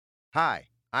Hi,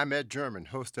 I'm Ed German,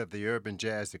 host of the Urban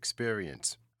Jazz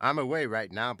Experience. I'm away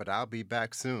right now, but I'll be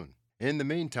back soon. In the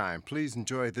meantime, please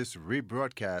enjoy this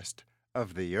rebroadcast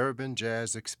of the Urban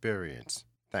Jazz Experience.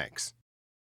 Thanks.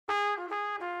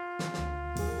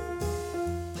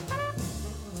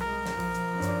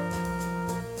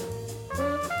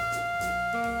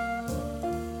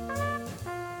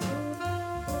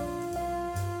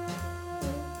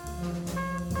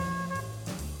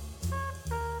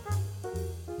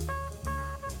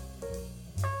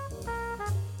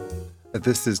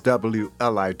 This is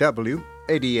WLIW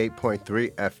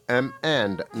 88.3 FM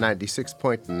and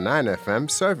 96.9 FM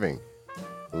serving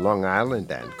Long Island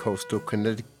and coastal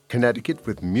Connecticut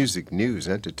with music, news,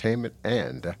 entertainment,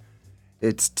 and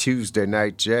it's Tuesday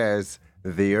Night Jazz,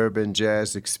 the Urban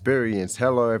Jazz Experience.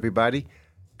 Hello, everybody.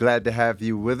 Glad to have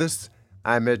you with us.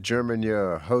 I'm Ed German,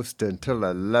 your host until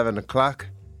 11 o'clock,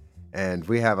 and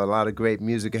we have a lot of great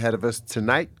music ahead of us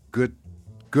tonight. Good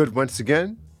once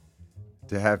again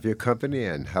to have your company,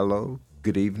 and hello,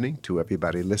 good evening to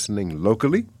everybody listening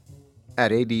locally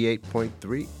at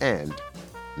 88.3 and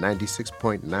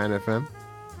 96.9 FM.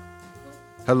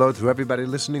 Hello to everybody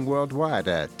listening worldwide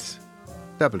at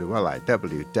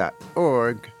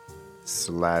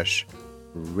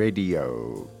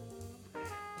wliw.org/radio.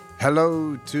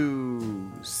 Hello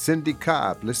to Cindy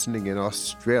Cobb listening in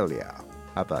Australia.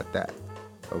 How about that?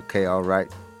 Okay, all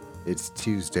right. It's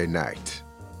Tuesday night.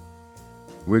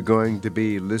 We're going to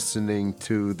be listening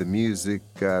to the music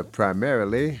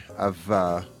primarily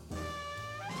of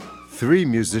three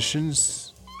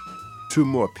musicians, two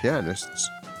more pianists,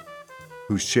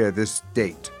 who share this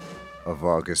date of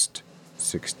August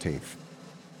 16th.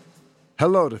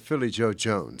 Hello to Philly Joe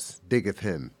Jones, diggeth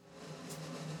him.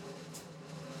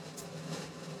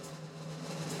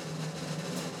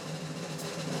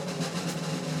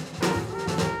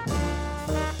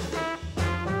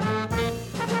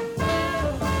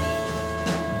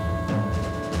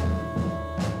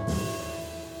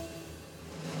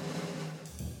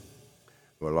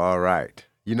 Well, all right.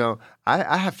 You know,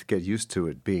 I have to get used to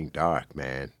it being dark,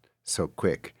 man, so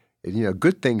quick. And, you know,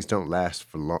 good things don't last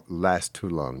too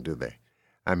long, do they?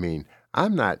 I'm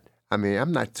not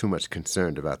too much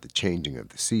concerned about the changing of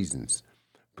the seasons,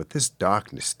 but this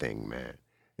darkness thing, man,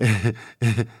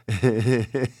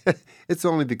 it's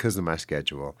only because of my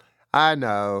schedule. I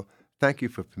know. Thank you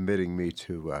for permitting me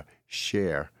to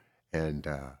share and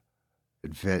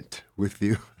vent with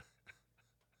you.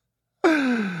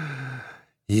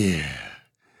 Yeah.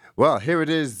 Well, here it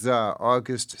is,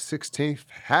 August 16th,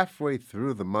 halfway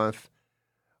through the month,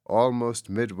 almost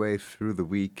midway through the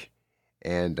week,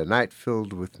 and a night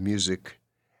filled with music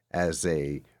as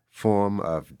a form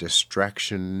of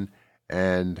distraction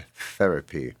and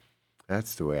therapy.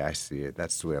 That's the way I see it.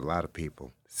 That's the way a lot of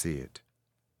people see it.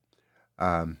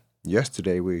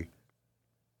 Yesterday, we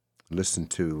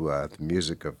listened to the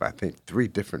music of, I think, three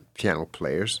different piano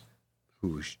players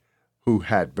who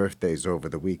had birthdays over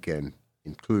the weekend,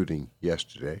 including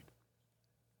yesterday.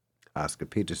 Oscar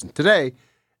Peterson. Today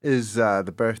is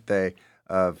the birthday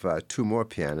of two more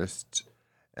pianists,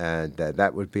 and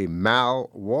that would be Mal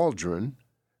Waldron.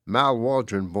 Mal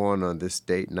Waldron, born on this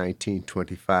date,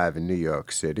 1925, in New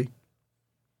York City.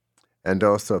 And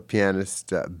also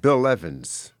pianist Bill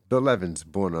Evans. Bill Evans,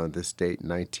 born on this date,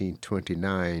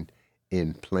 1929,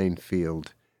 in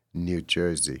Plainfield, New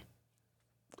Jersey.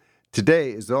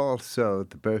 Today is also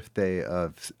the birthday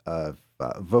of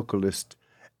vocalist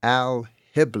Al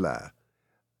Hibbler.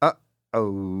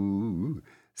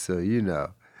 So you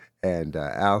know. And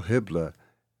Al Hibbler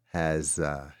has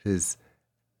there's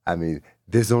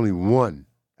only one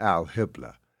Al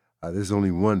Hibbler. There's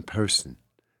only one person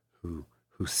who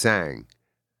sang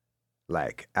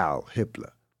like Al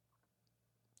Hibbler.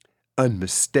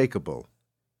 Unmistakable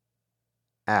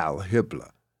Al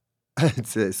Hibbler.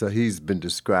 So he's been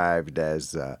described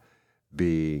as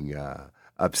being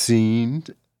obscene.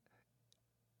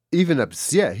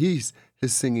 His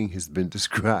singing has been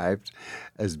described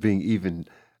as being even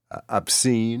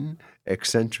obscene,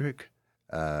 eccentric,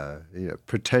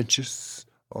 pretentious,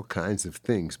 all kinds of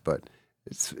things. But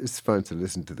it's fun to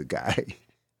listen to the guy.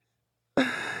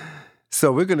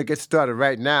 So we're going to get started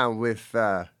right now with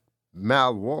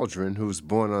Mal Waldron, who was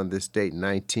born on this date,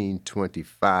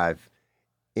 1925.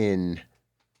 In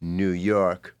New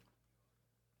York.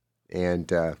 And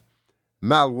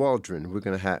Mal Waldron, we're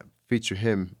going to feature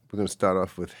him. We're going to start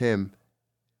off with him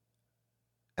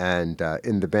and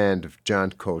in the band of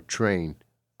John Coltrane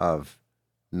of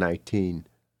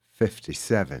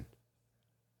 1957.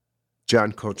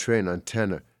 John Coltrane on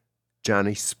tenor,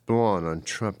 Johnny Splawn on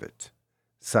trumpet,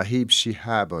 Sahib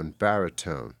Shihab on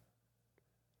baritone,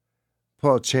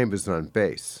 Paul Chambers on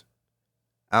bass,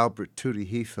 Albert Tootie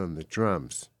Heath on the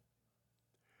drums,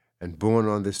 and born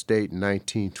on this date in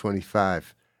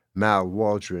 1925, Mal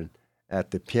Waldron at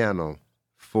the piano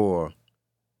for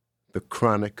the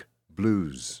Chronic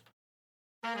Blues.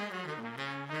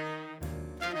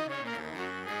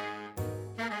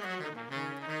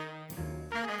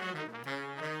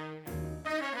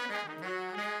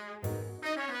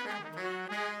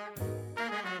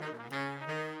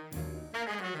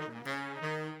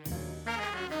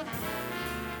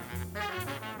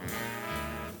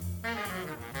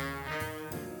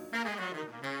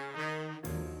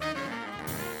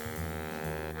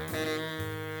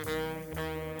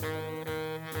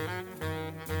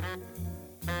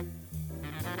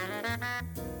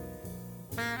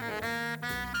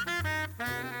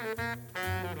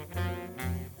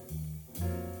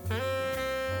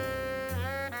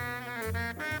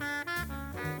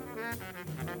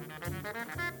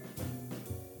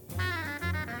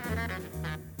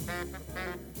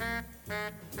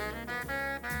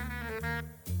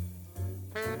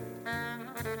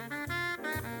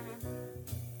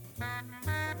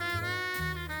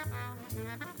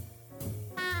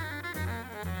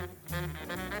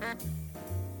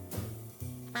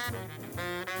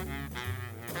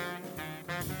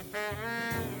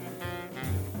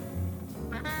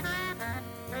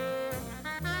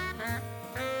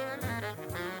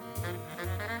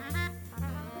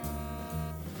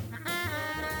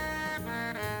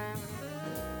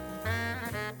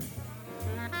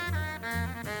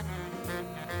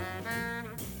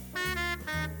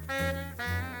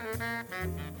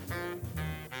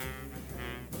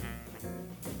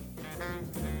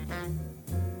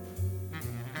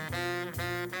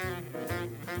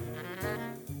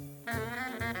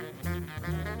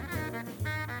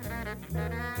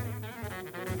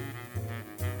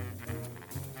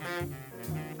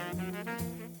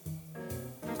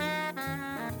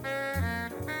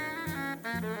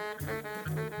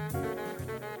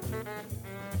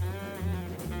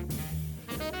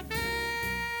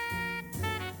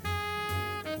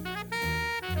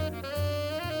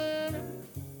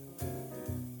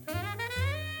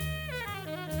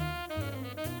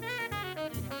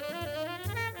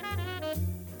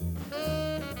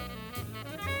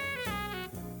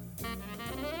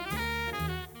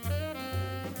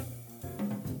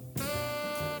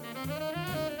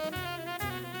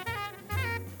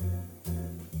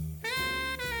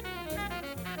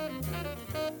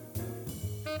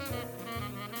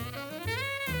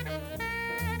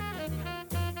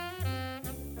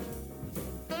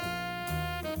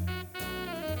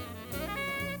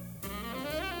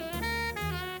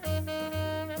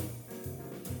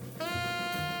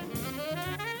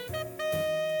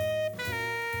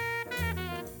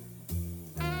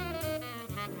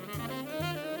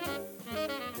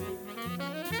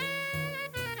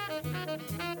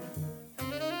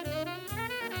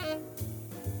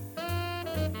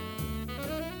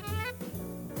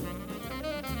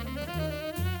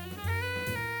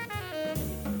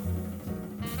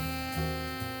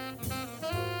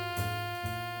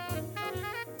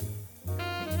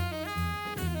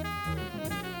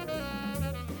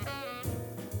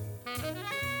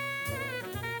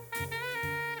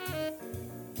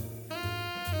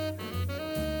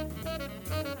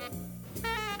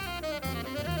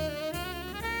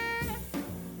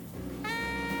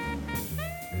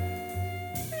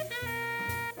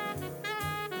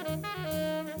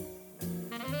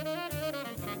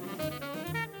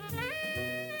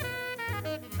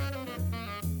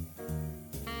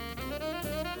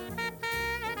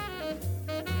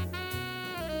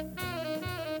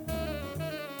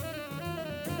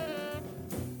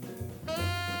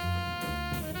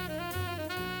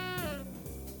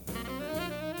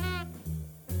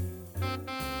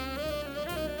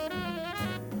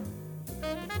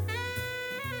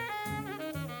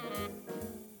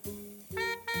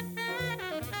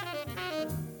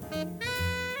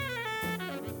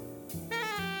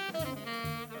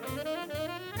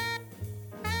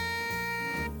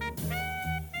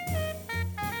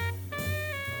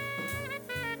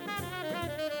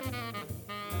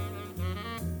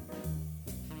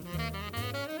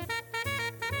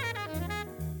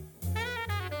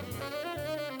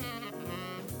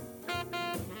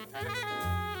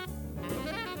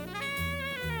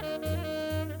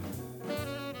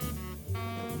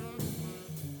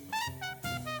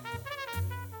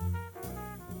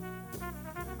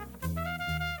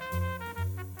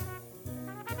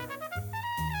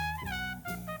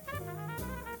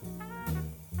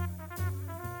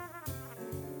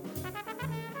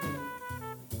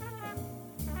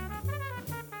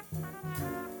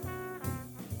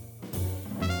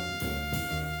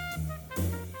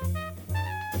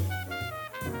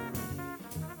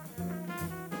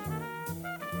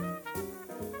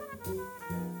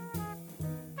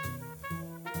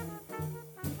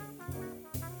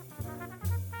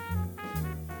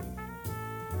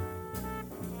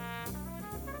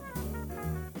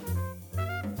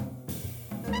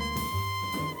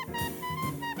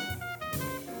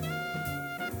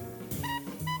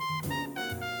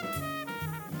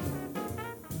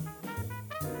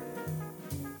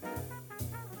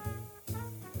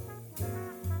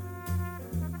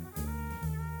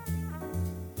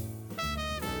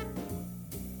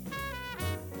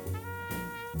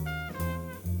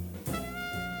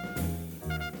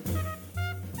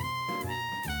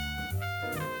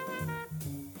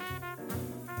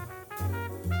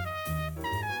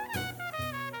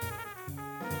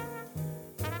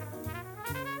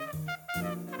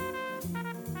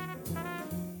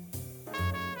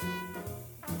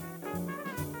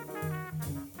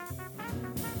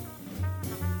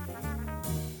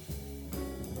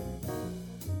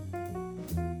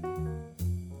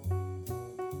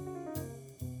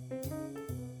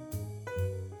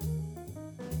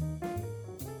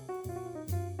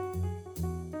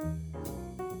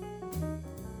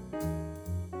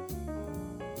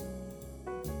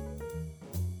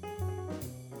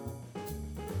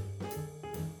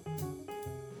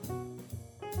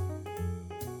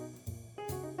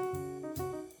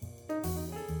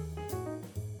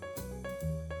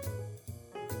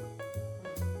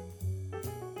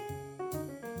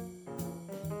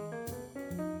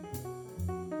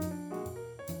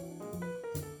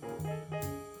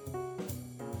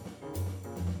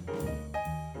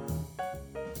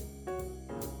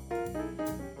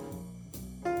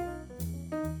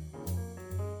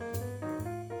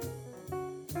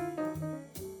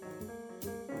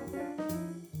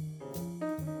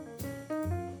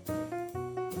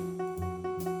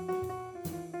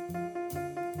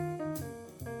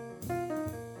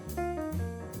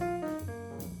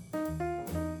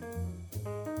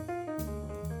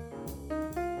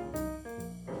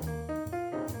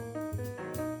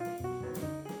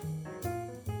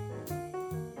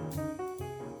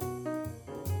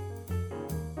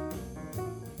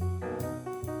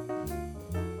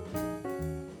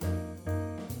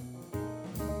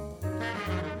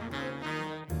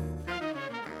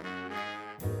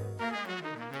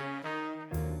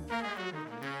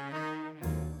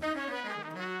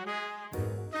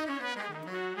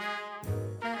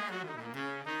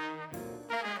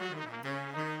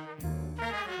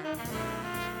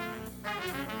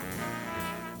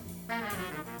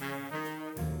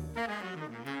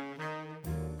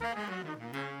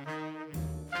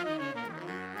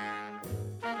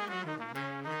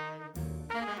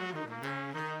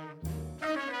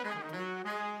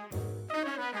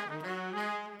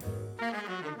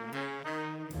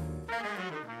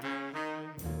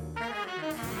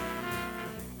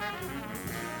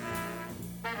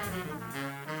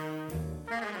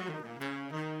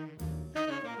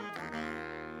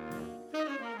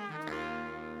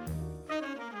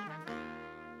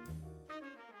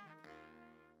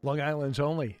 Long Island's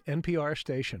only NPR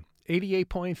station,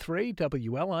 88.3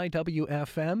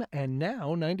 WLIW-FM, and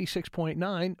now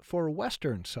 96.9 for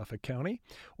Western Suffolk County,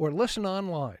 or listen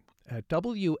online at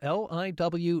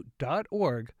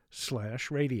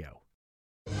WLIW.org/radio.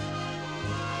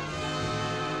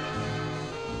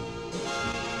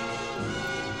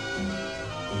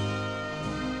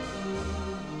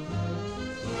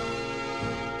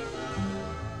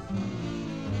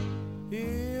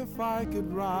 If I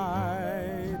could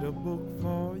write a book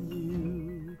for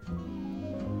you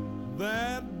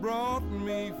that brought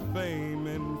me fame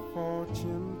and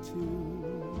fortune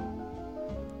too,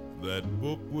 that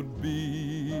book would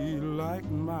be like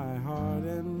my heart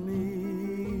and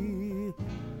me,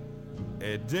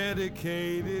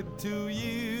 dedicated to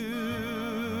you.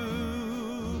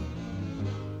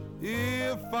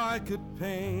 If I could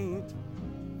paint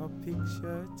a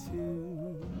picture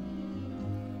too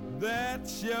that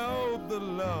showed the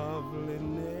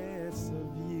loveliness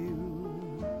of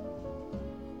you,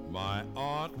 my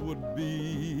art would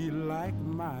be like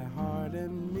my heart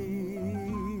and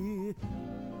me,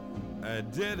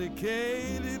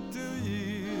 dedicated to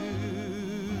you,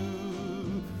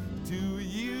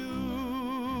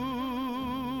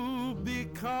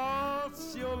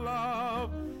 because your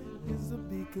love is a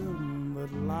beacon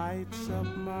that lights up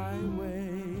my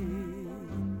way.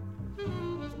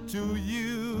 To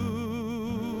you,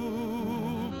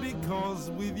 because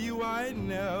with you I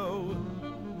know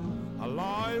a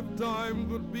lifetime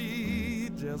could be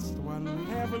just one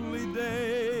heavenly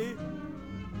day.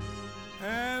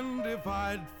 And if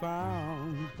I'd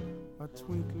found a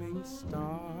twinkling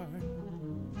star,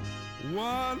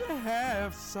 one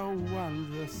half so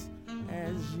wondrous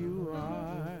as you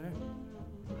are,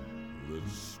 the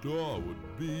star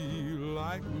would be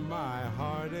like my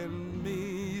heart and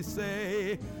me,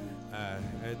 say,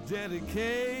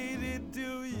 dedicated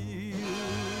to you.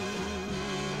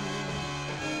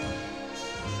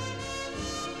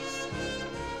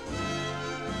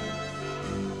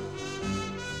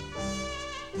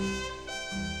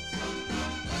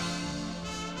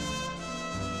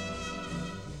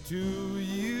 To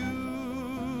you,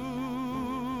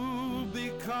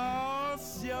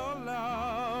 because your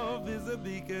love is a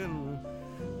beacon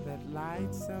that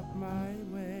lights up my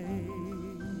way.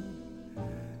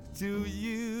 To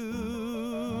you,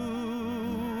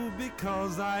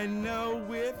 because I know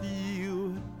with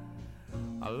you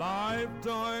a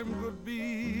lifetime could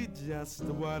be just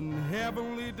one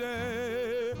heavenly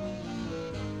day.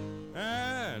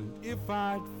 And if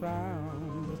I'd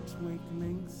found a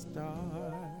twinkling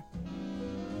star,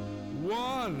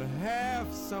 one half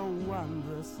so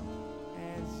wondrous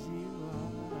as you are,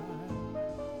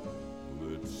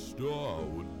 that star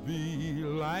would be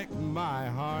like my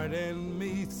heart and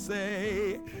me,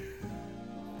 say,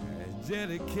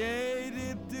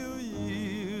 dedicated to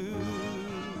you.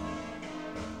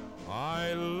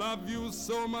 I love you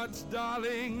so much,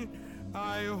 darling,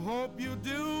 I hope you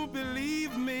do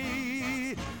believe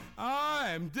me,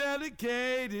 I'm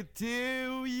dedicated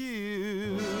to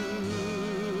you.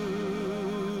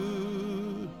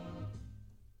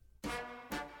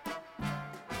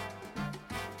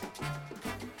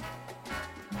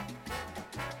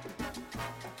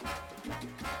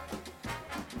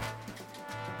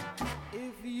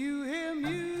 If you hear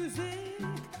music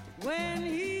when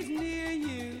he's near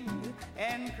you,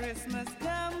 and Christmas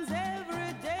comes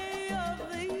every day of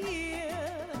the year,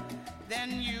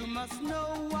 then you must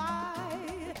know why.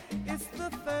 It's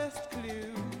the first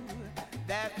clue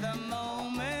that the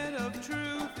moment of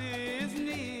truth is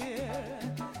near.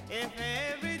 If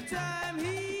every time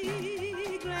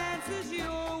he glances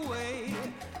your way,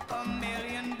 a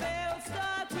million bells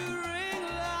start to ring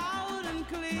loud and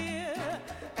clear,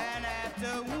 and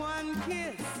after one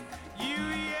kiss you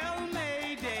yell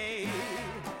Mayday,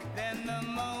 then the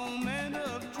moment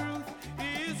of truth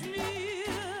is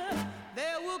near.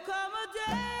 There will come a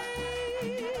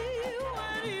day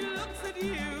when he looks at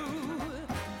you,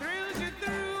 thrills you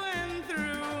through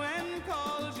and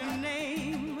calls your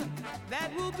name.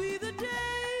 That will be the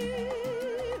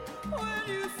day when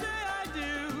you say I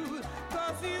do,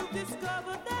 'cause you've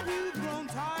discovered that you've grown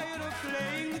tired of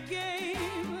playing the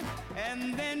game.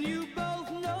 And then you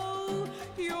both know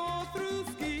you're through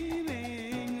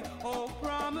scheming. Oh,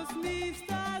 promise me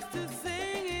starts to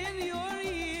sing in your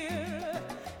ear.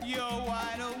 You're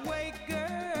wide awake,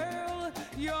 girl,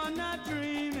 you're not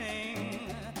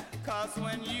dreaming. 'Cause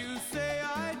when you say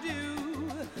I do,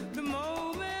 the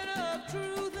moment of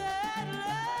truth at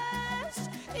last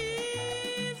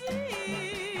is here.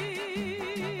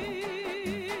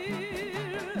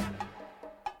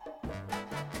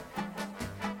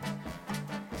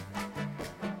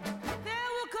 There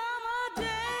will come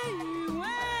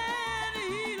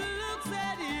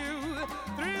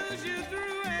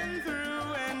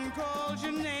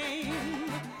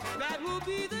will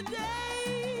be the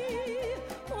day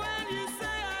when you say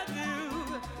I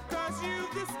do, 'cause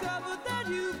you've discovered that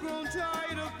you've grown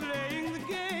tired of playing the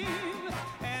game,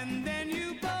 and then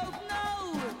you both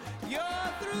know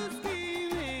you're through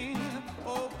scheming.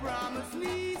 Oh, promise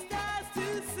me stars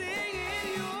to sing in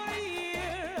your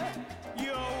ear.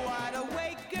 You're wide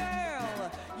awake,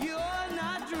 girl, you're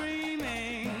not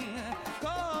dreaming,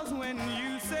 'cause when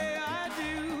you say I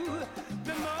do,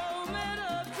 the moment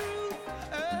of truth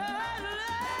at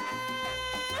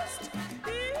last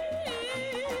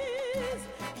is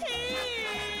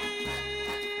here.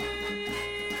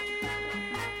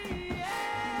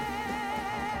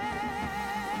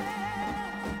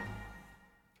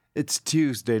 It's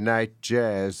Tuesday Night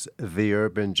Jazz, the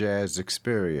Urban Jazz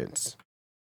Experience.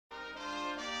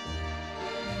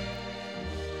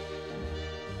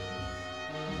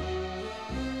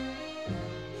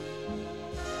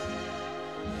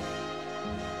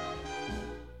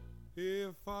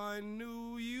 If I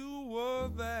knew you were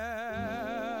there,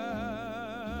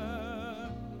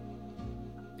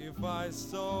 if I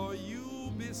saw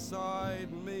you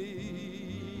beside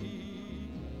me,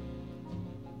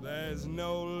 there's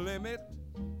no limit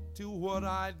to what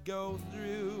I'd go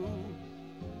through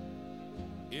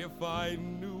if I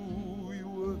knew you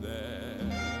were there.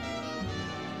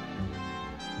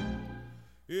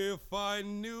 If I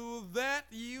knew that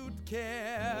you'd care,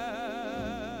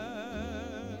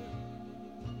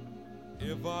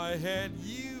 if I had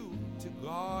you to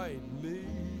guide me,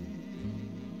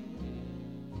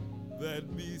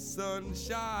 there'd be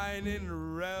sunshine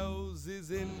and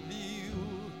roses in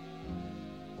view.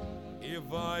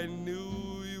 If I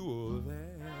knew you were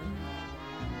there,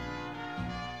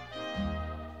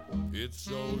 it's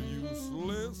so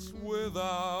useless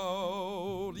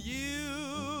without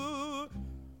you.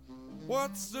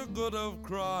 What's the good of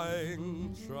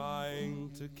crying, trying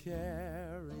to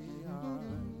carry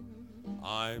on?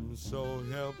 I'm so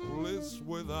helpless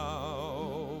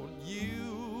without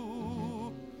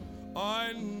you.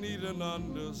 I need an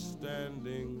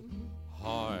understanding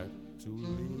heart to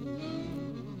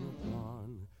lean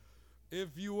upon.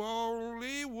 If you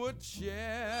only would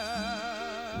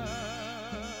share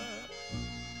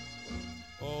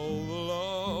all the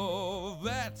love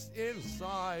that's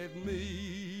inside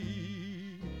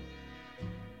me,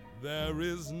 there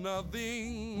is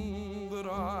nothing that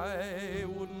I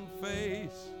wouldn't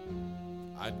face.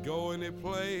 I'd go any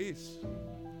place,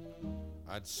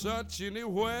 I'd search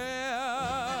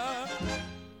anywhere,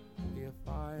 if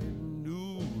I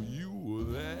knew you were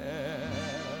there.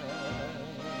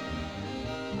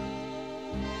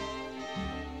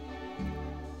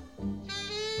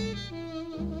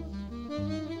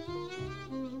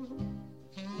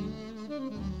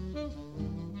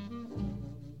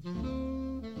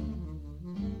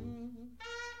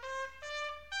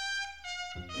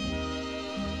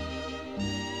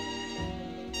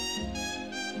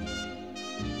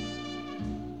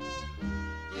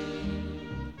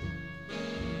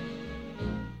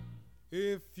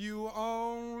 If you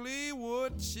only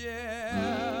would share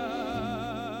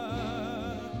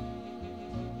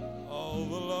all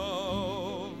the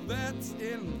love that's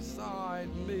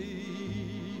inside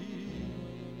me,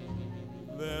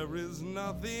 there is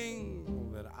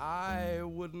nothing that I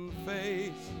wouldn't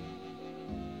face.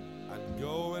 I'd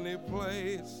go any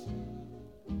place,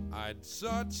 I'd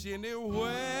search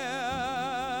anywhere,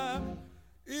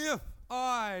 if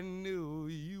I knew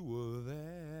you were there.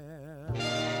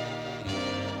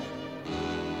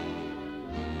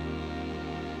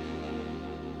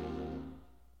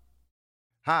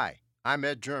 Hi, I'm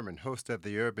Ed German, host of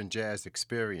the Urban Jazz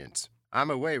Experience.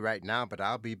 I'm away right now, but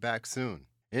I'll be back soon.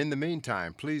 In the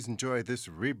meantime, please enjoy this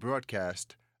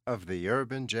rebroadcast of the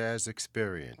Urban Jazz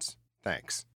Experience.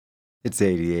 Thanks. It's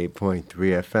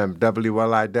 88.3 FM,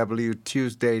 WLIW,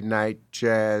 Tuesday Night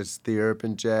Jazz, the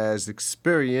Urban Jazz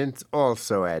Experience,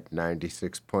 also at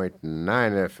 96.9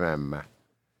 FM.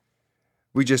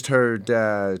 We just heard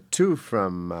two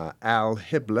from Al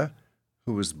Hibbler,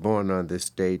 who was born on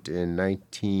this date in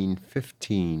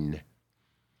 1915.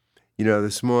 You know,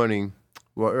 this morning,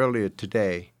 well, earlier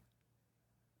today,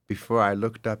 before I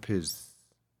looked up his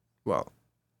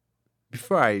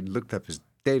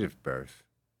date of birth,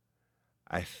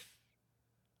 I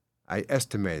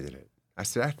estimated it. I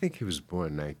said, I think he was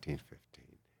born in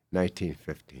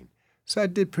 1915. So I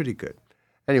did pretty good.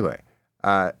 Anyway,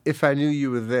 If I Knew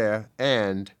You Were There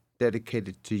and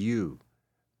Dedicated to You,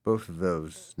 both of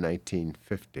those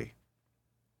 1950.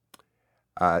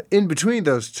 In between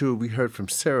those two, we heard from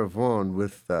Sarah Vaughan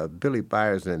with Billy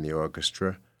Byers and the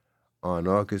orchestra on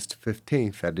August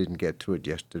 15th. I didn't get to it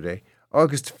yesterday.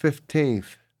 August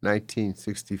 15th,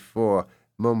 1964,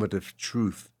 moment of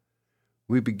truth.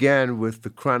 We began with the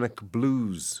Chronic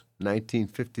Blues,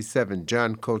 1957,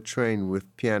 John Coltrane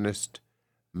with pianist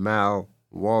Mal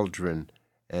Waldron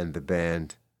and the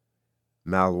band.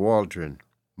 Mal Waldron,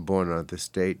 born on this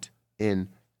date in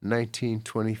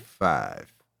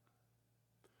 1925.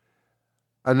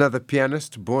 Another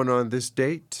pianist born on this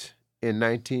date in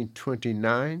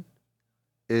 1929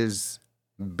 is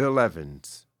Bill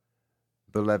Evans.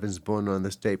 Bill Evans, born on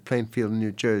this date, Plainfield,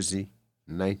 New Jersey,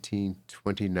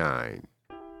 1929.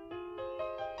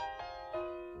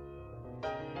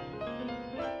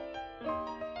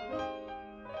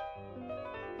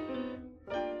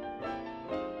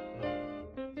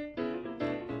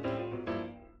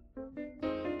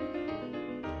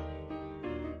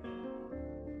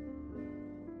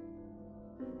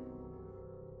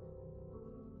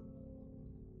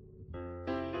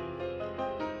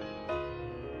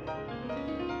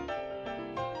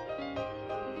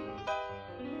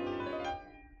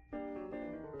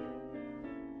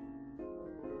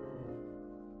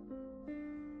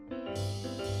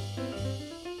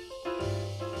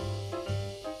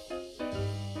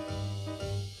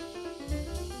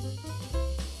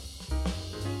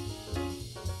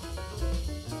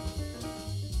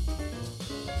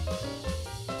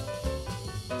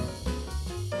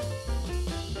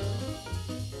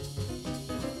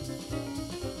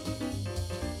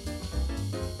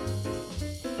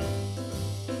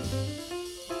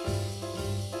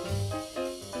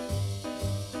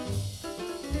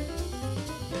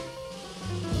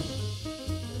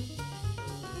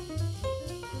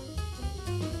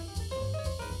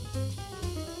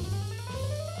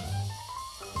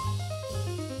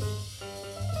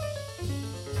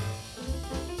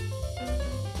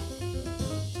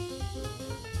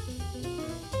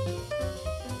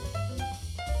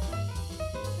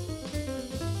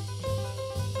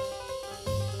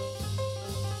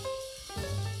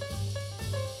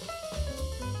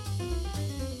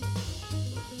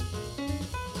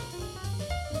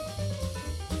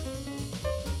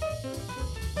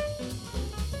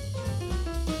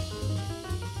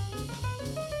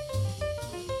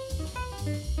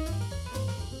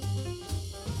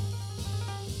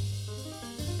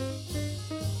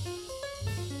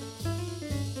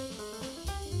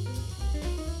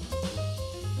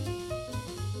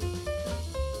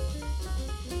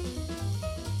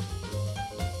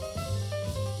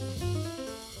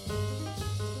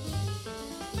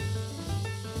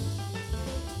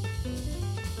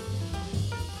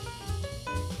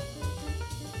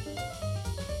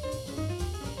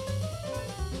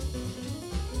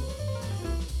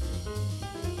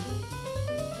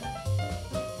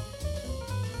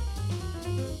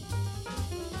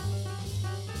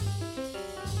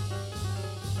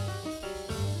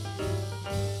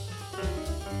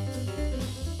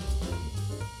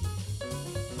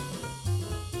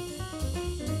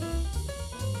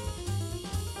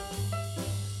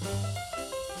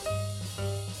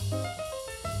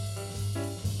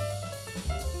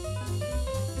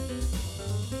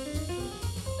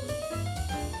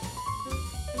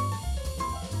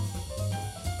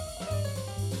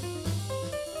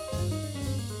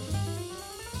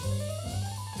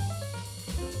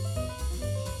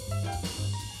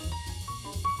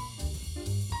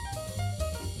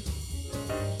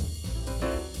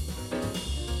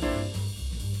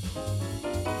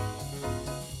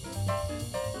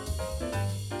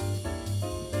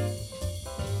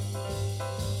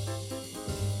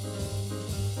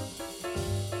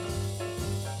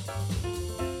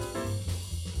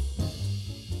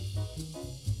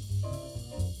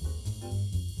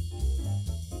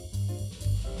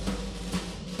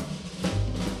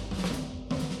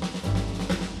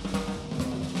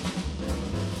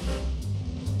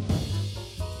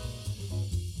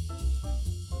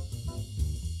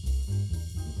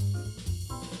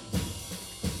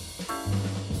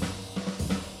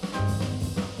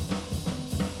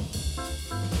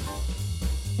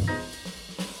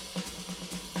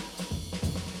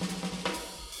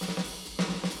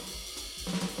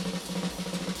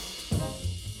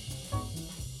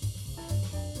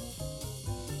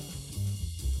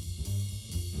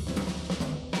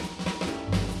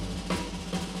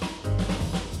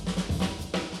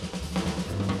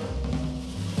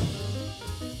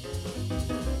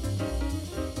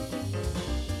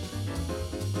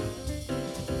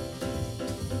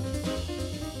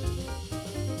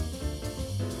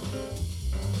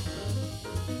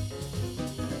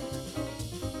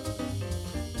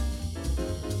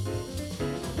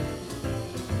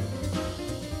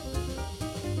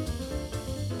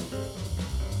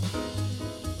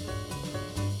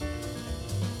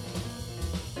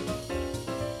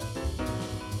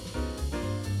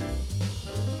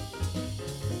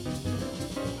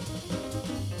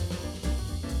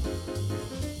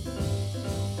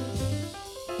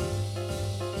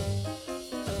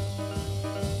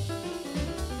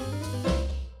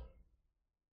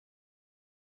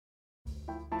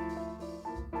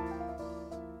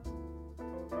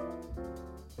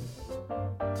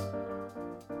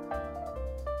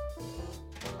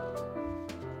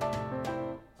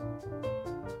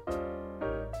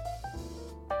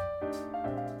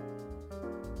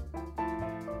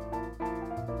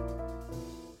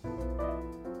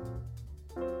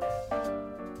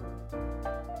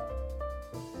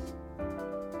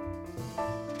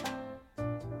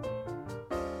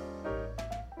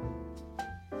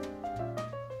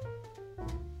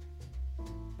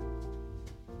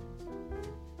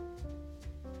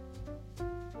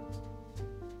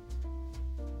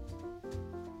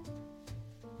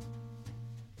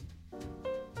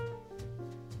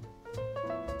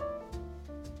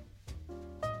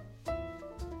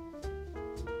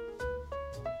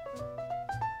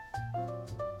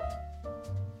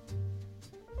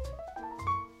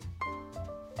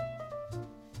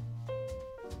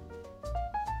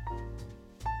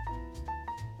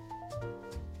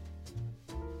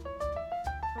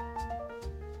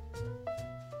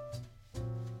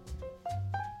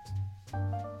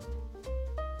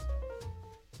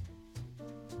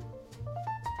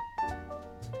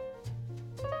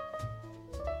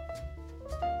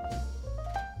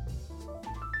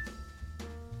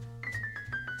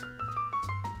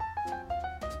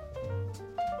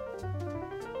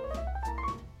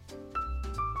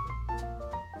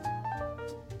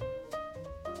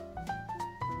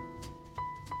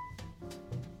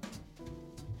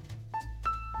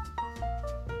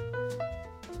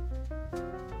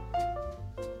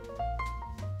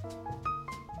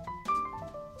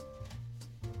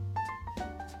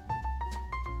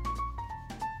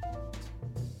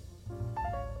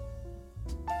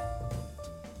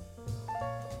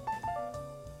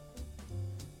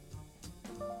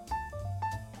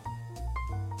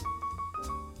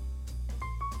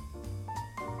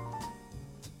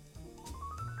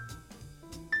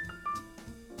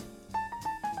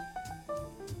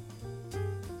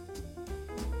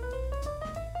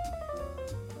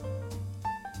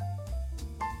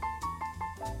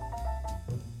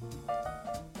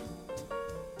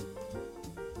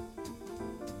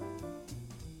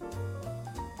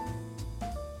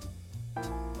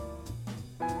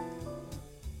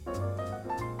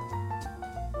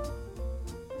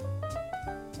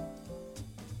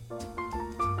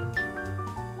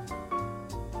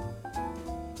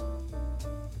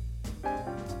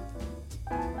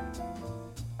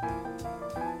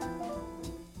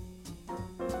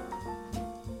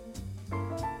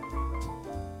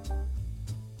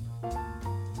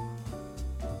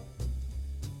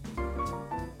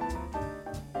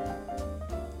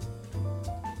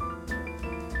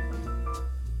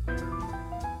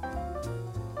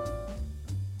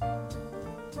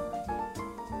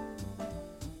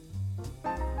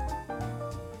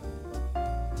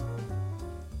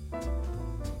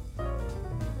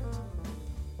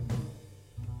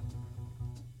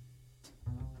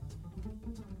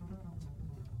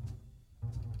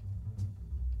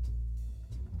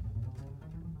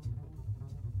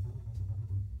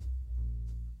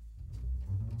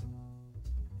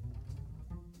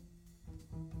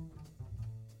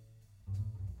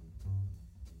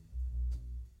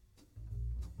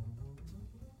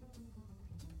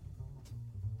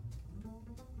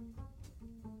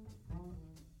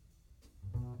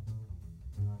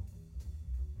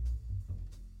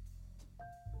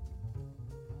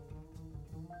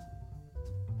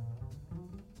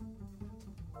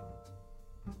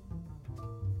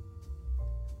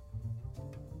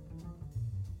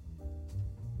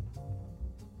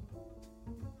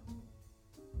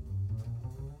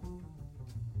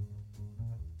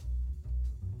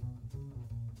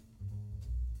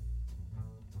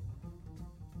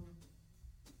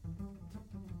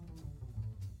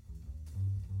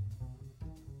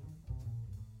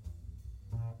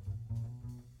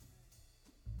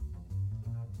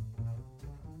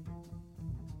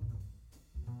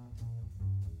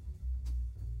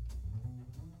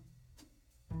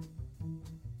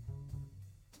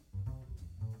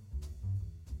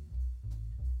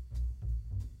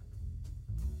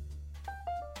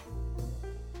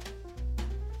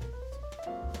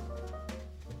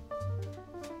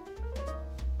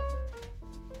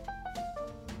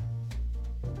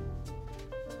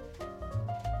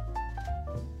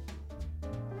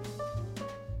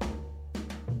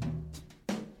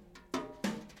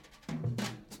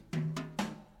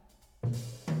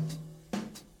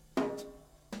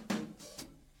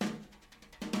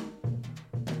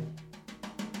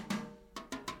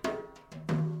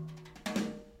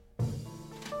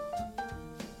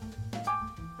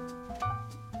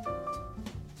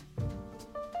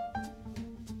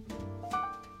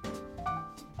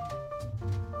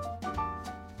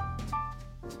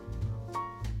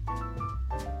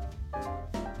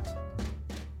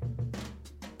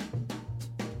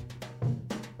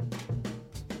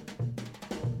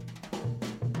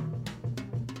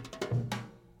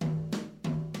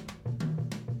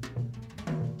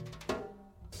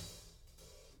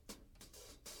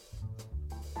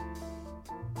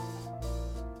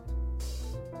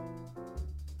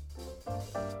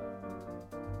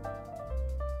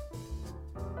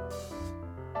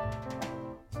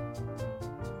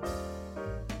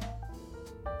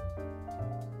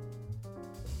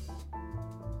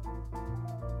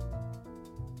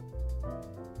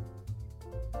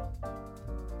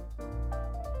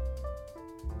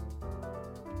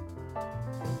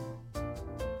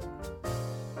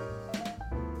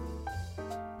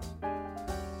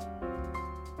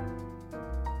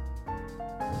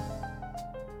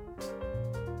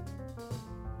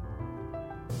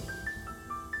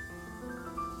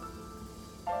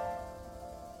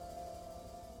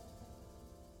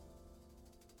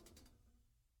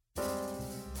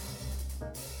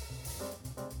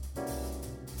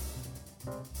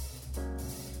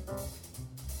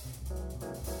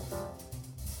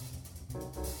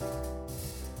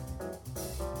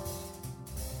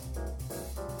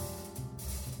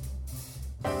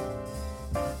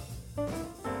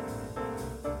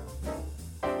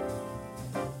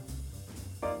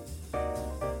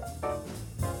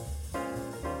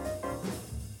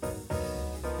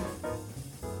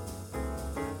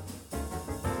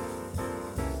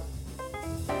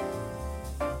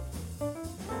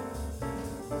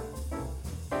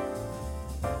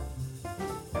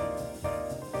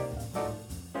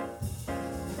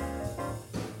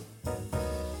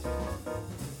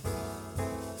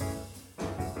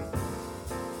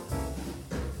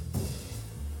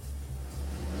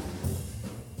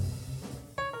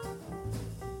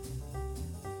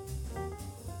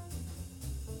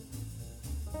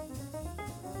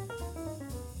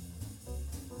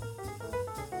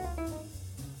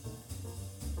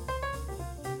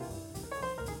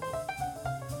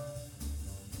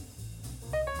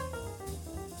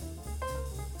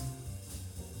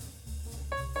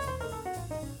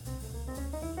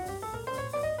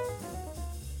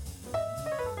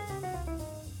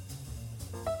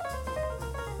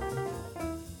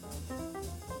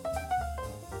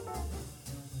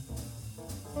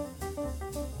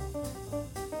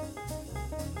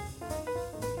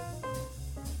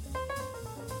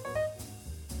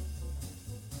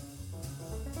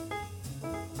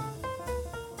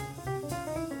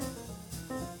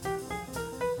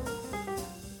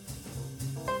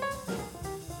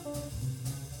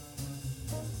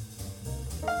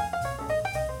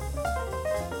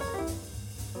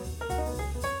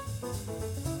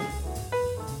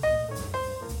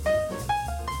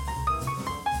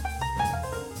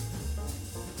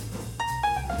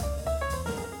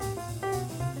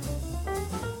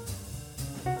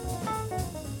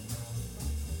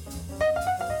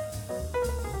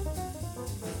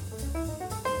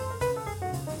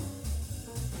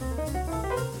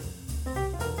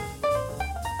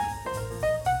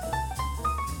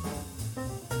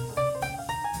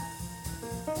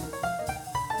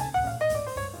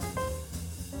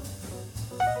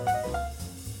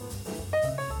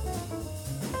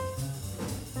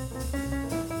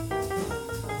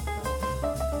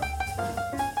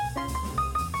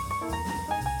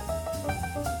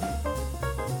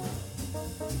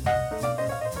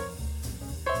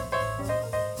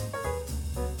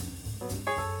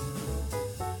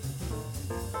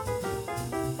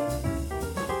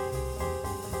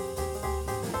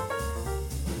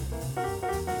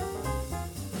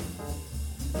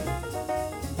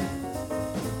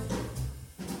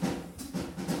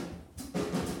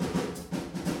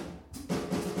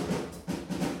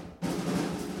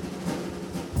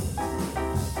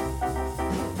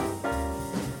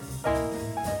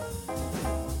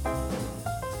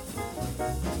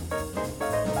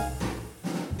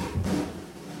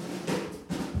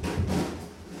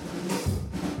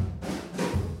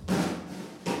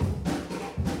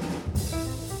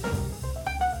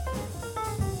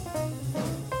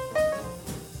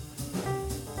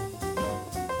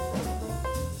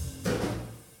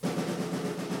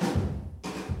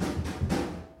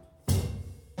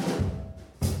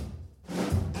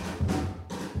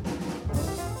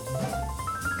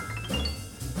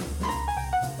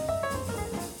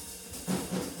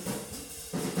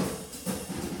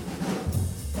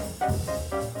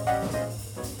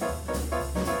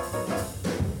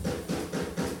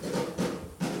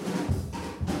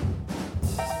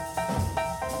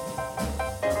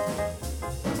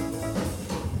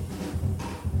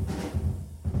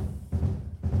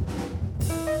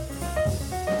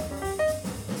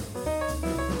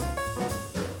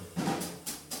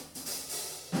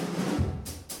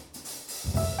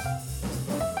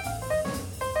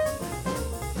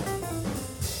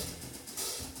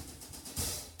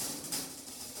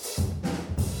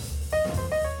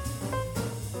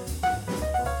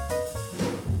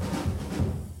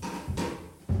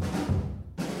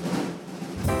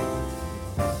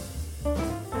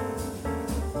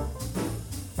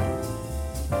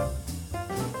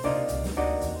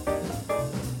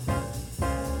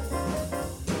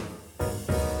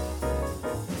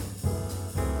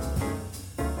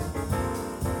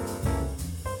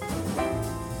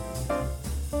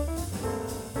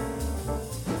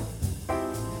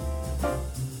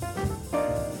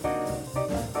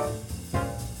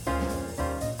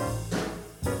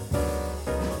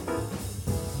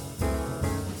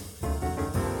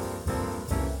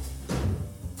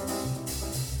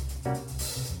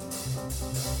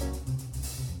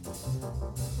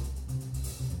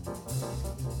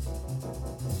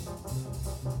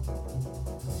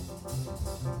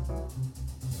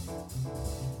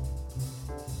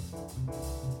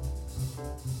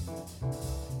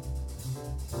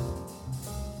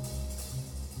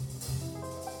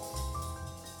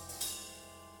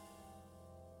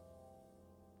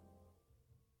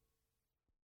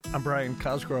 I'm Brian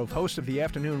Cosgrove, host of the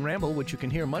Afternoon Ramble, which you can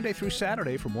hear Monday through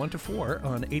Saturday from 1 to 4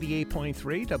 on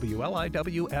 88.3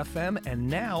 WLIW FM and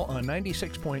now on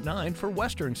 96.9 for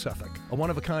Western Suffolk. A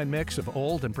one-of-a-kind mix of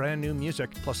old and brand new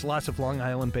music, plus lots of Long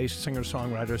Island-based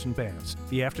singer-songwriters and bands.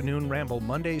 The Afternoon Ramble,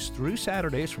 Mondays through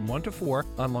Saturdays from 1 to 4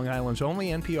 on Long Island's only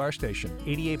NPR station,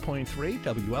 88.3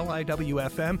 WLIW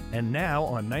FM, and now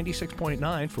on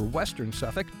 96.9 for Western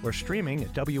Suffolk, or streaming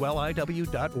at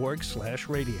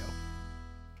WLIW.org/radio.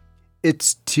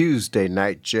 It's Tuesday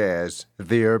Night Jazz,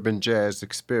 the Urban Jazz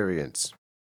Experience.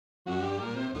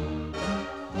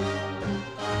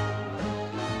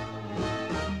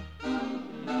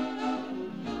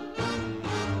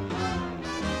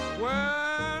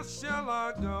 Where shall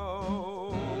I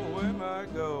go when I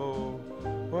go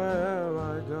where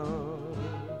I go?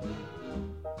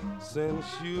 Since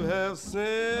you have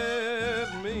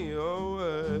sent me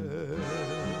away,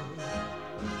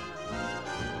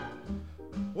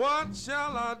 what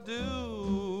shall I do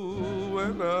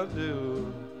when I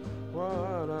do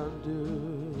what I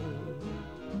do?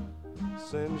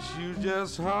 Since you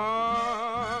just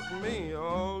hug me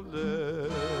all day,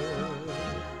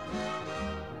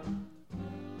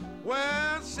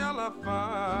 where shall I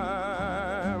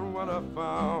find what I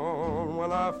found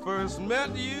when I first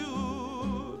met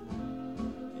you?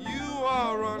 You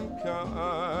are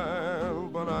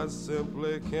unkind, but I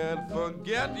simply can't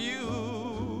forget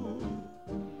you.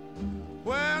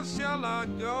 Where shall I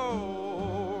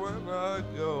go when I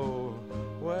go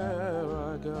where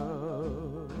I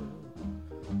go?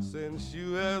 Since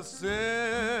you have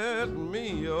sent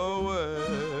me away.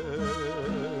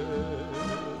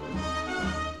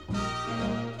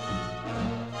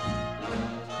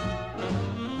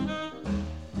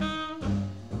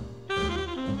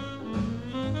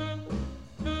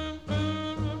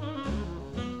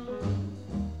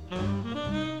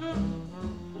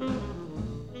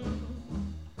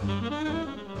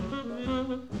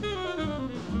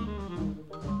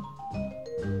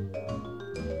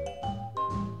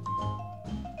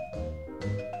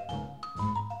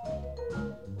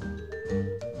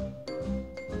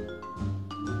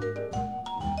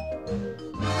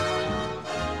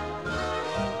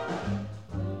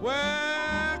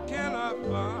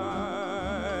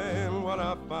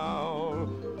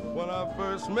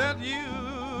 Met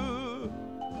you,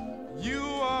 you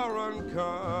are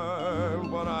unkind,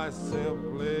 but I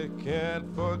simply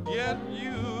can't forget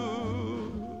you.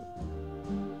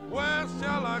 Where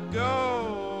shall I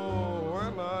go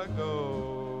when I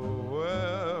go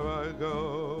where I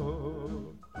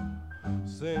go?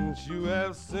 Since you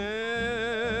have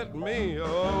sent me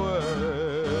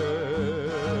away.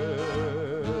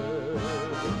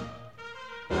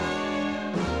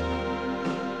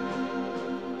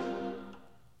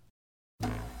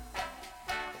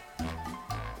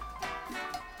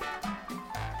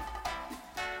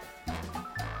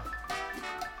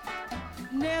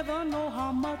 Never know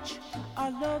how much I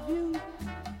love you,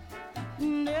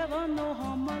 never know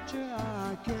how much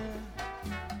I care.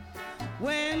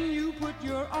 When you put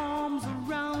your arms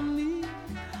around me,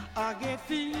 I get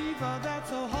fever that's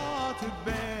so hard to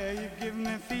bear. You give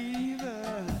me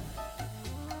fever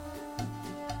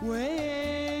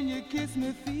when you kiss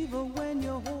me, fever when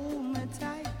you hold me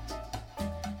tight.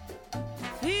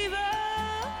 Fever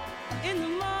in the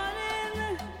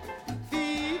morning,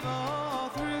 fever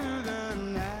through the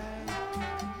night.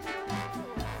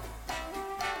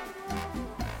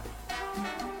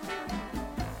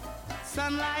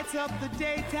 Sun lights up the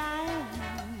daytime,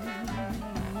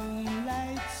 moon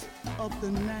lights up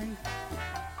the night.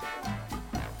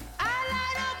 I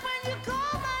light up when you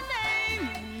call my name.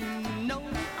 You know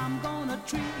I'm gonna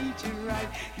treat you right.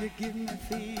 You give me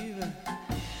fever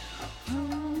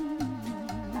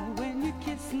when you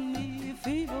kiss me,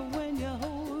 fever when you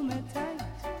hold me tight.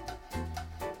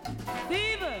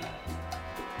 Fever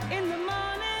in the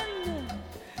morning,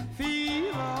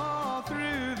 fever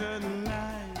through the night.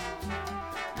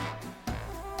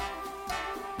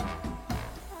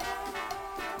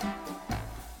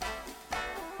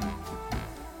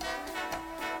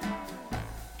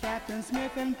 Captain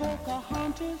Smith and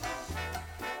Pocahontas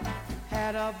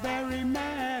had a very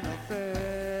mad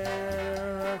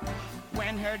affair.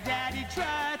 When her daddy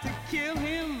tried to kill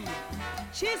him,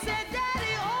 she said,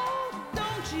 Daddy, oh,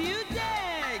 don't you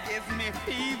dare give me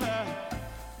fever.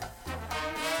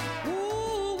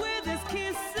 Ooh, with his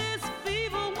kisses,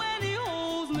 fever when he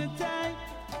holds me tight.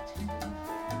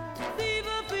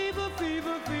 Fever, fever,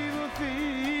 fever, fever,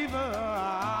 fever.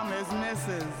 I'm his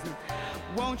missus.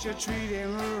 Won't you treat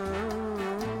him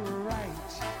right?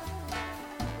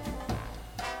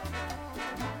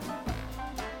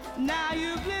 Now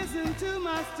you've listened to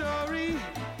my story.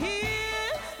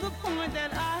 Here's the point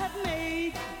that I have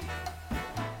made.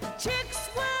 Chicks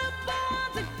were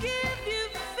born to give you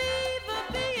fever,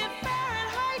 be it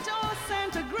Fahrenheit or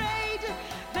centigrade.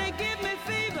 They give me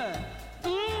fever.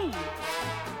 Oh,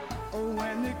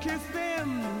 when you kiss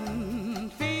them,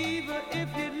 fever if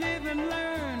you live and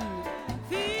learn.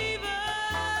 Fever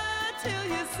till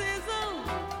you sizzle.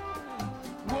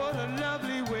 What a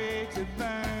lovely way to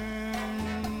burn.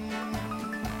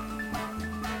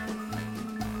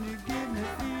 You give me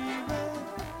fever.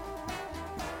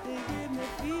 They give me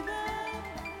fever.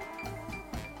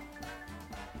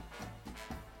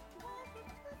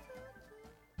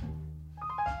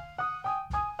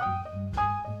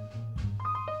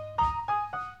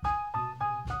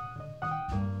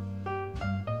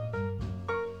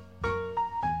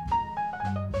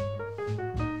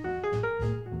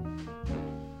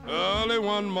 Early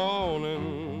one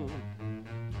morning,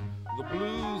 the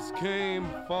blues came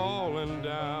falling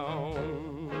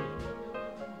down.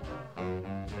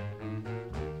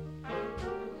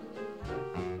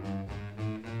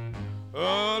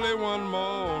 Early one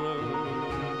morning,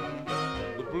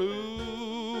 the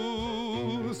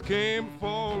blues came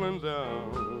falling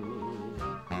down.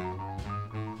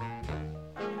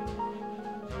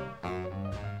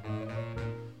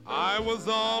 I was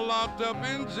all locked up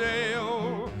in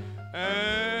jail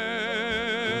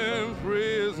and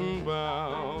prison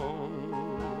bound.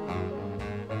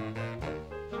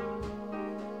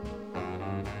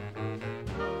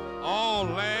 All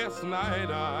last night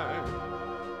I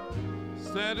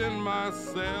sat in my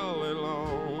cell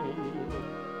alone.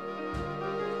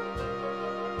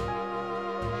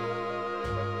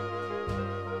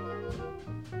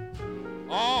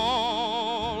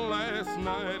 All last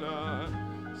night I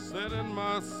sat in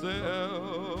my cell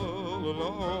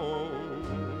alone.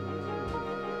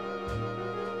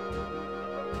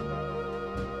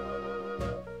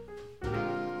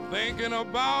 Thinking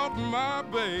about my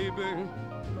baby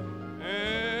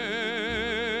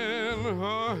and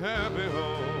her happy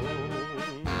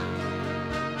home.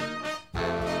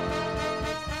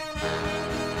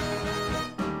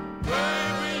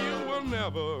 Baby, you will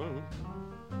never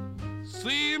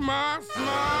see my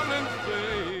smiling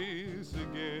face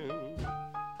again.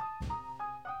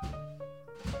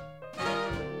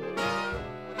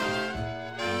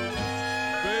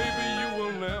 Baby, you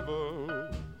will never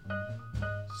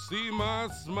see my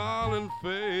smiling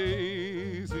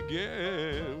face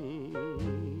again.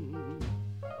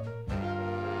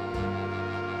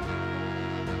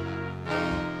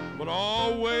 But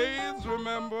always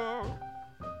remember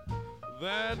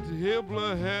that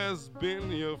Hibbler has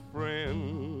been your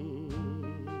friend.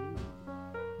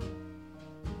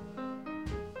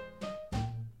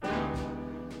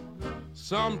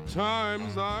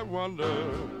 Sometimes I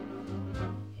wonder,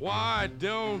 why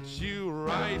don't you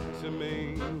write to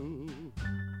me?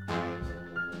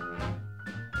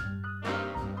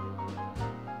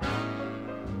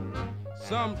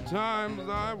 Sometimes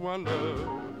I wonder,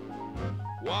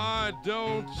 why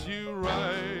don't you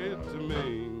write to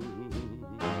me?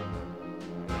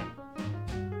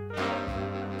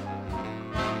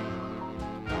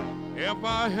 If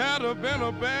I had been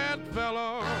a bad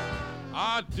fellow,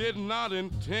 I did not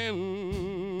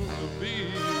intend to be.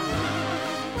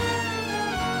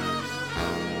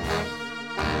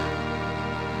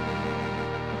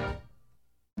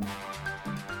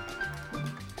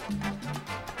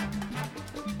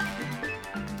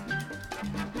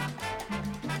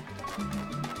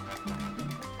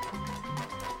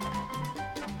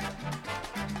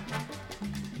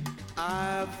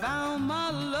 I found my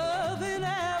love in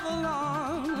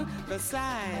Avalon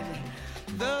beside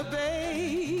the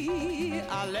bay.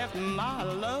 I left my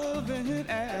love in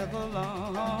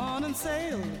Avalon and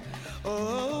sailed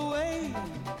away.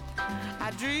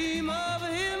 I dream of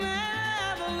him in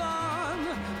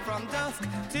Avalon from dusk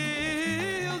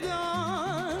till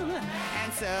dawn,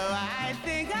 and so I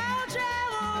think I'll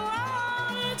travel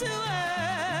on to Avalon.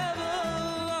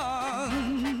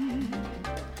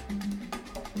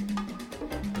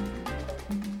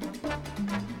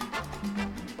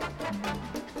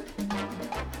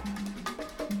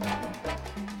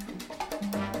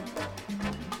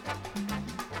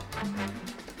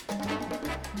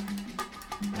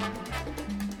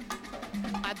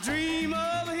 I dream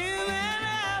of him in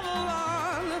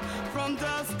Avalon from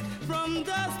dusk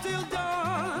till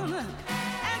dawn,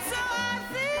 and so I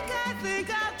think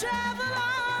I'll travel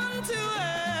on to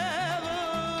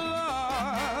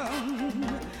Avalon.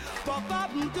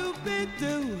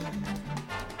 Ba-ba-doo-be-doo,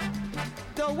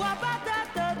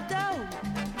 do-wa-ba-da-da-do.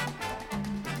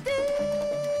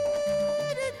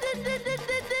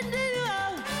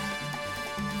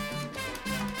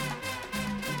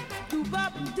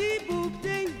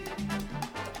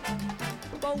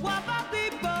 Oh, wabba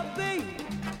beep bee.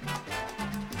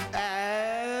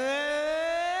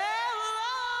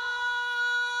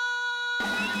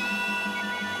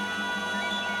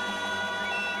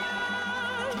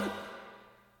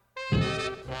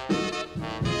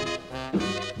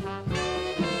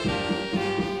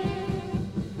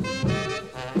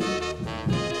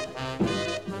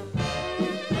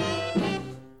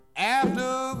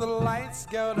 After the lights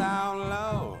go down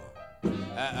low,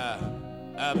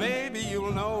 baby,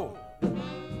 you'll know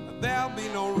there'll be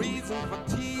no reason for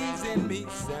teasing me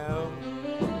so.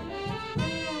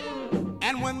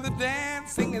 And when the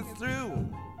dancing is through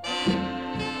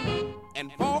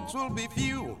and folks will be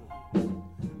few,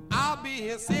 I'll be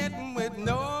here sitting with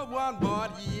no one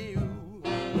but you,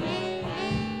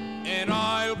 and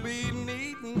I'll be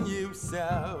needing you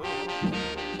so.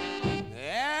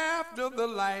 After the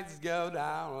lights go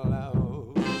down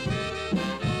low,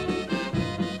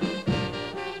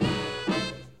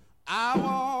 I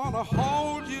wanna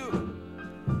hold you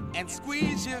and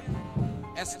squeeze you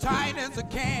as tight as I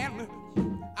can.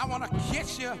 I wanna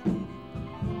kiss you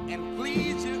and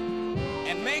please you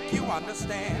and make you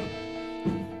understand.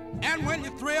 And when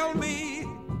you thrill me,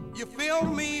 you fill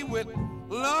me with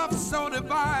love so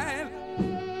divine.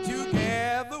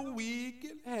 Together we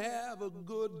can have a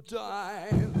good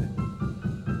time.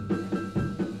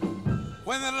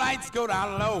 When the lights go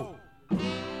down low,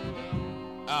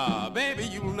 baby,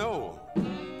 you'll know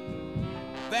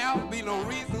there'll be no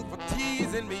reason for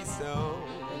teasing me so.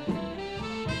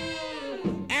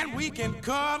 And we can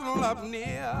cuddle up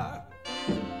near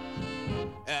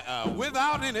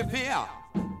without any fear,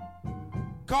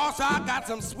 'cause I got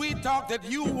some sweet talk that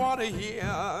you want to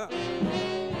hear,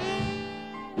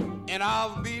 and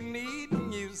I'll be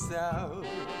needing you so.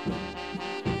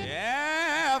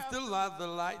 After the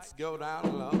lights go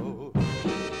down low.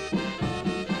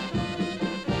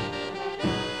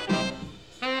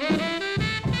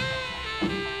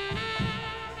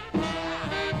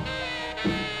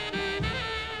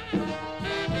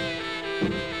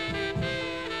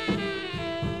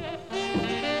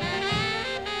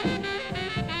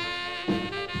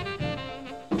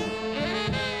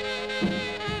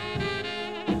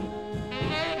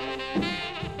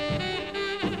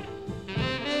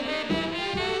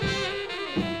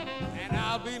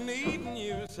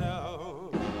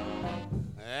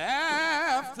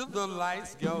 The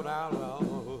lights go down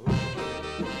low,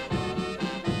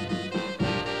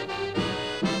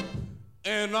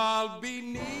 and I'll be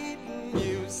needing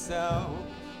you so.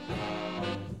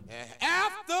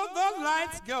 After the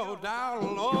lights go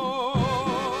down low.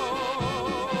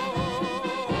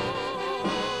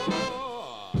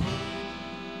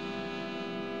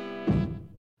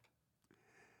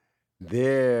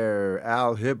 There,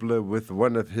 Al Hibbler with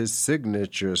one of his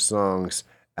signature songs,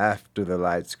 After the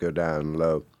Lights Go Down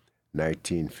Low,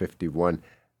 1951.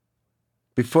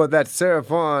 Before that, Sarah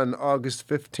Vaughan, August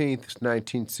 15th,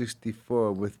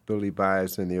 1964, with Billy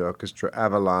Byers and the orchestra,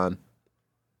 Avalon.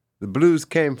 The Blues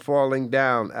Came Falling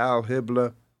Down, Al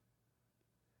Hibbler.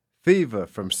 Fever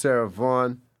from Sarah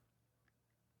Vaughan.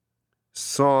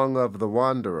 Song of the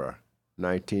Wanderer,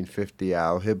 1950,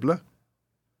 Al Hibbler.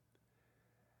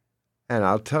 And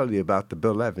I'll tell you about the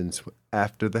Bill Evans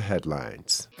after the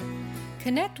headlines.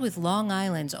 Connect with Long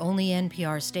Island's only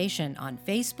NPR station on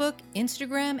Facebook,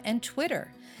 Instagram, and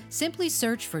Twitter. Simply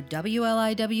search for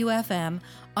WLIW-FM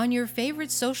on your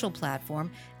favorite social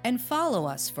platform and follow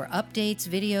us for updates,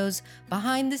 videos,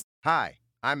 behind the... Hi,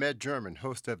 I'm Ed German,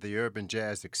 host of the Urban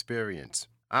Jazz Experience.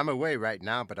 I'm away right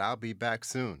now, but I'll be back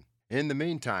soon. In the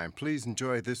meantime, please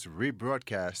enjoy this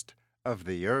rebroadcast of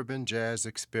the Urban Jazz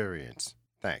Experience.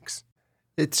 Thanks.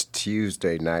 It's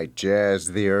Tuesday Night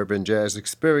Jazz, the Urban Jazz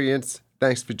Experience.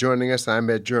 Thanks for joining us.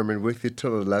 I'm Ed German with you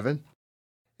till 11.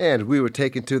 And we were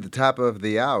taken to the top of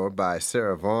the hour by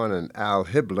Sarah Vaughan and Al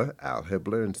Hibbler. Al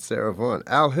Hibbler and Sarah Vaughan.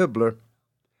 Al Hibbler,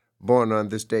 born on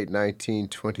this date,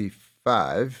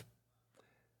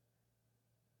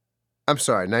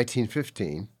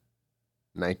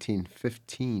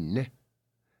 1915.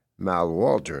 Mal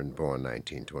Waldron, born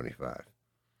 1925.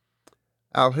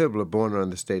 Al Hibbler, born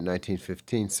on this date,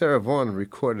 1915. Sarah Vaughan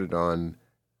recorded on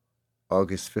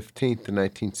August 15th,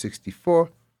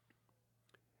 1964.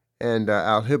 And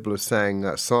Al Hibbler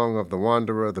sang Song of the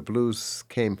Wanderer, The Blues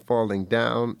Came Falling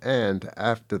Down, and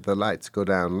After the Lights Go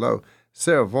Down Low.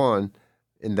 Sarah Vaughan,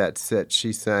 in that set,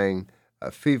 she sang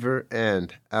Fever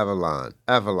and Avalon.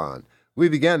 We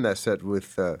began that set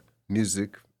with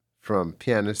music from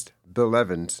pianist Bill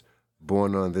Evans,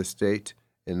 born on this date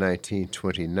in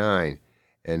 1929.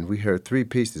 And we heard three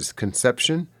pieces: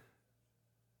 Conception,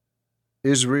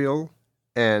 Israel,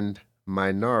 and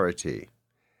Minority.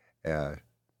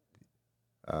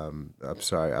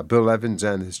 Bill Evans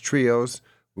and his trios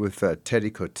with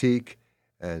Teddy Kotick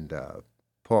and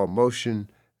Paul Motion,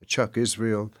 Chuck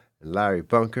Israel, and Larry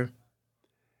Bunker.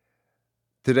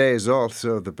 Today is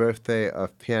also the birthday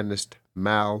of pianist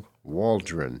Mal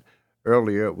Waldron.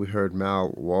 Earlier, we heard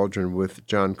Mal Waldron with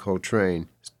John Coltrane.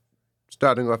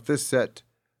 Starting off this set,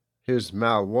 here's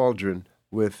Mal Waldron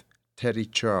with Teddy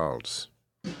Charles.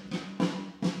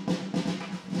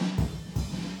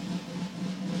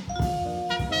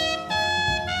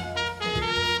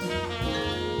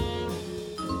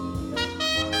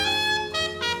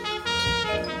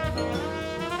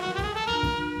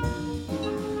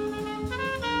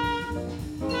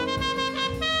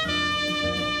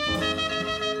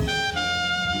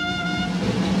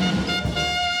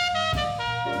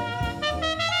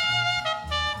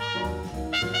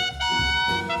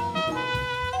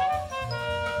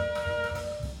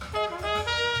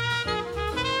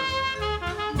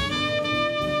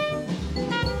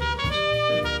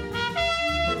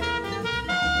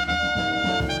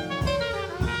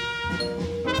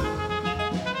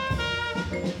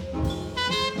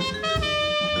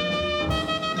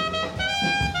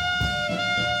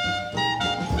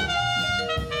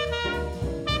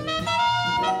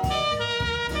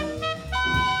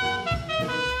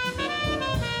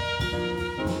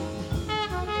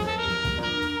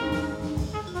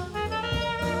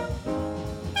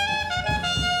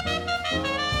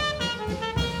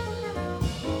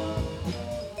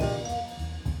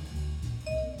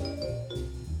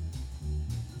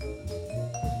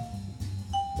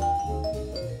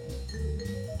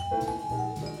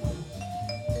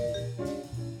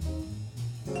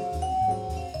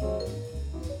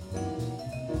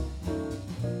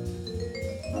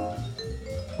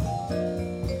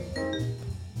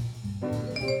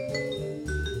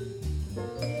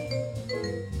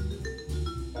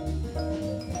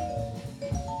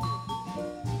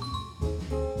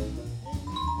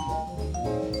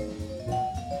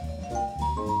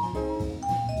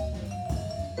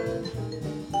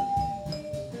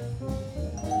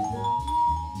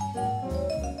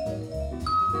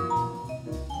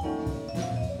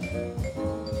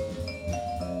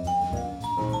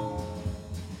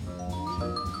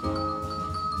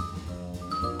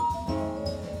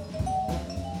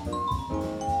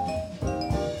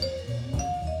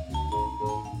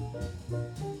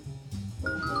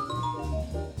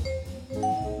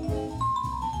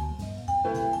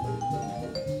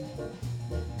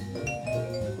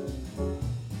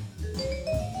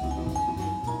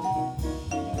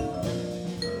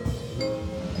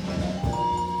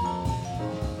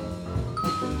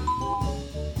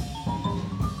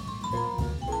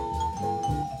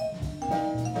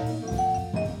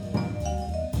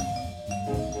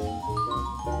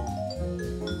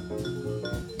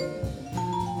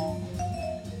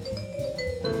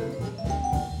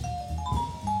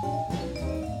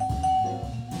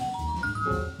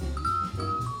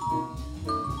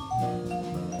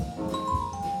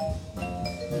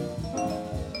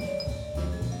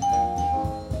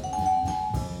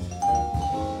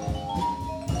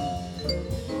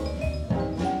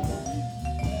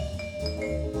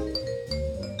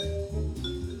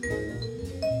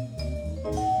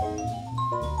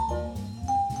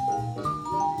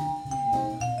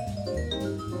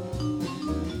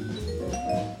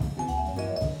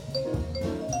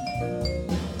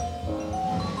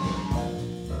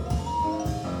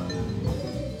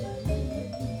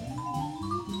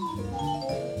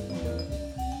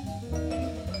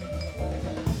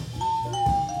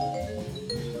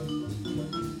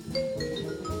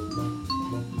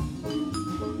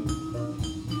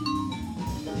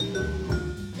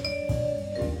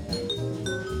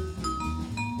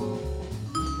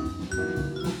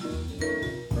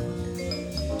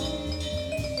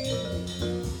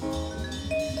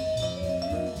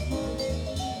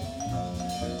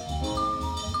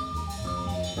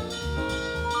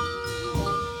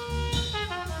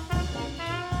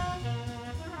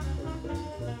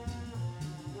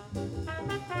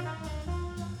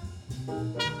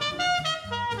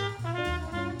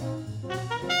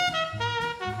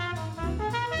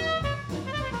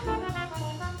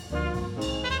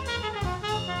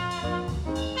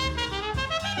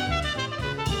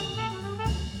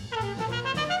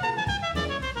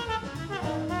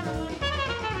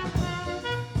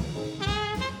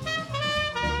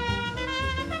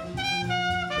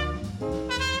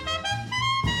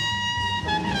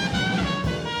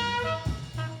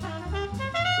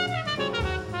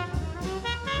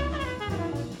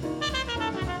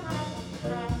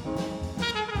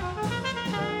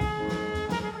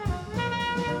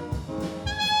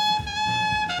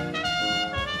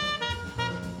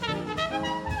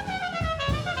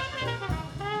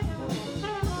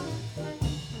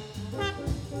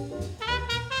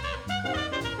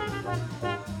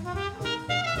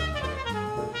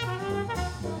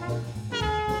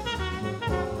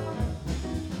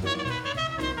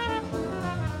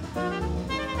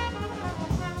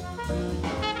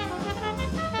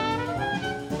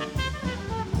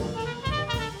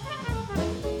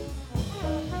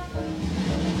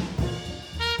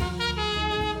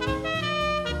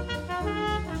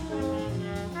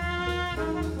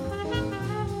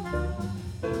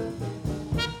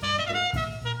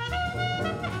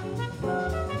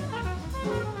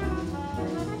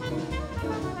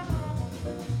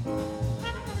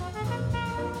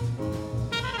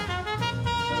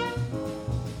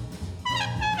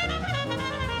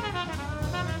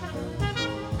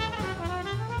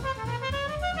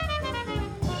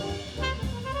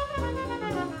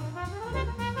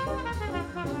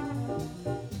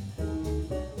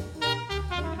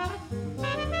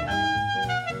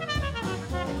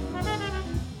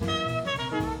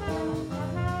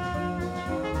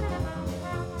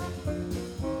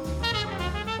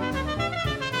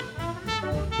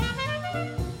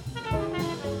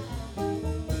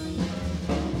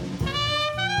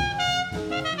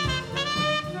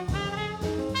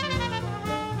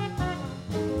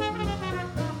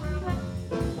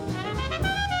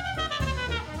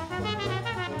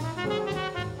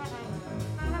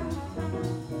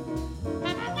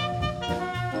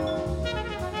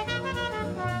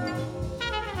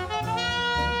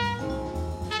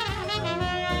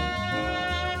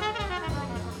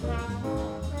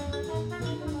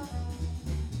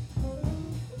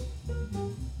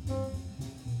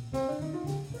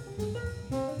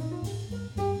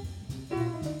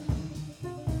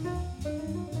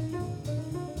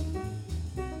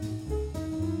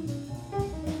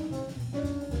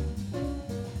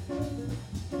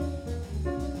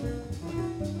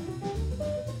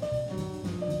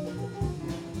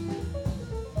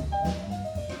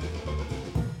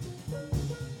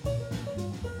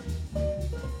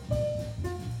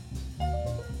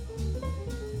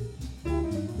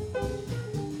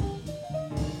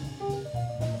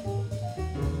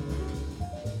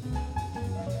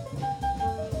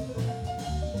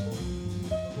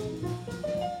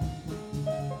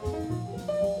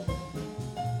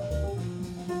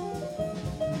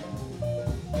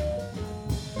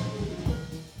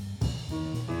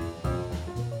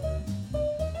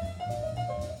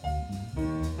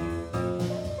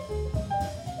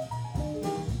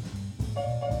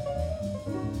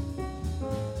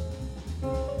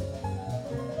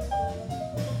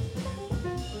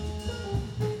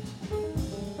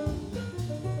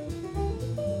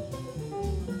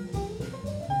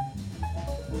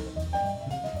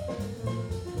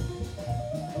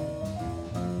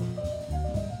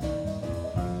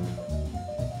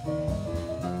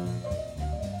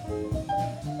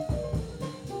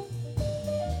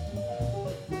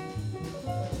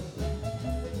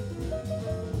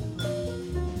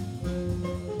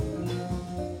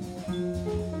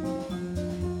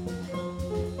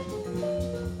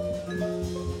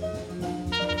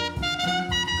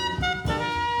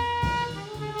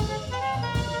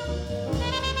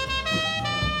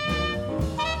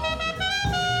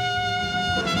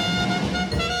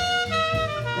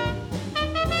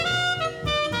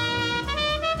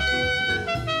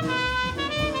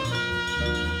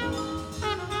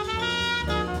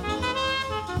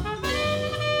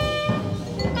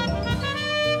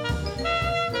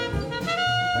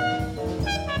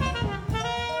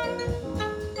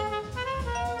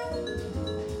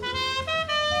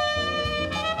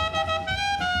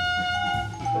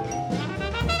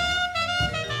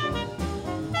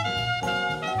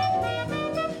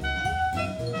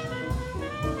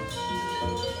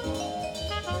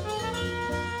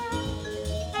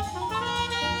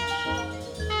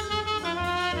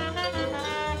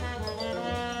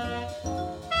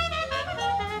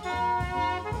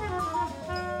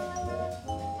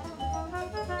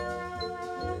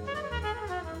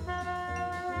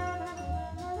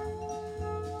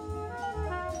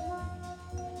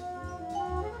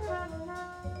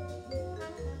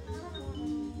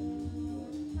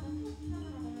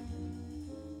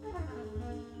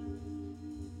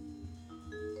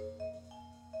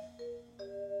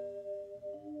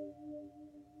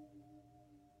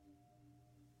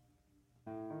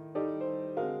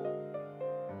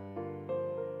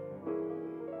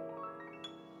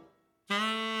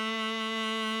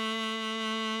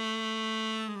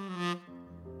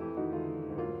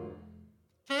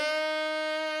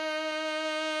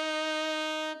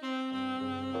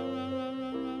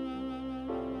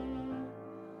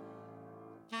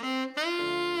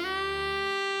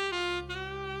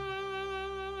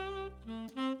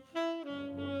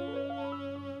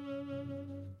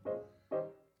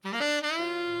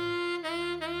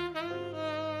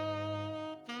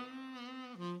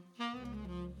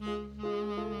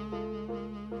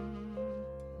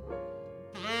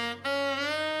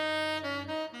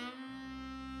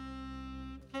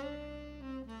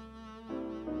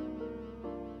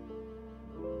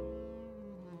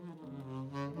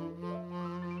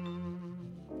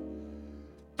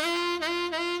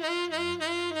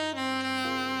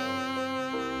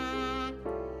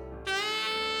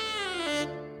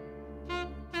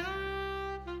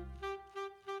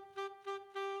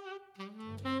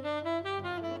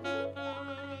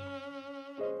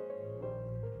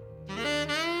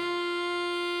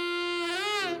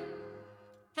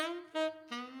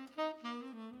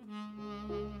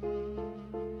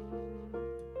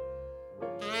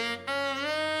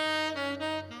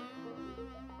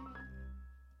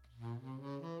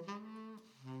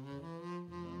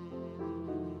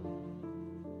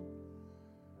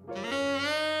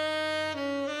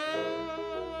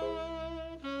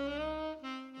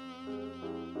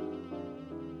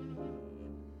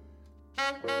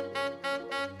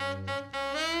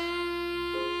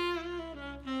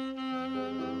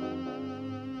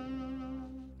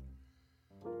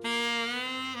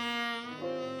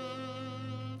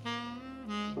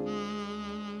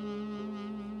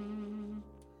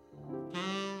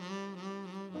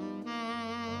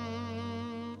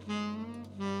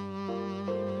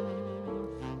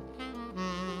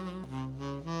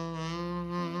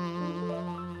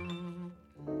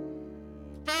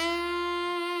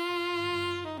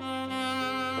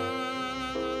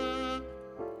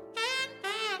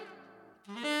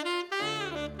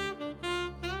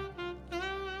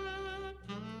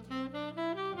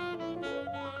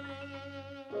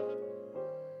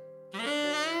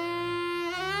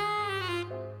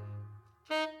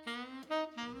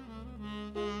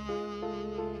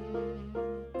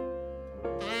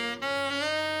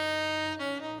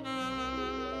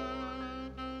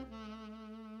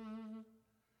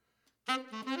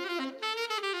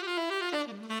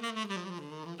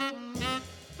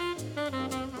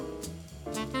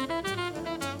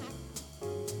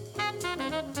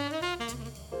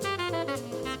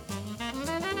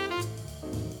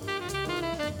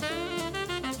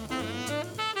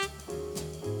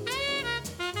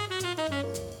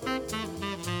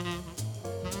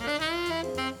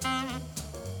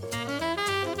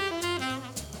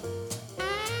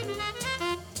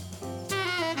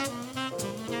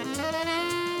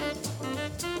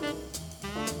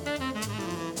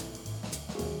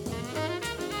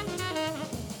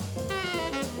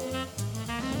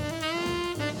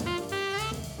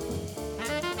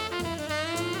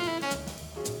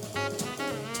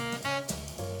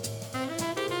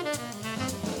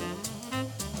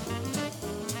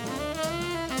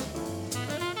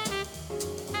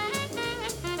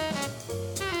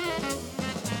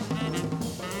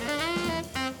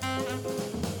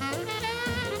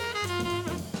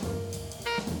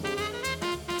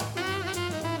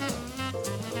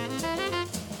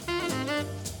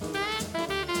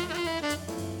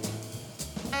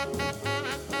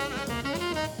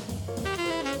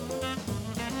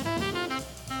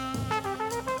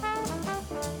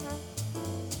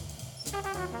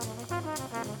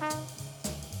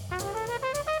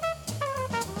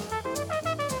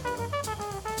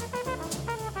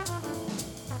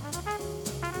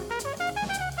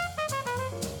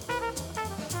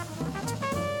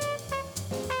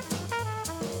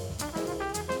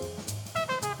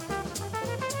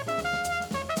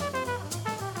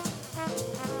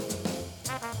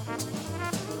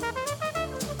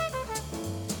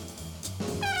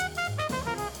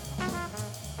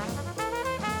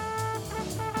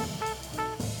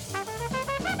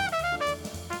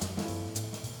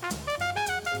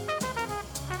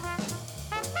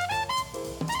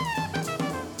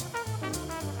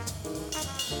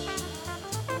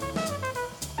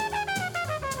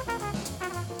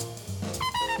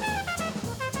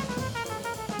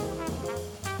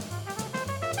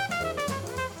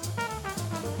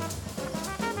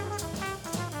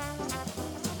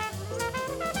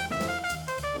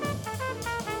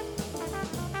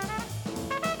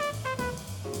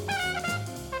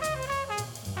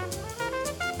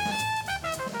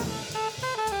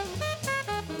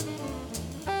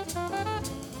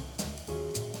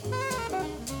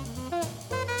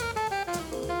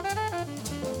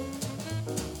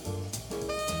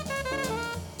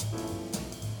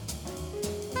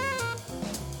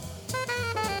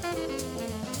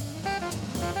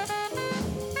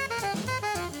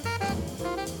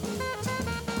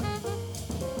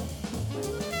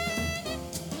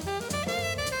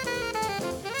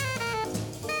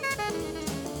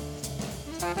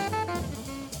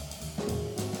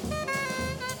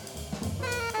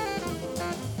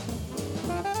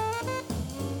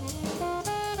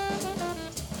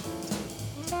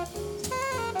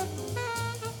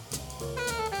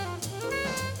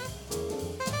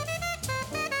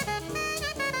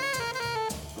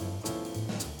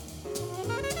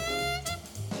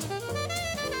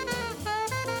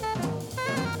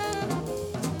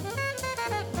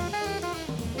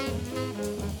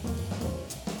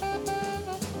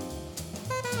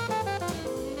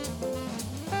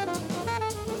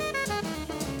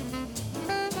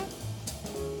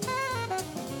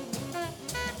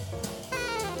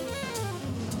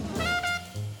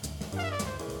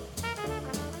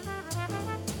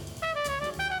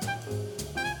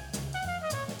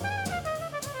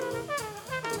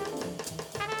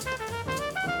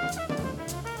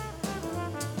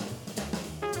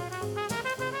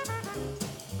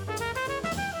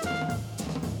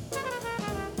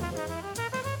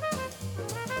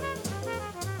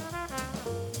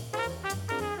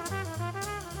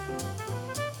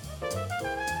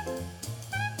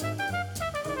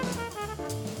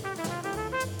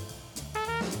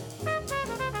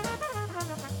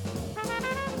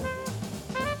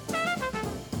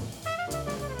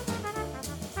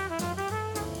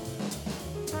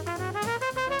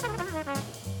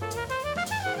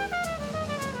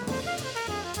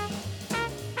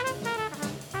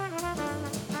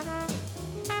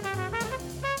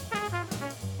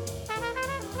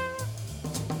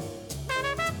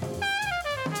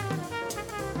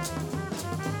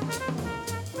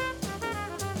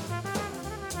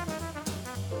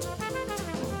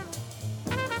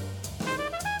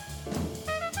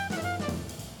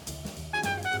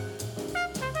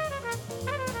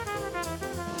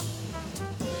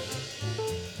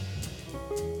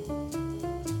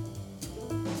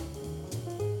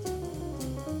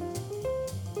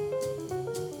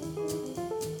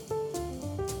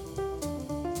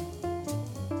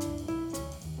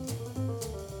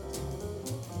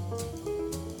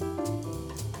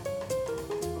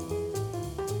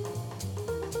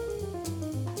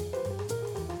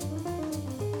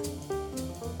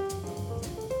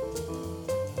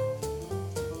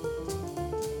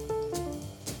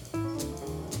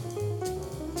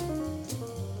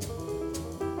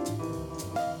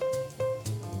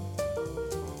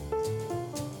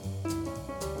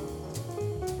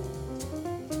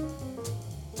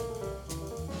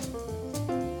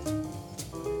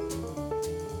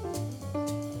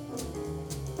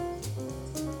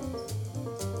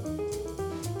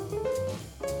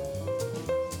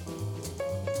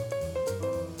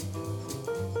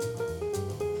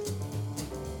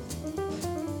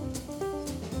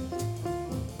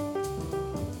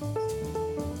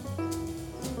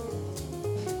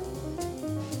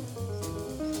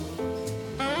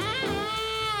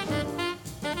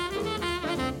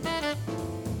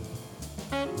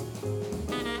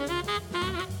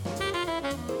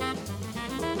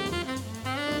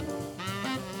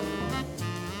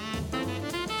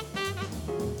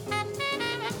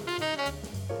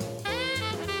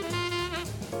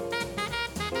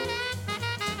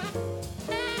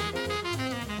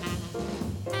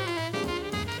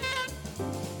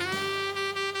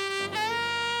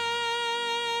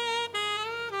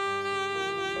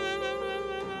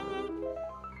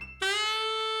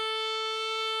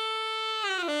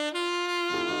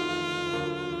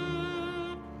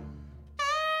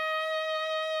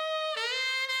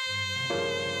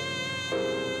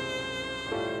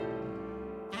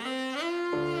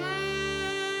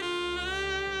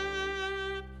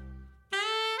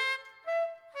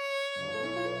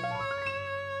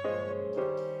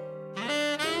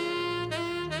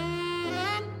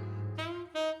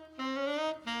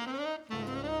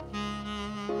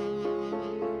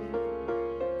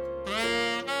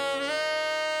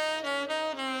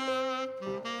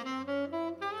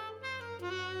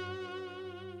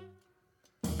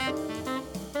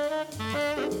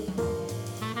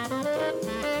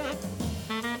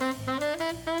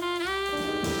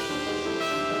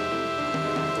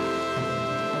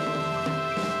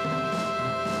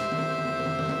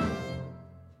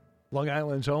 Long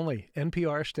Island's only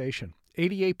NPR station,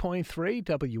 88.3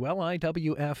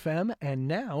 WLIW-FM, and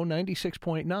now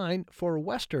 96.9 for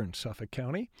Western Suffolk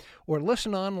County, or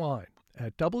listen online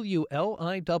at wliw.org/radio.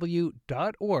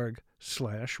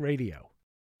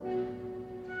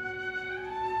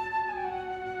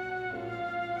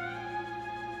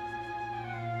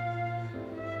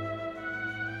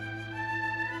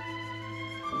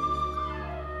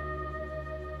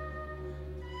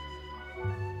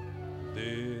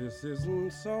 This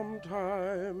isn't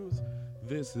sometimes,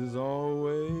 this is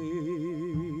always.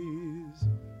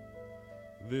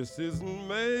 This isn't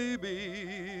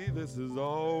maybe, this is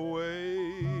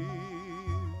always.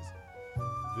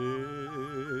 This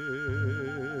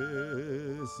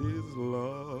is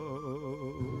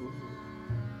love,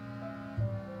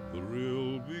 the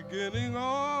real beginning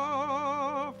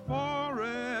of forever.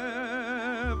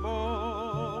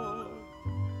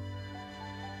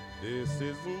 This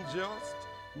isn't just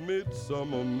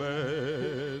midsummer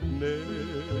madness,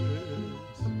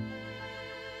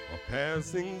 a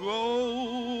passing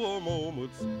glow, a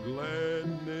moment's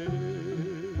gladness.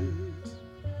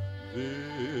 This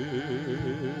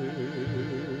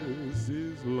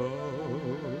is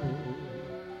love.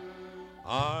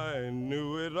 I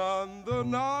knew it on the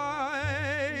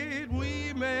night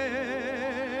we met.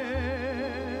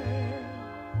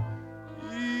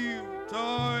 You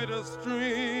tied a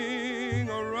string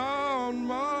around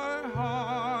my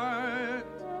heart.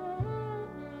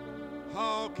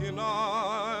 How can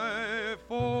I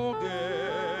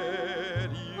forget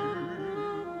you?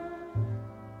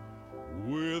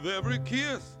 With every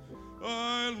kiss,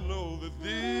 I know that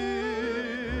this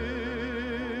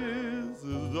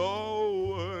is always.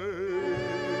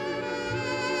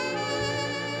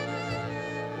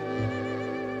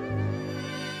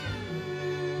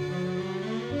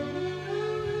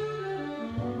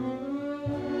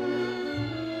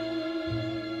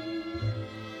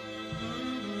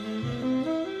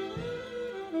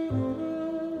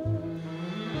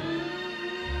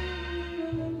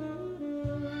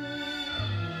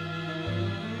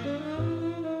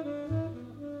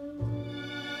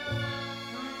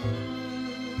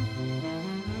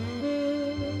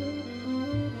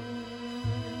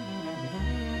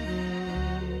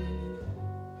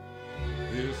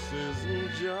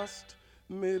 Just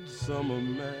midsummer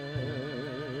madness,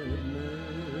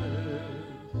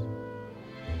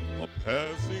 a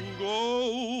passing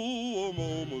glow, a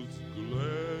moment's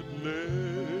gladness.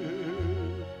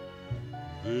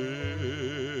 This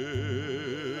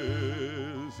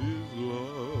is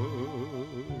love.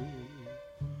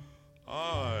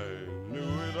 I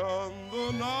knew it on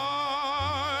the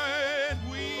night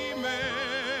we met.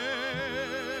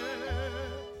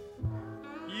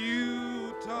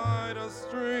 You tied a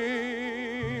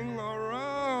string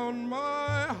around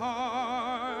my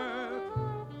heart.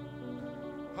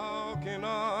 How can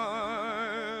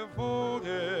I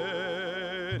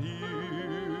forget you?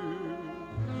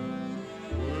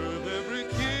 With every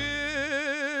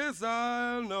kiss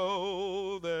I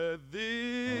know that this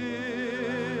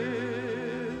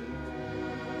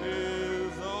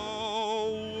is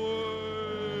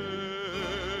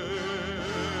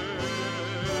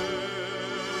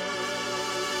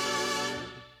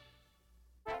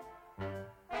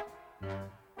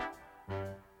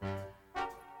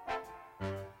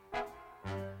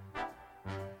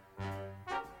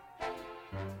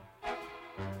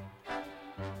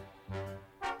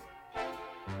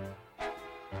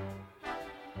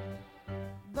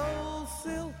Those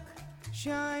silk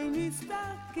shiny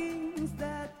stockings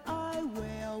that I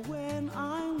wear when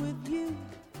I'm with you,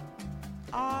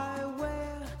 I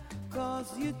wear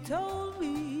 'cause you told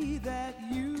me that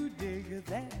you dig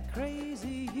that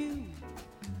crazy hue.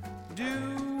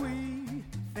 Do we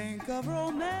think of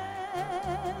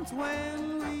romance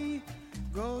when we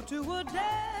go to a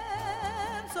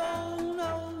dance? Oh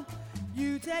no,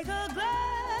 you take a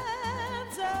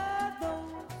glance at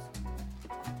those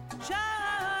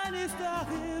shiny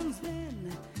stockings.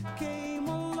 Then came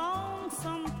along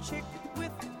some chick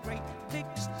with great big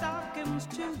stockings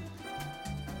too.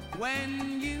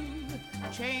 When you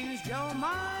changed your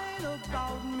mind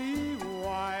about me,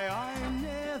 why I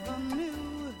never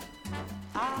knew.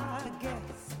 I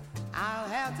guess I'll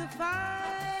have to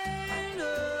find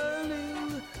a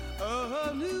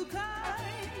new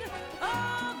kind,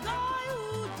 a guy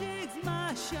who digs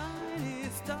my shiny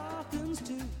stockings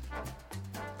too.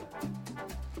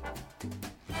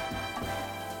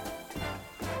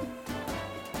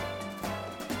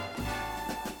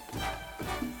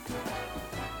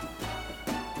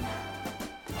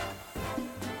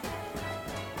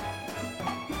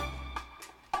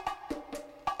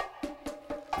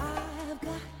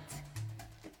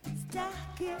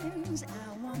 signs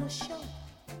I wanna show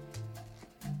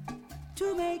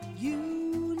to make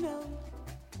you know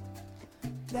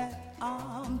that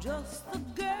I'm just the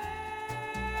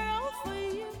girl for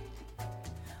you.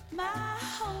 My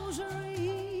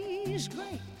hoserie's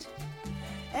great,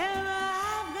 and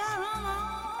I've got 'em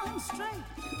on straight.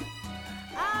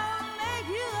 I'll make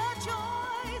you a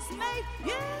choice, mate.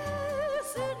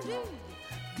 Yes, indeed,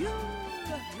 you'll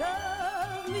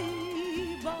love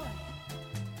me, boy.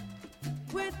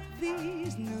 With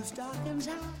these new stockings,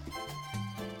 how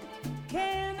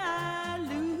can I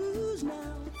lose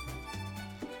now?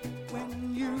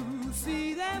 When you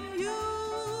see them,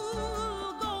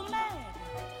 you'll go mad.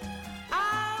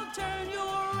 I'll turn you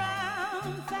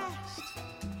around fast,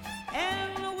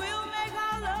 and we'll make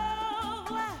our love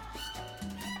last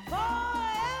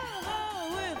forever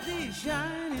with these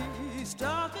shiny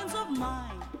stockings of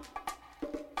mine.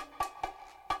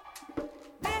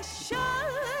 They're shiny,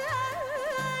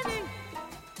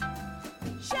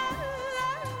 shiny.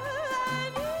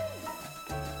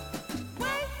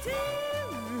 Wait till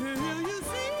you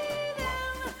see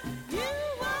them, you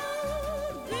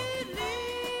won't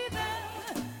believe them.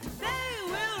 They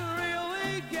will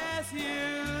really gas you.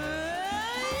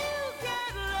 You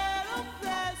can't let them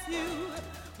pass you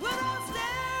without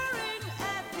staring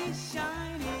at these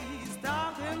shiny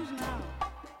stockings now.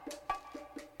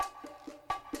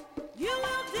 You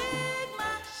will dig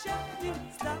my shiny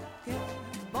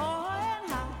stockings, boy, and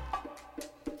how.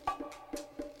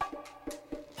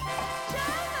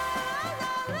 Shiny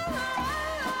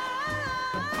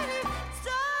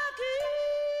stockings.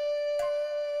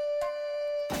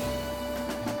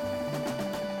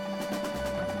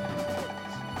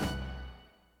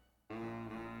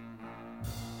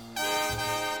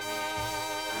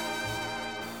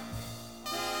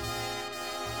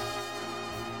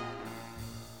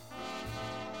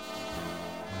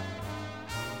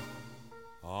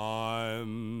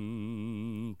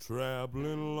 I'm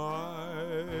traveling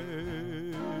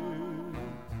light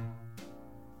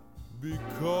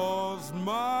because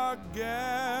my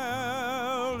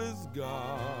gal is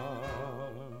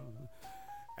gone,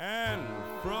 and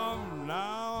from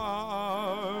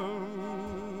now on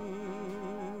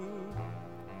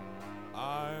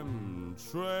I'm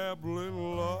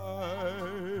traveling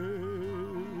light.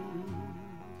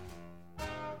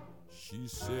 She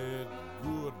said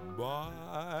goodbye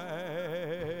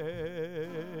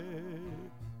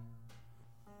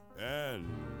and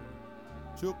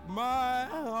took my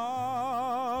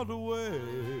heart away.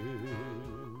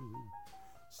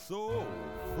 So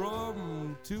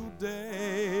from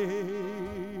today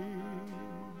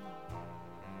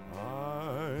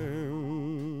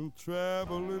I'm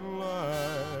traveling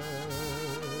light.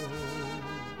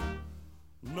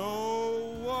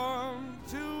 No one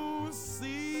to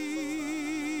see.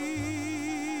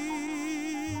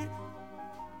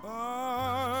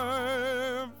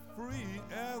 I'm free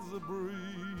as a breeze.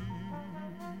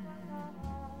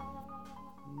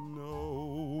 No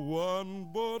one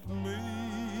but me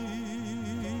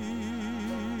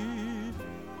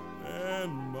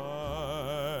and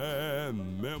my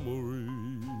memory.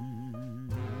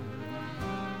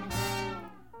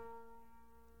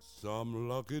 Some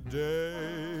lucky day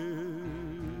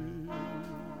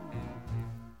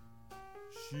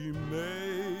she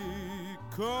may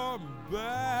come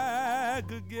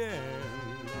back again,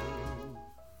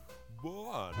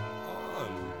 but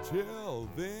until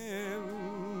then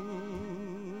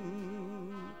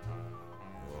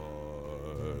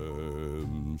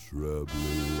I'm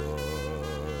traveling light.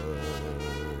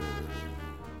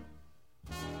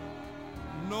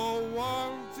 No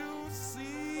one to see.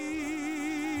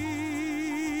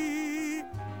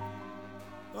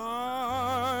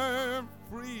 I'm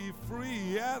free,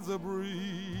 free as a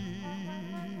breeze.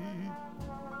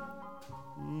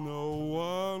 No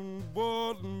one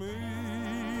but me.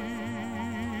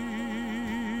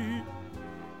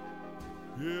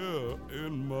 Here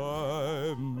in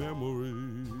my memory.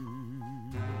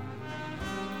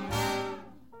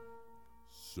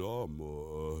 Some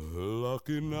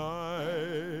lucky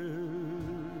night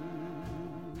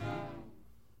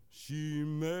she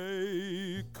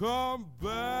may come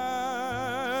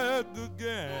back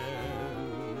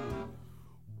again,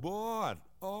 but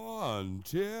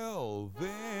until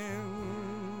then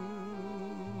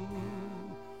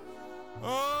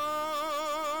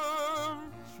I'm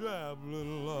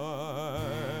traveling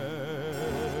light.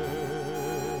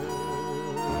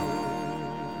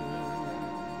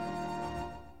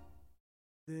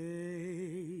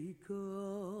 They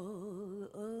call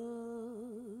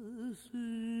us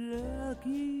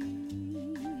lucky,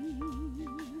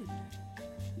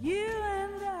 you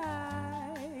and I.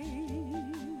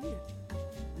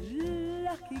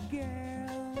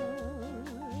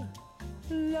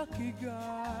 lucky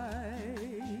guy.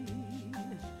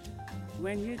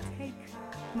 When you take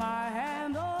my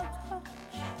hand or touch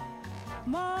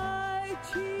my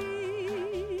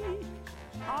cheek,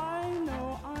 I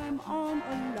know I'm on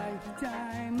a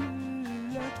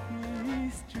lifetime lucky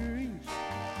streak.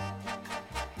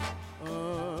 A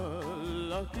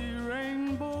lucky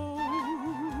rainbow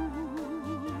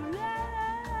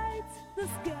lights the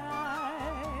sky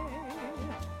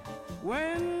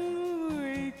when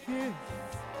we kiss,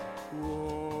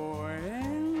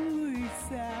 when we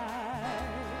sigh.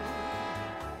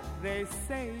 They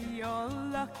say you're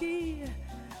lucky,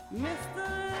 Mr.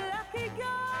 Lucky Guy.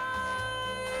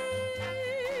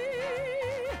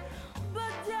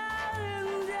 But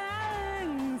darling,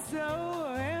 darling, so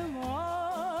am I.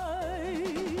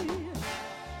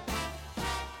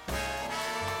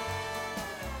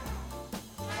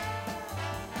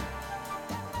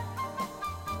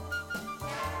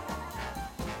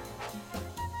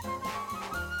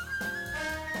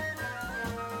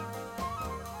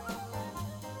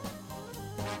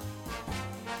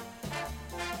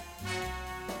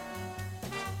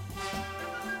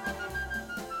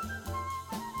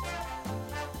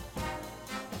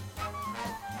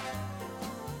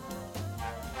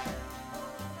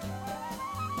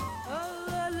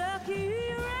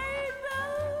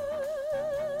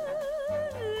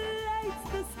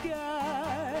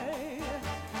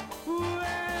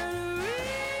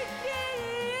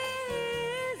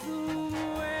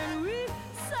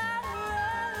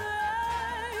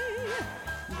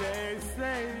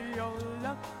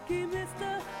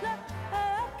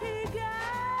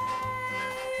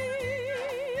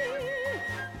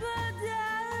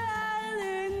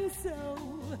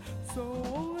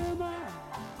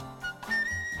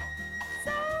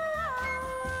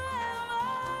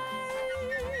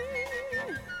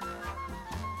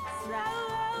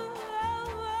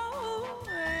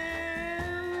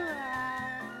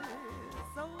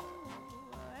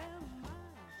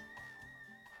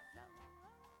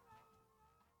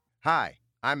 Hi,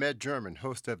 I'm Ed German,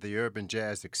 host of the Urban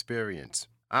Jazz Experience.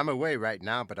 I'm away right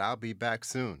now, but I'll be back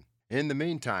soon. In the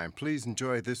meantime, please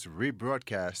enjoy this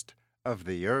rebroadcast of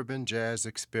the Urban Jazz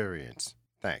Experience.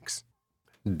 Thanks.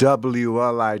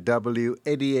 WLIW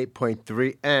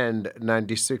 88.3 and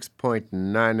 96.9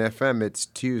 FM. It's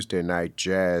Tuesday Night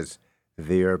Jazz,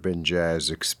 the Urban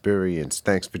Jazz Experience.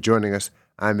 Thanks for joining us.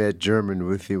 I'm Ed German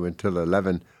with you until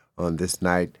 11 on this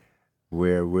night,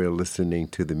 where we're listening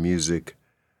to the music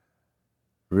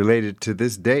related to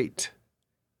this date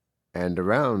and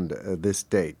around this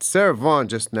date. Sarah Vaughan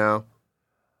just now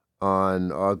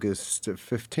on August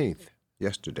 15th,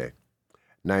 yesterday,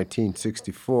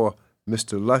 1964,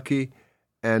 Mr. Lucky,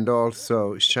 and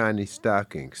also Shiny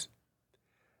Stockings.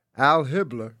 Al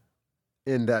Hibbler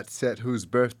in that set, whose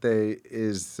birthday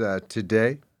is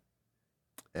today,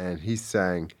 and he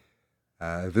sang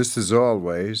This Is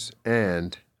Always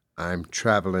and I'm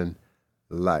Traveling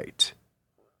Light.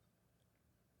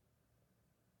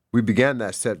 We began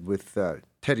that set with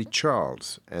Teddy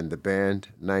Charles and the band,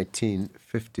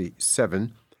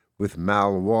 1957, with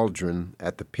Mal Waldron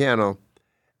at the piano,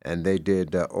 and they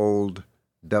did Old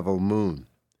Devil Moon.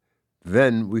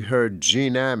 Then we heard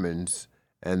Gene Ammons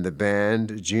and the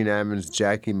band, Gene Ammons,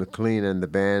 Jackie McLean and the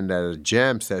band at a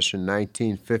jam session,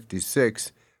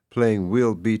 1956, playing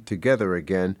We'll Be Together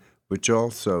Again, which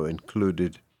also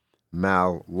included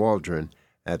Mal Waldron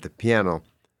at the piano.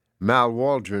 Mal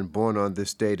Waldron, born on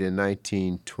this date in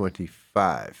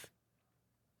 1925.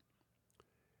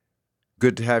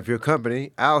 Good to have your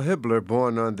company. Al Hibbler,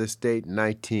 born on this date in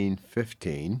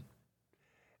 1915.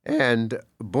 And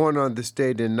born on this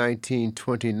date in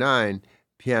 1929,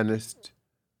 pianist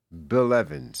Bill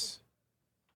Evans.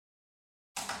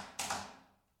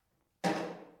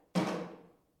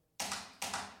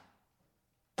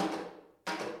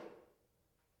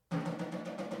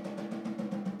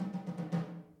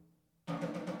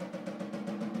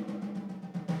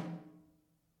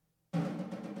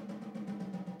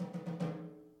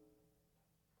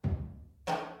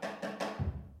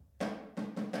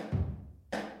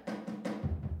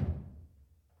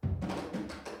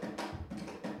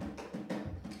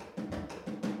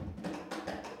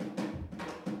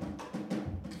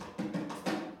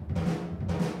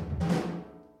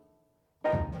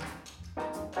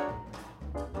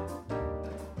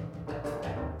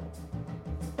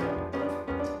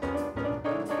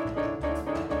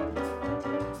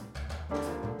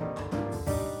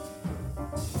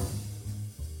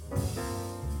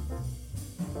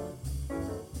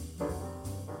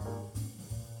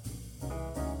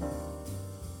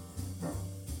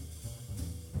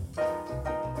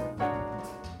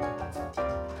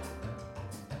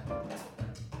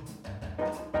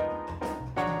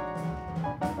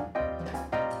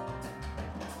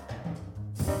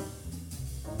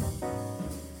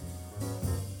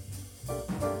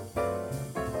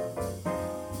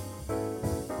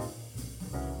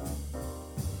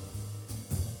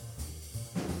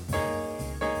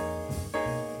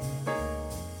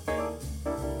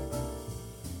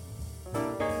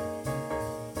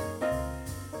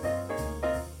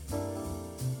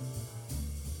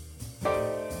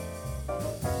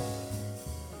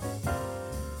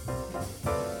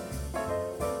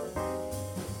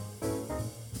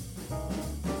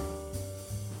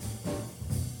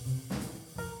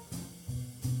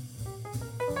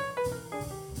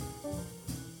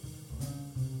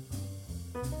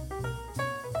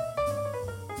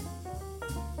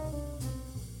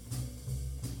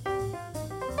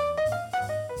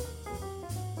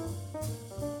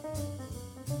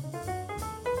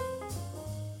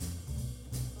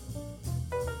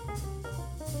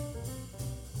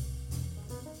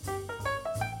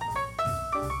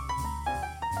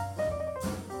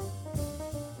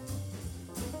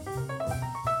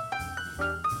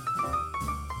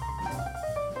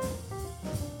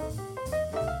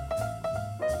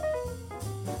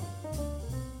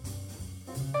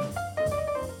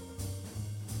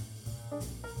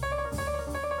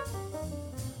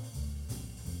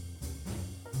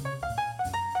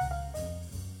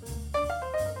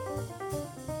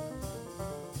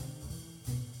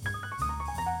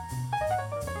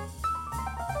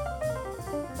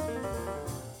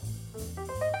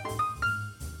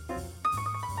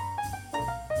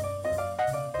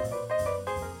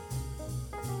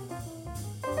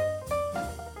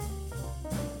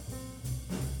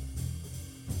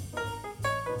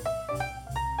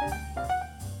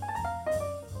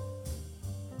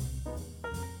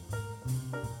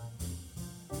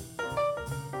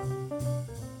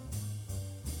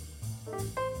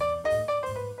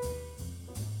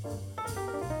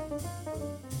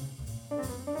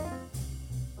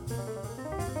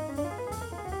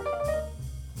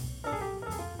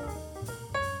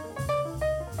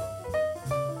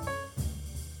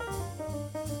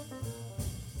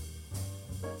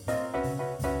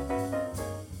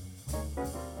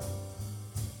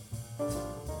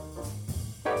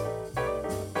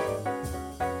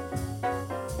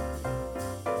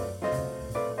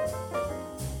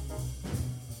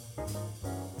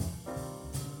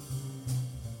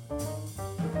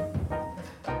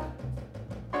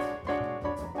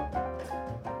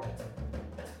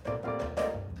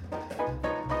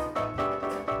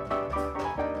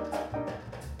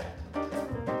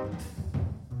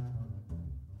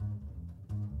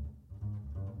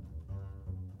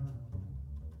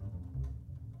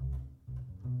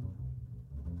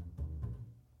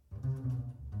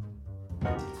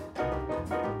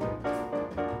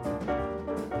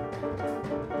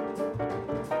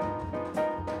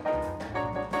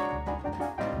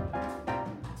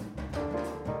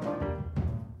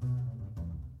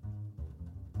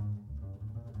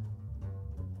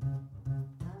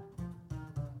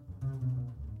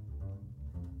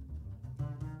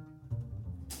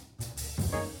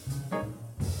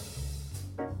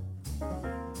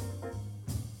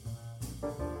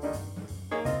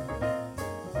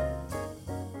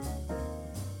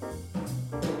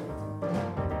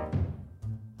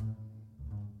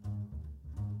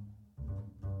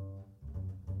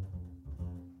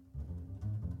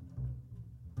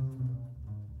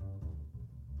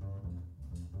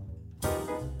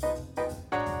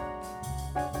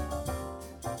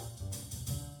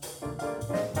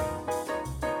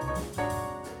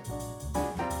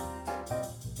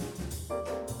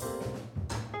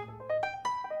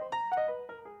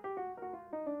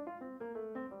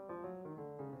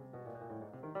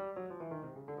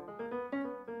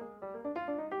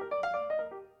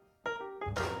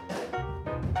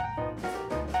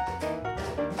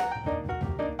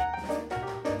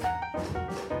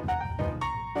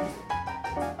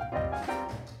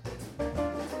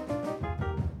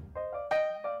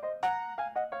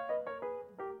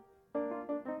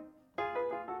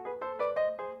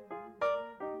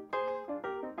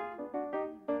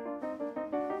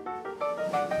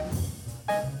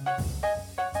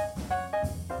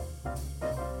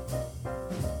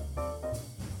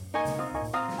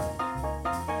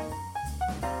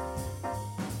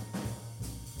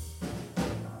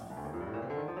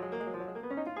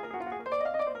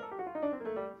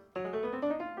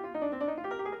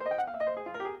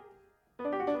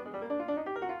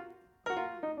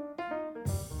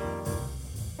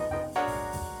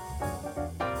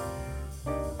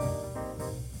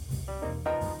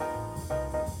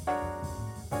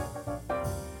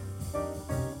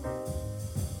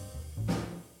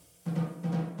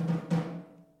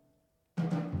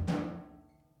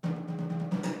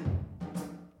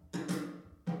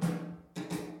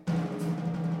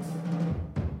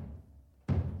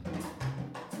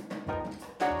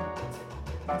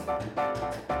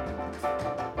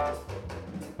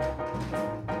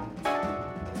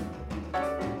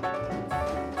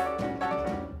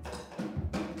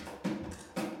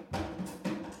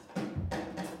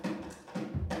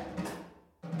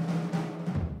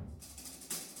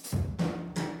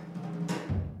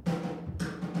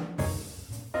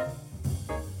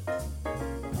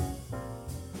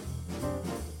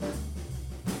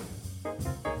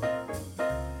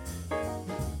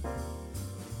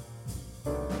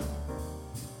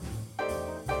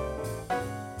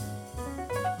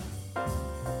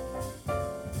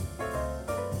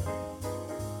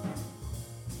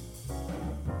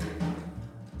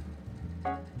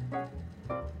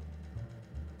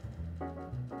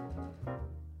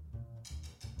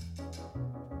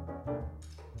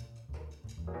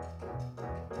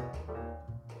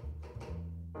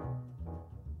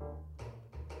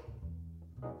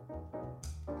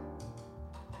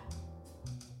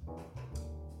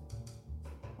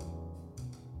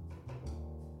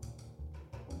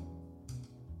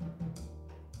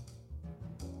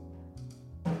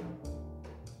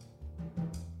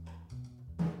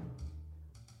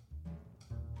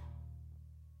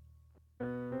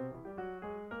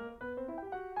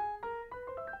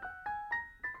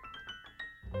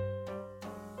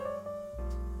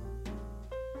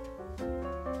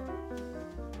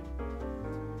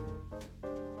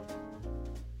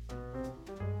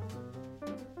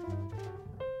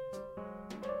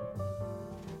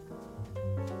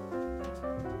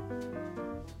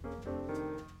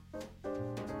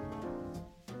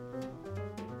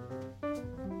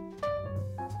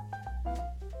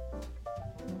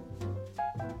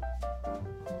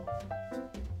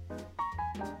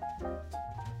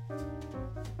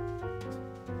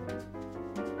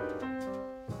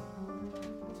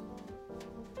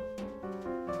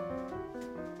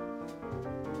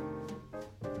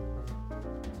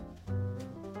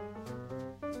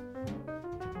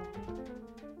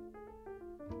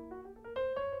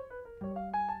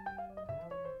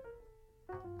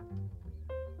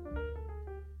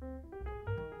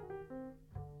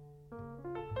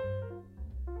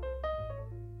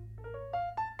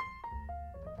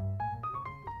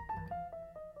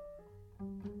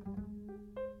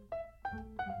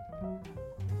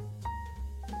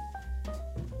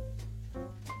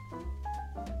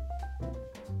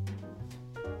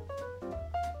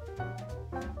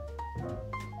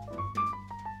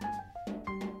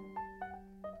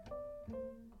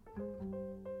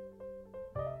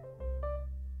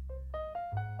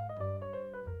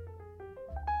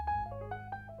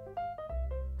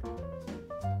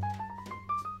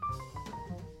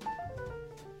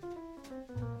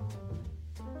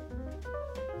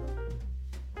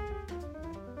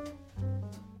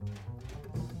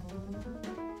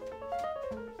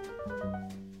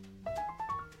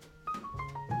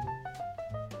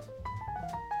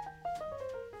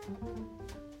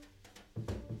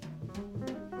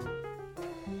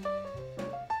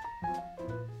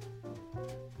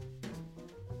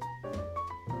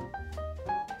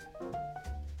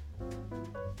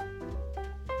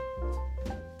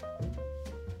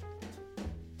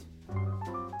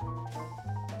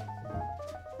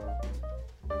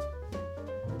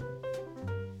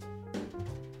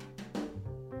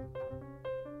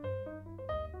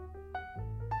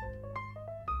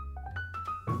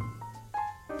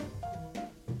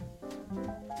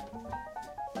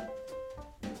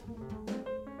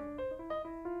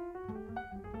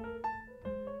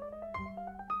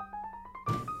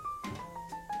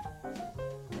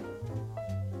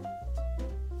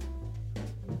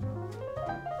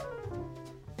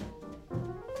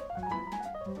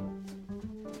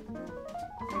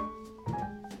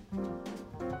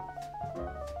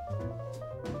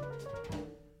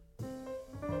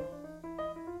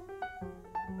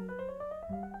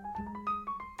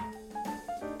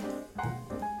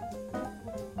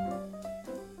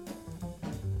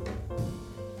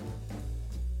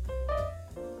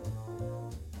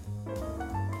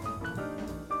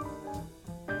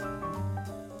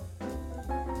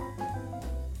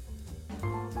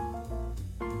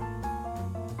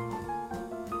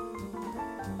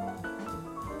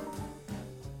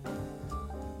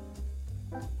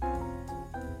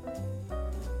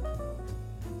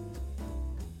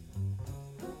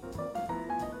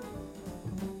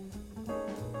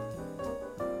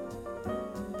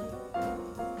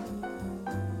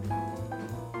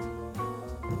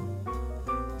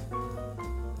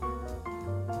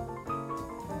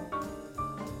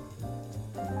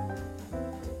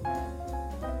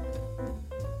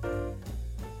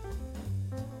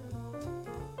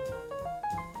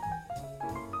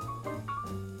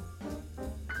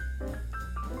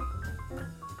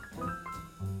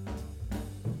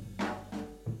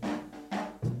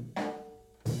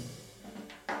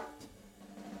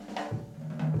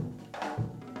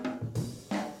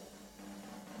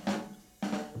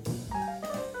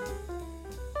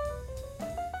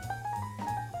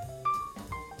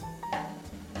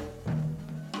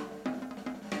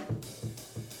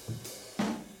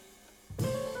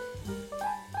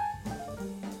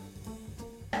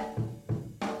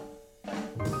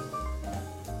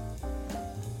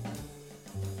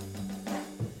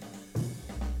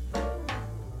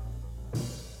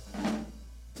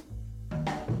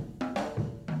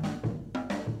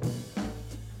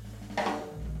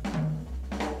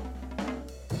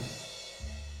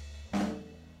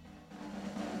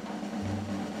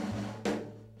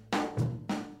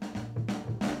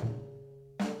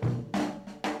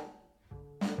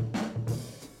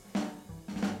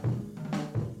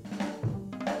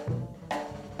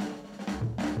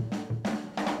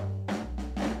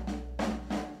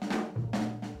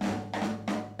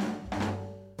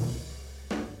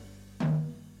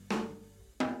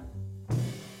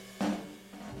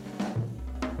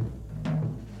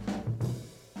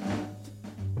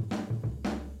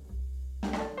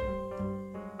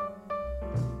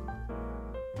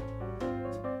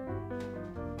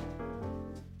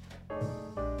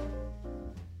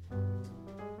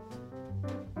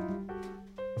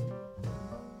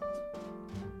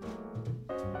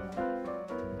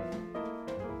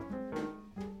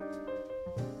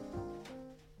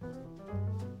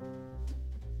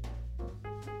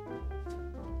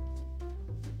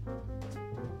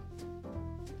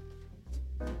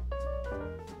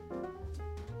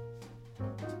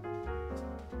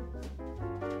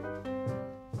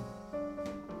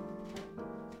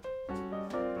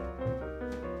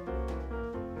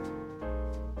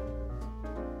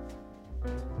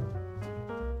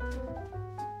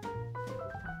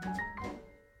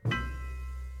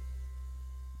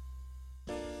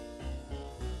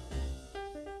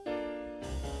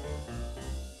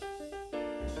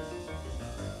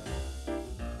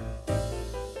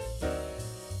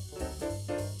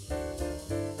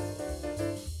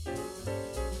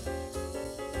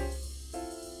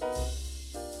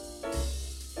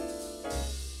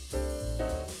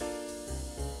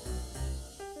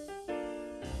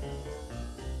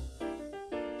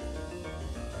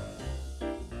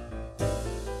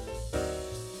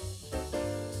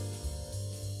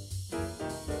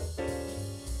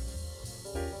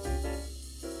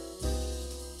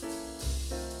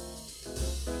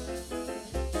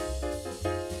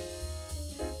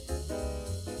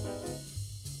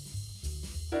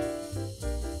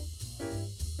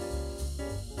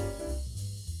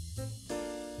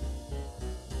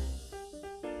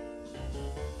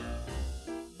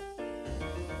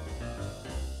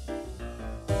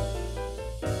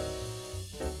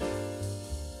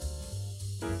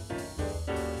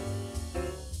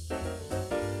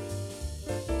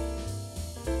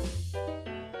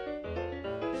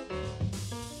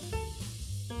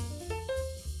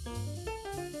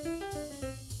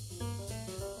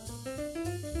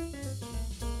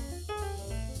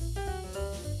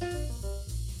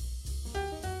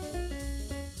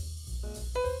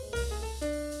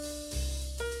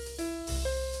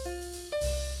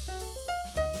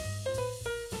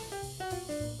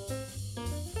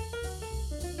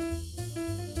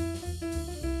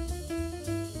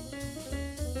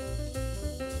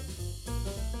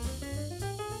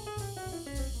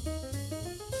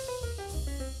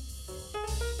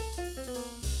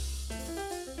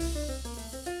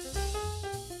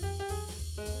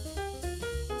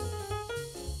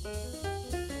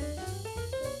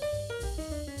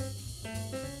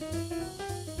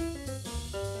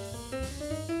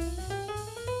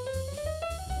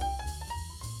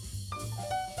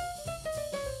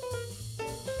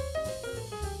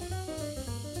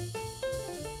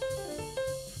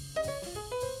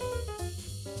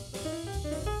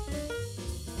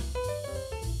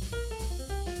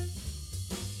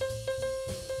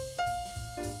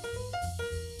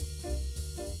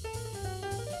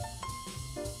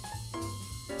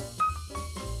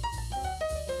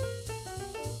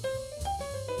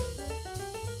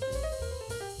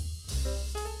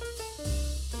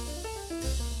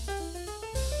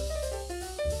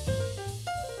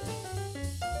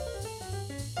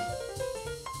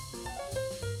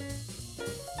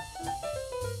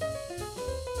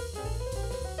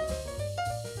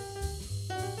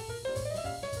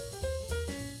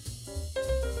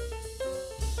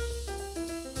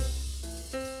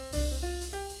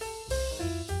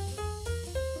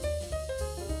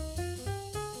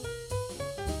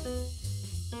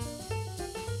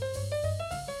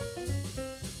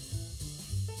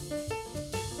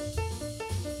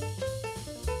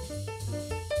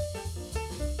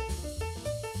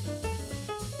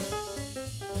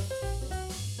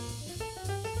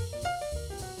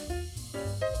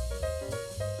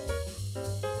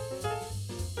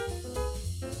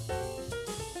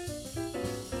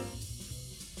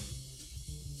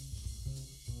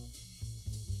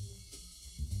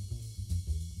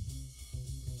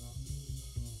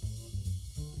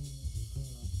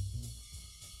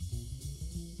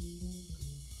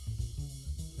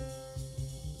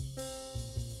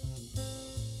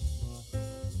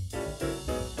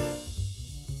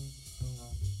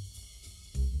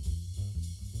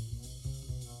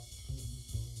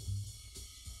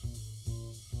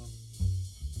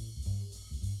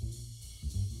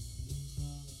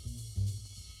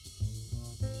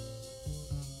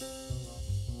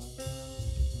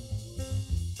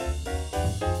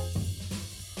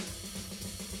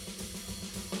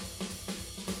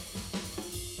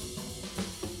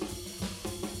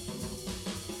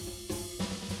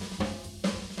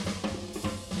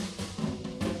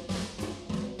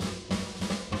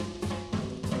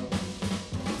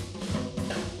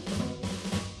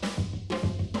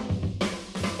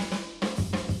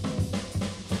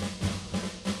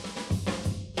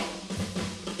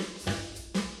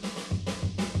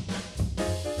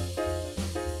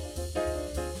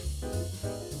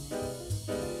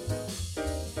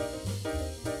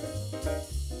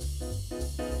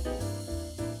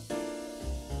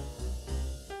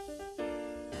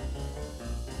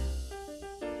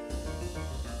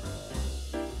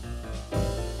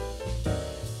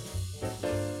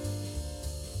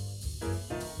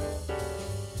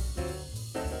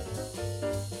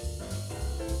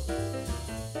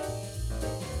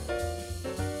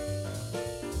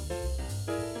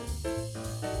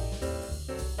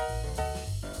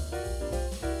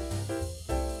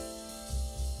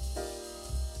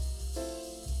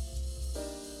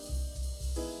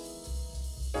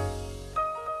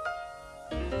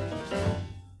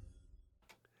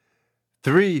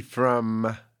 3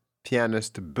 from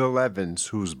pianist Bill Evans,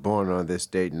 who's born on this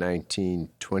date,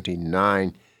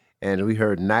 1929. And we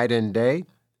heard Night and Day,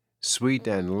 Sweet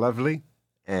and Lovely,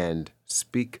 and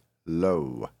Speak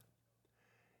Low.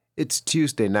 It's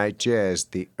Tuesday Night Jazz,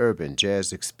 the Urban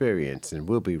Jazz Experience, and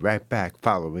we'll be right back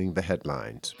following the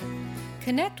headlines.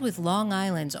 Connect with Long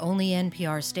Island's only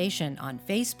NPR station on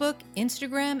Facebook,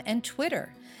 Instagram, and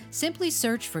Twitter. Simply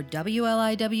search for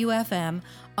WLIW-FM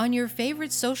on your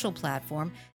favorite social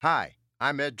platform. Hi,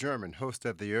 I'm Ed German, host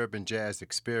of the Urban Jazz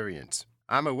Experience.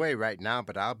 I'm away right now,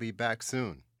 but I'll be back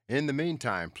soon. In the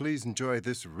meantime, please enjoy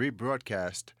this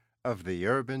rebroadcast of the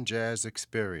Urban Jazz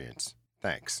Experience.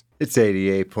 Thanks. It's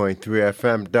 88.3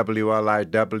 FM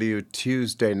WLIW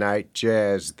Tuesday Night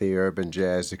Jazz, the Urban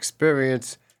Jazz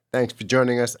Experience. Thanks for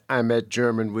joining us. I'm Ed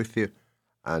German with you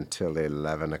until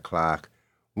 11 o'clock.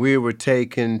 We were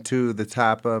taken to the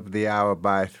top of the hour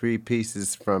by 3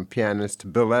 pieces from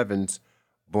pianist Bill Evans,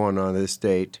 born on this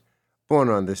date in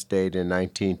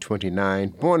 1929,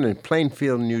 born in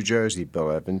Plainfield, New Jersey, Bill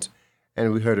Evans,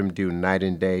 and we heard him do Night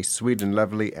and Day, Sweet and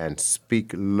Lovely, and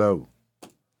Speak Low.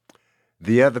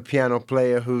 The other piano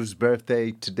player whose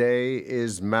birthday today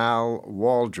is Mal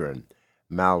Waldron.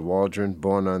 Mal Waldron,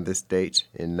 born on this date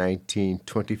in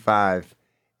 1925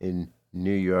 in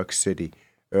New York City.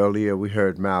 Earlier we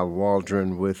heard Mal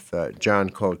Waldron with John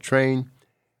Coltrane.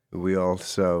 We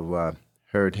also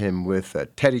heard him with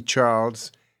Teddy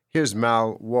Charles. Here's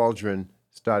Mal Waldron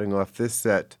starting off this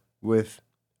set with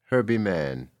Herbie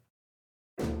Mann.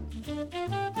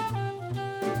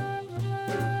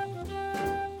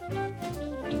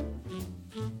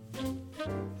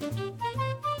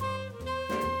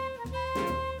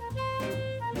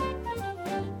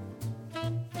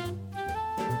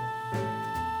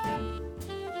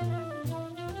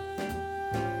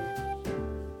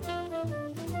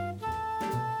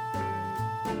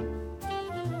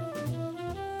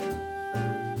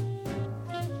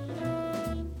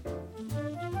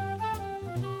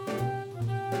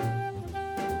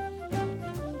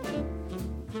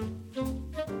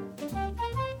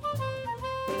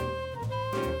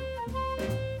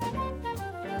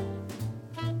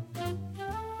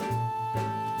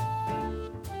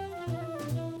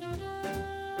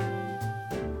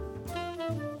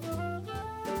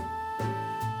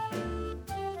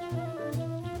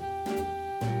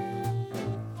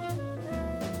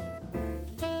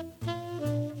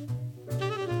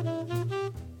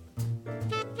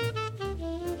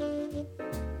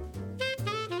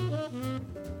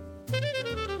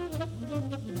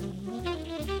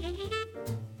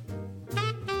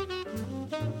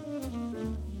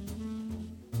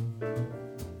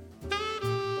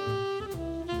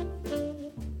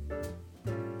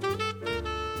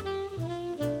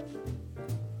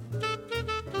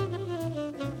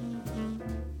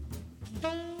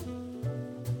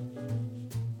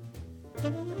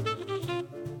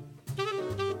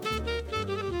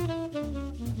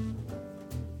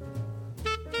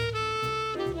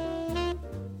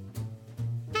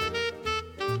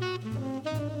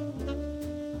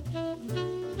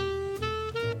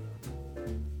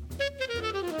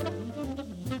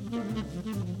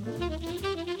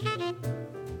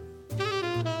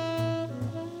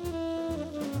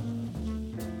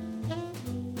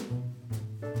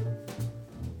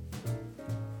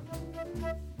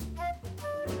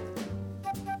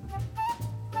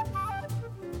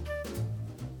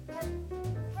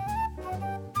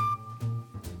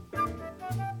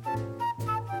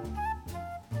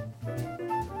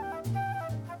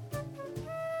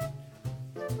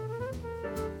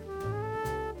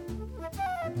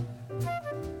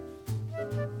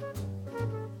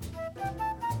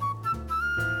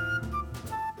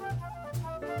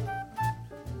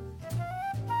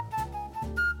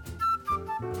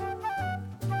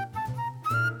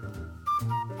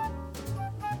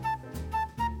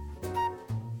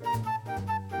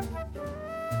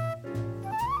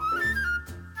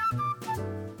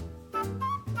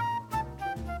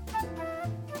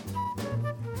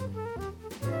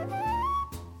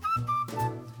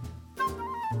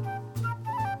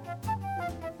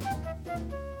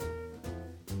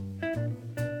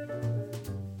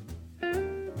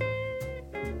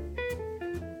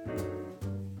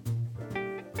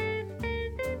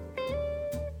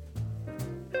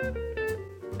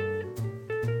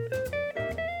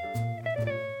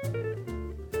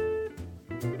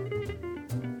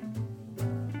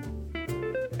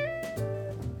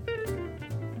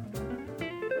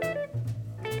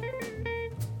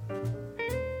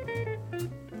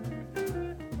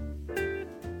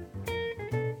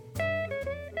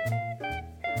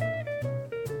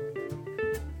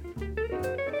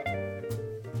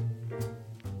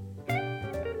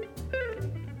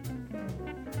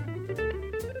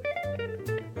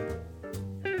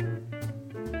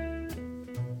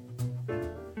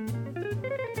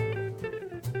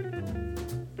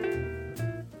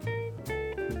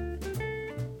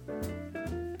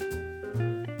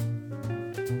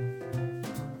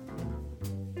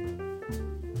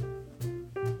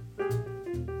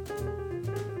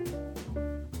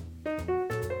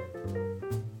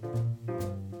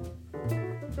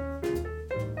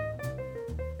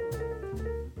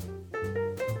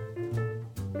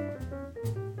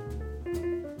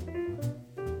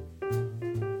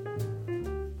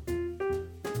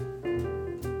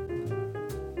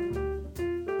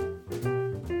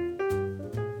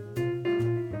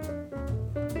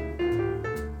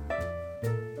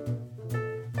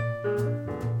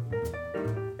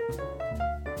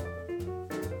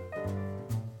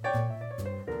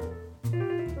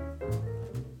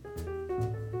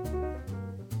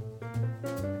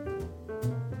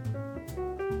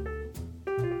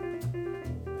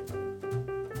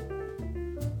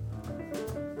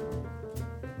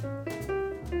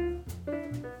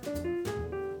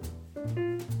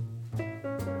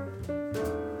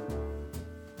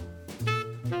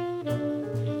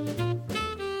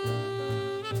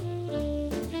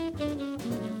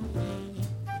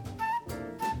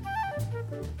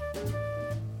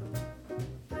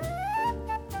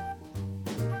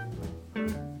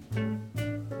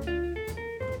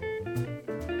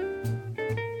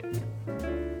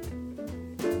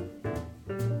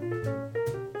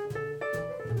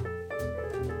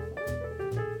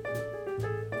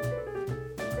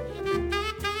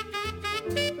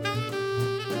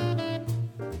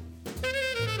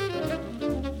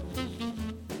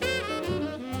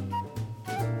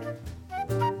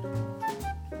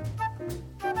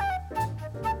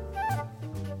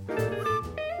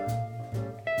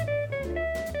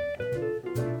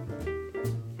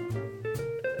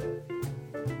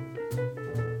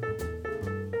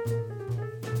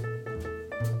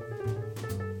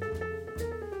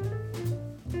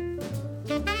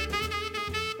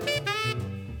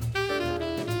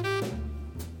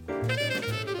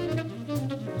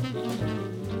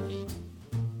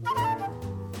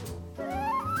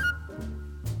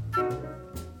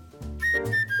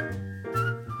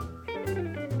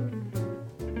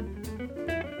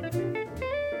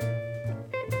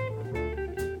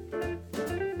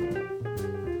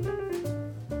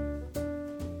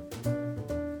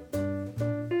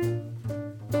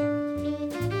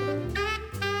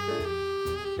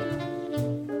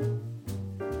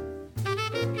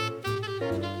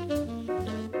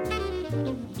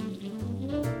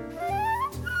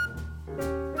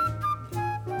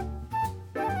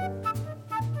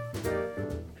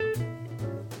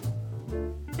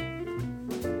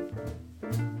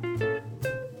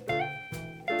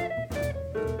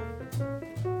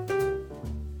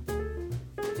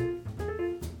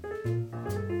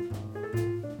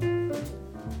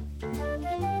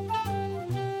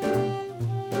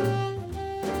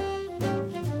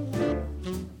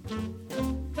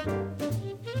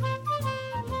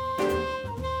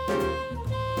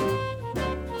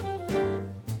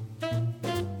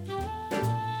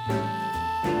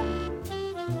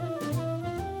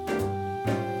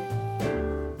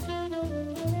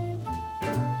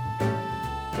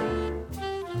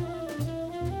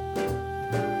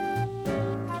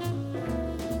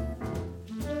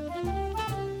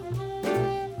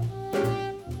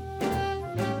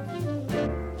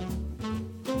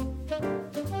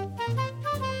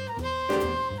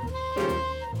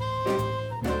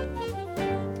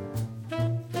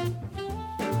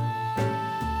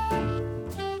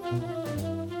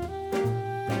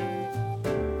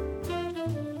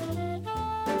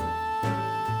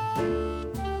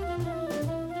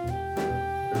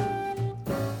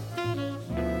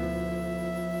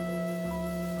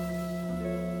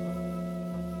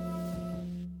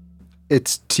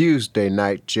 It's Tuesday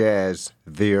Night Jazz,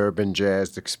 the Urban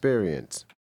Jazz Experience.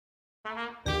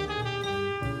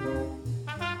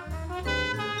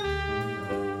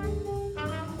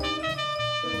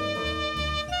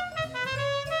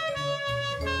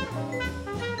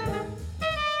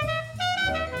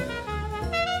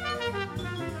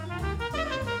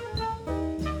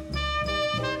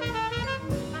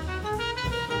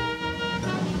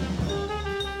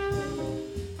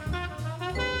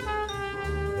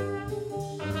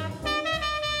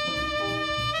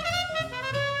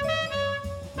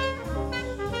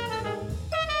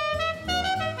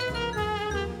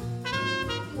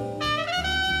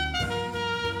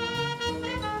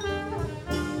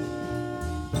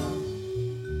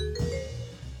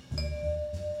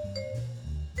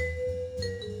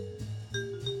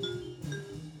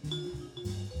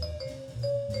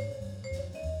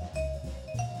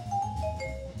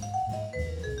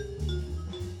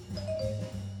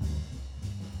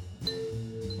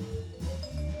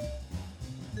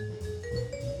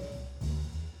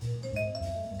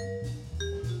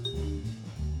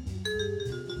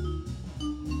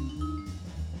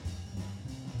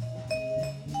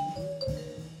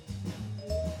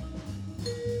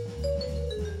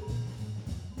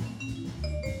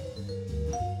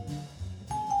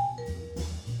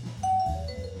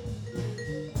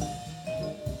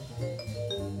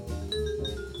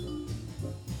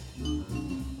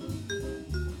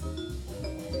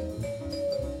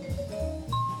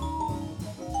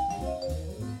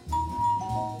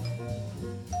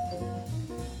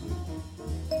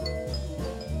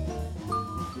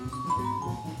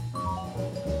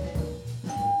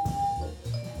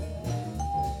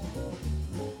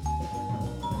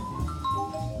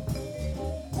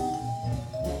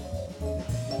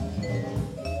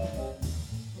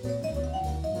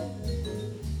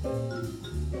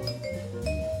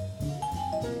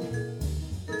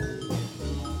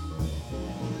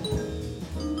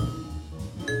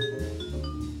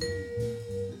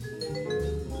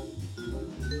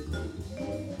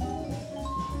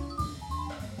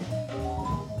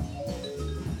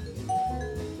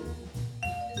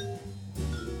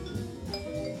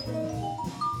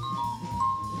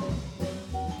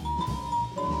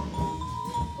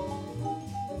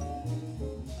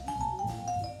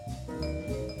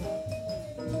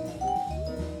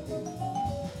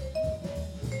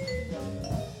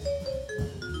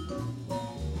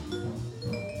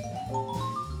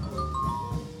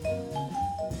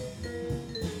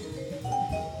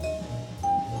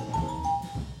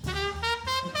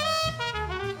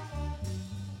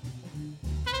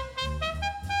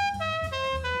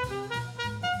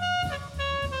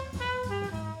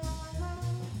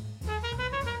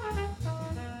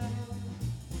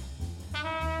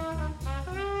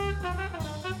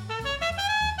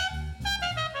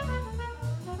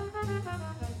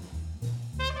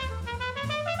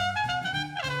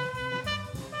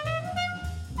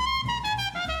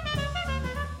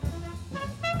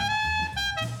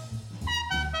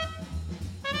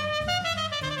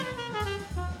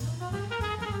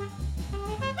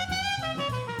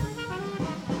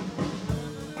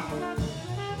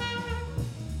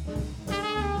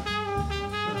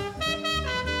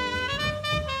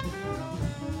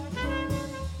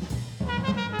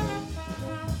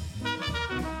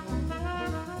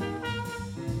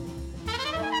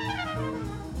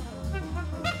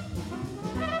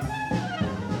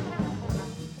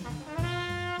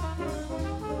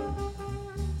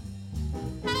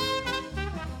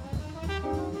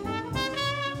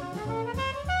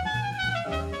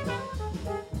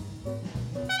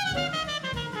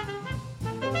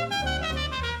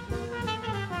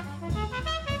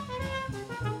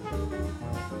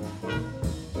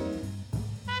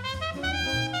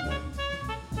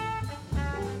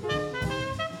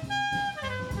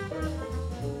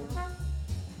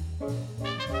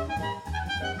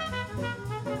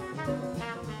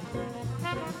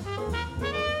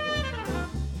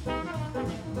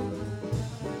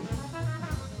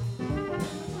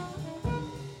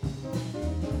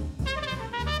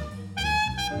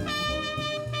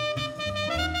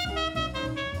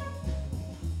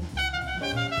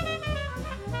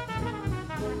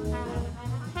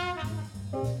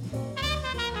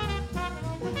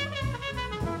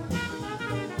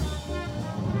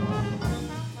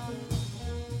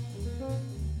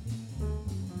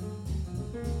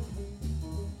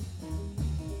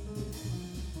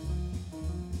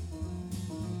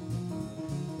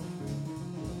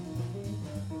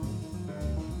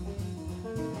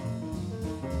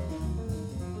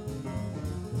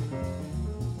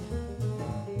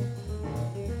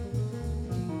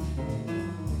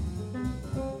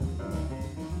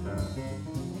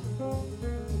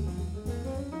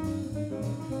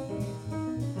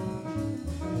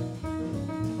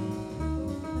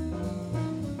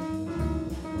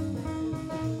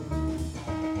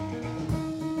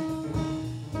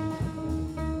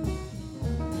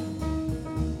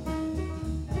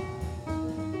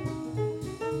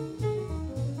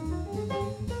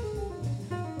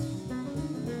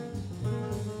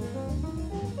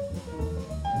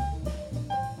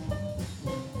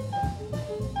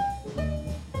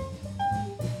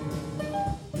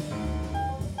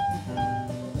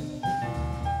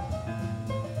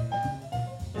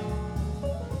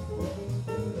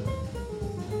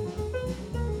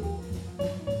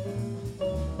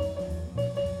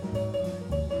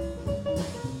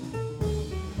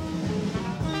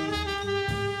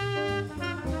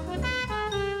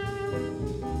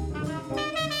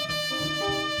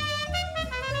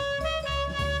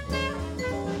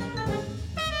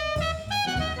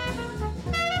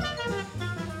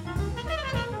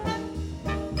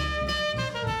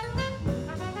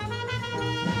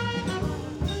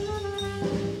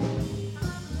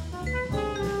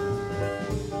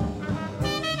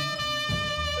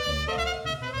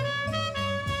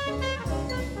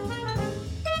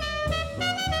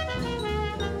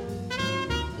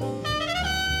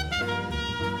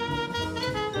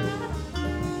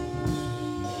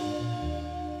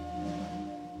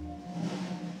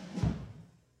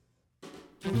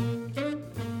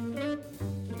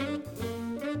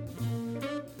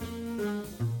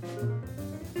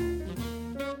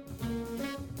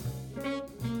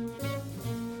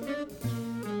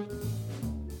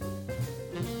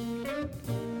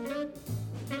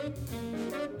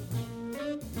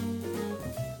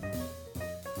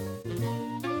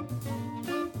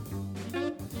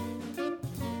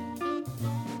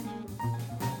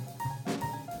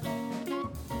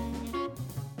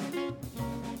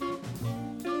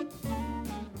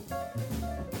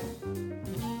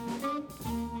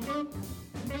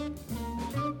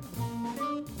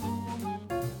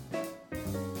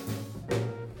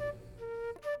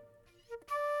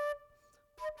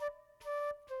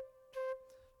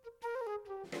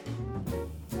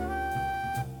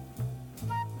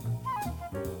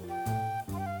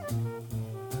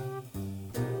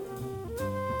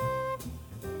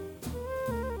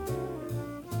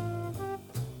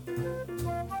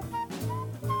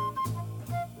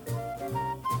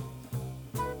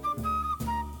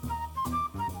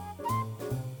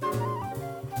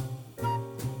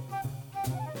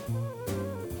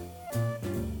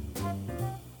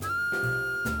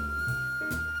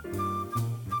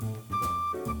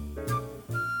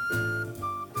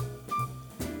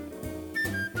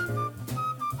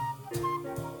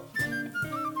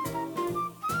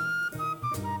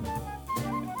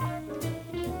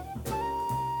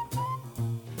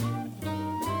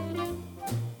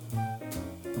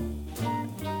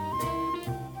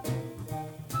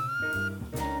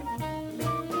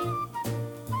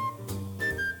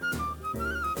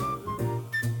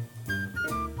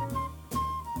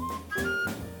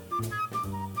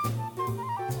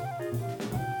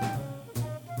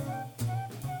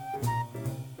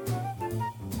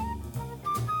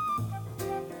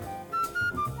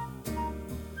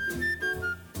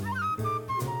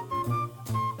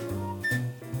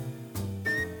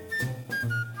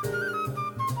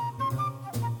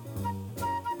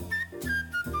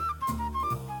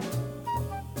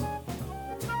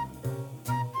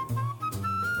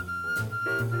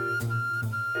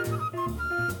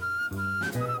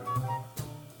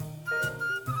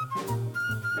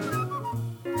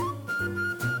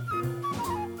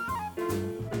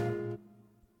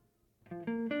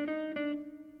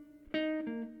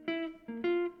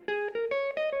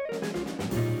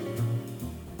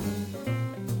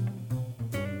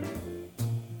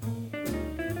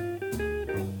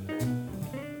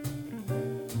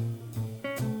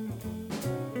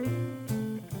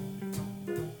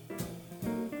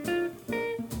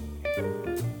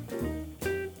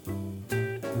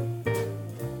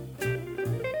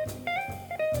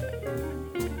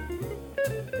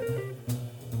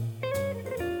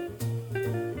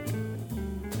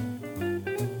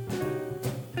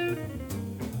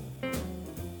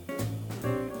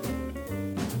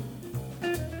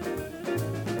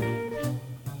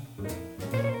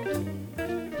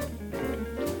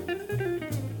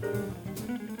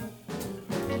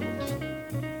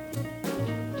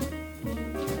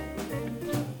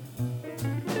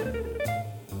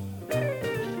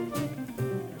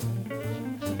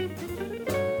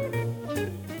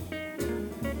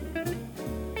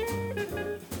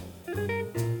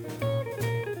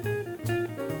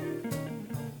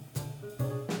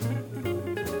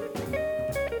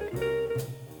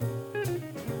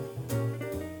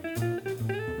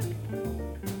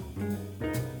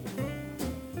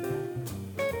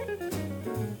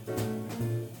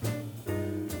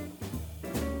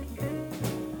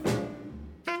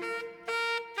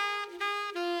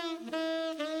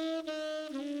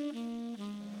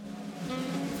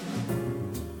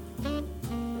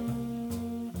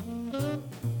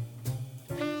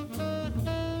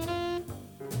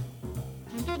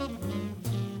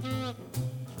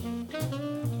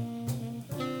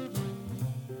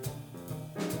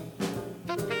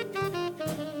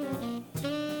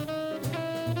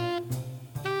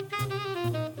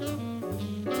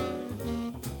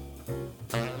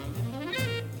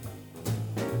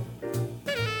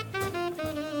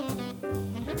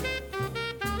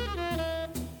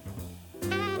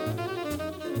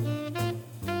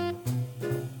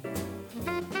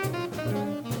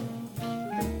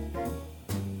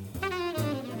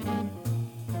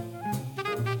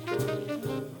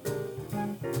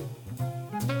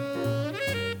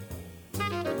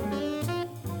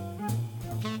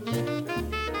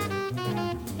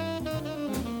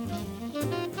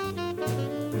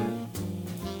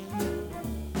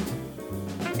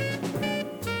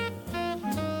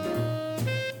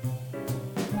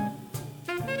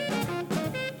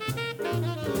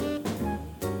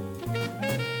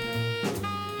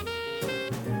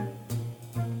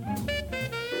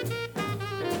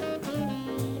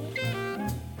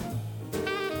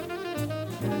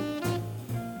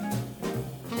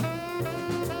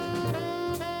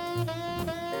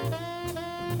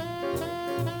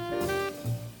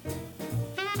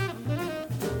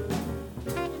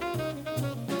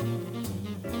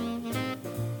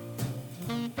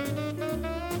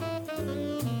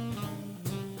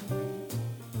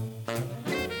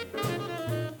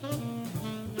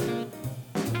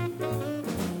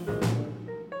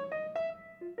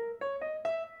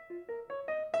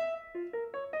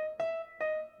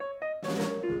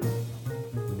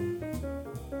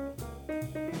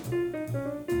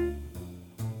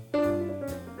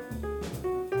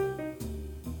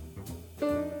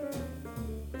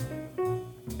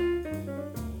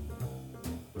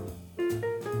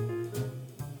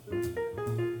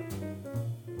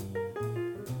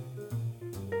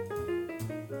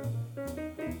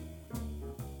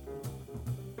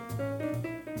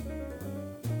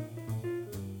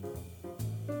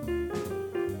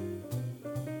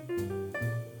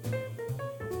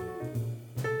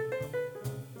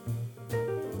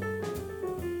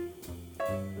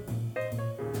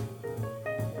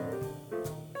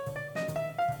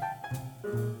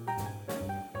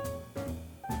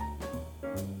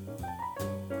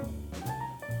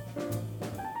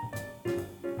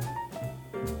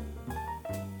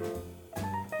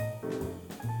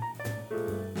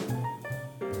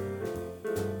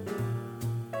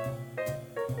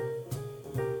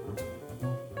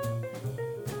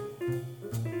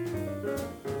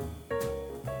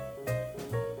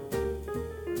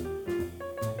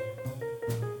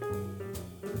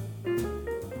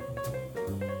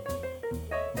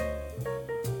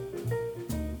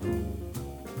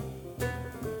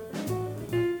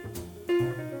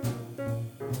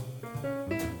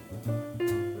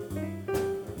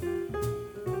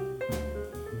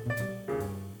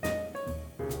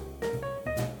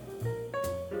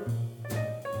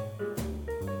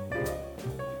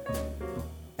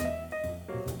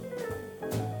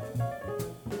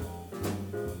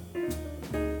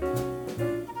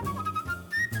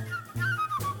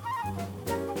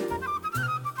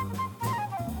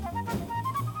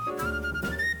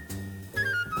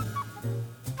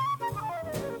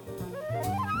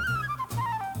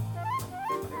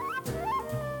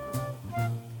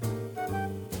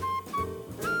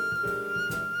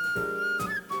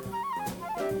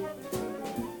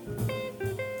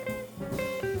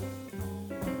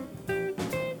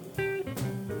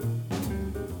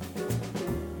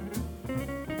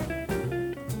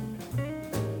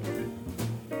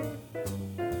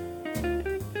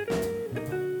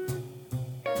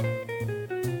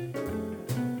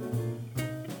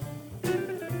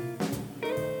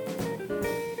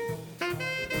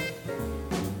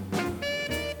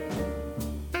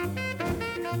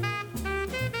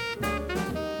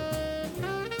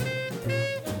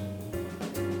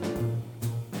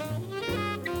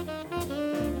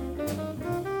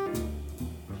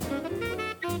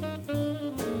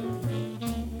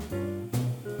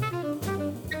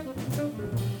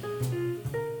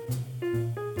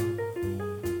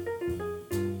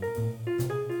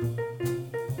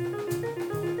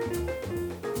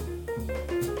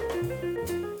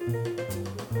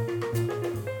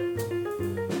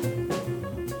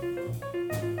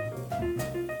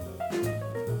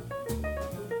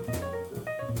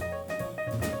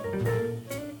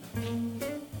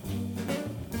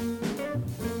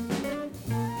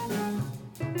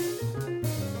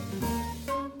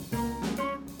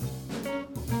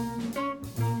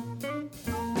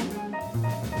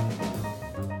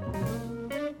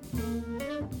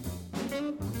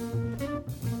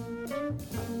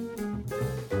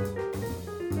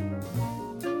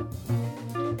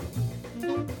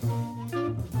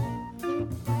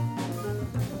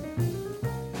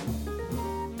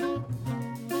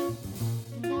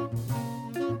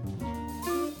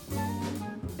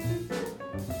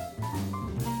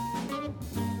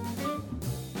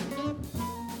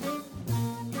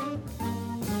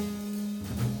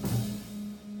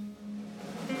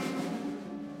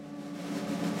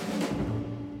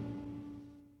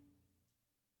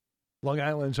 Long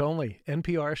Island's only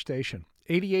NPR station,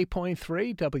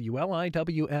 88.3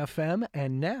 WLIW-FM,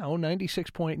 and now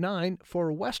 96.9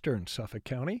 for Western Suffolk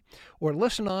County, or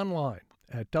listen online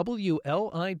at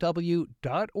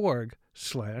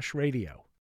WLIW.org/radio.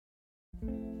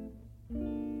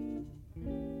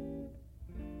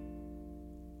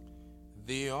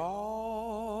 The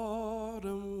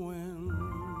autumn wind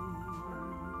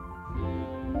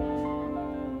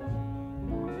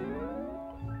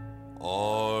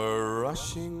are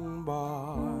rushing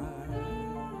by,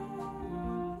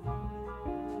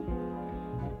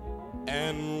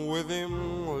 and with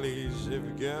him leaves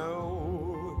it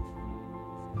go,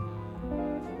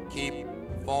 keep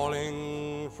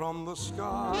falling from the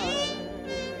sky.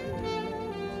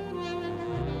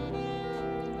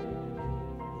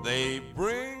 They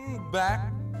bring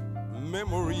back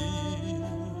memories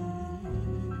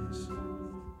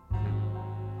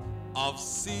of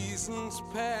seasons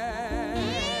past,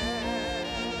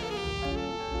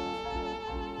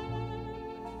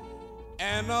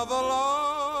 and of the love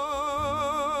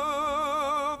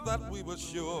that we were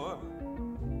sure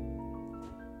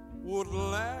would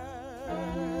last.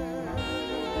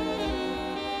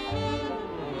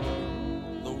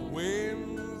 The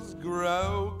winds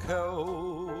grow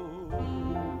cold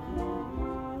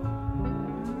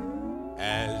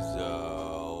as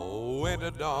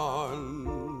winter dawns,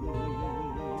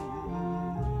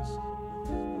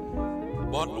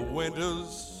 but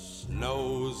winter's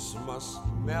snows must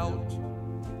melt,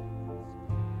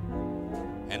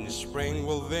 and spring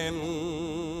will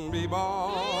then be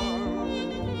born.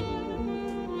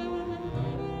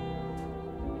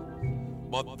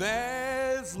 But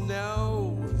there's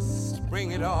no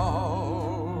spring at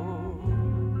all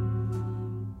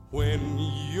when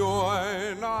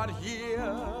you're not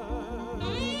here.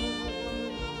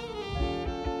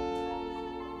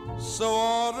 So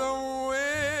autumn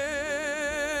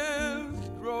winds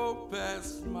grow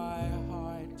past my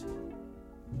heart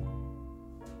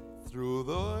through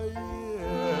the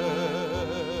year.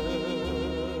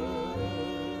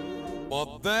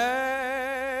 But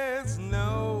there's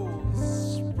no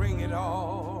spring at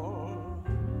all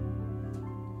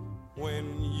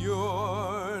when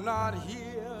you're not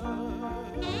here.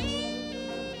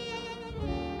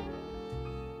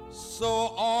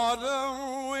 So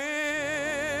autumn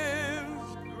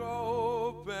winds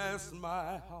grow past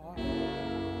my heart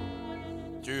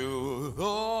to the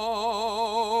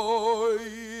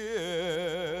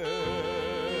year.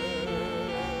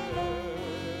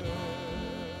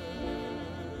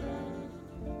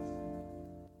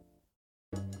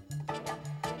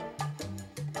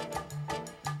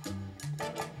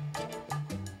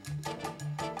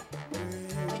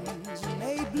 Winds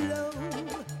may blow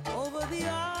over the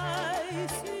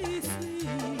icy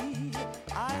sea.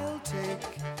 I'll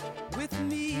take with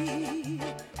me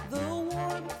the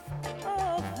warmth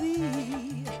of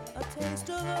thee, a taste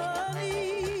of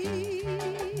honey,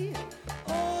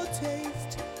 oh,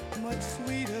 taste much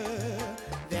sweeter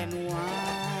than wine.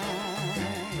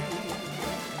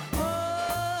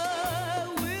 I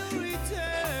will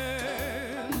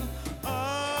return,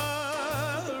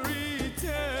 I'll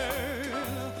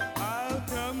return, I'll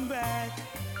come back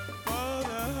for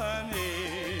the honey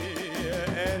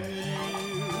and you.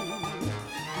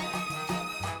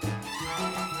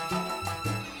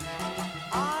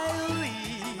 I'll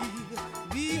leave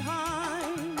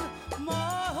behind my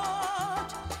heart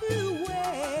to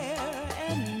wear,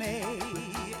 and may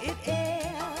it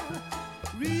e'er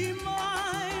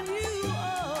remind you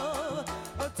of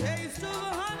a taste of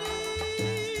honey,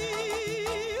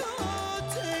 oh,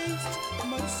 taste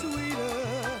much sweeter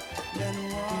than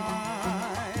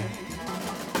wine.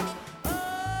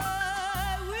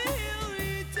 I will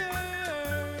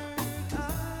return,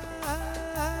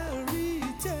 I'll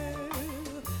return,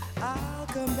 I'll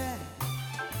come back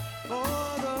for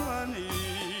the honey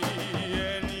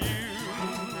and you.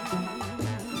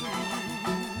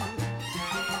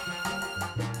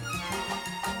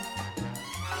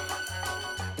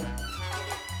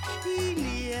 He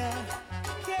near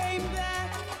came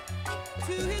back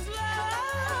to his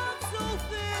love so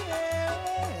fair,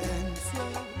 and so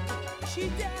she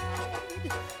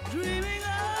died, dreaming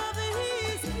of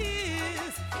his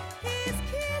kiss. His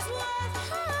kiss was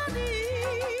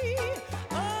honey,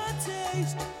 a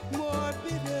taste more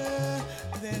bitter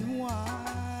than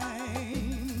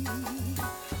wine.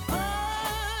 I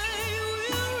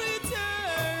will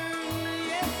return,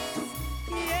 yes,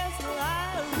 yes,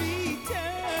 I'll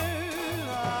return.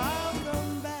 I'll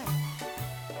come back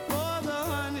for the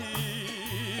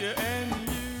honey and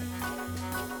you.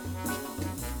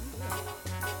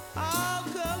 I'll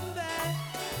come back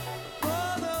for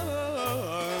the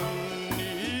honey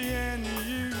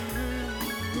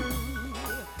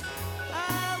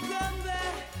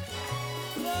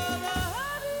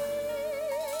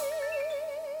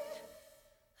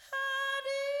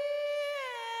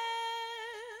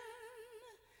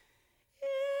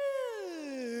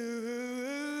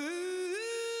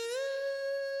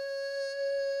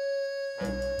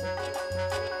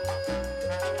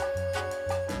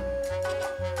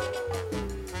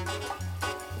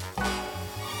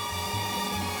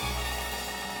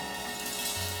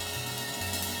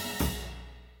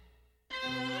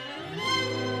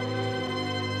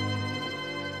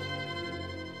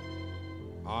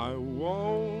I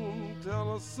won't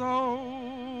tell a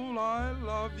soul I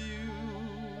love you.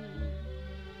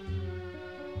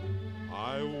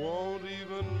 I won't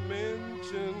even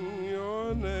mention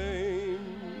your name,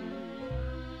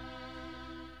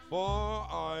 for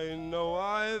I know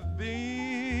I've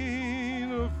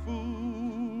been a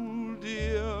fool,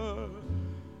 dear,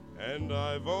 and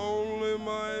I've only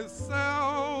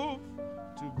myself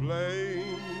to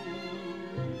blame.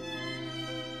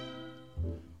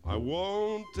 I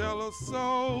won't tell a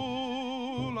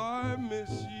soul I miss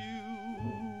you,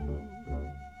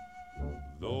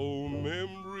 though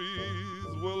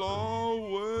memories will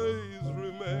always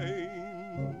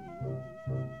remain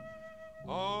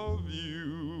of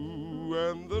you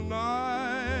and the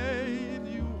night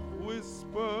you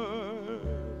whispered,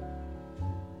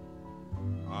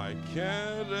 I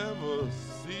can't ever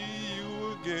see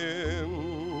you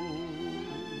again.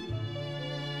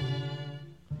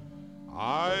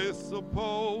 I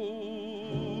suppose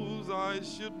I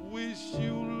should wish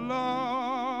you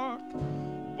luck,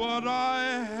 but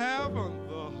I haven't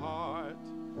the heart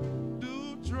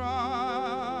to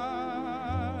try.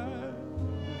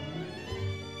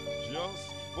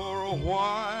 Just for a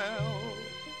while,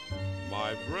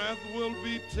 my breath will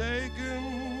be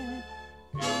taken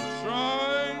in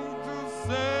trying to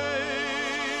say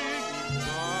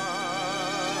goodbye.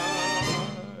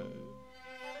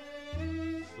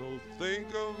 So think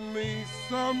of me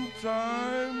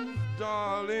sometimes,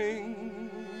 darling.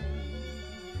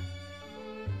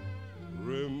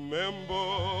 Remember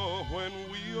when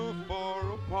we are far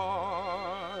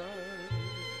apart.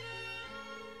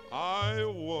 I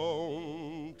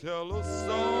won't tell a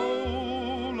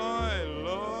soul I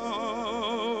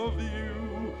love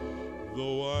you,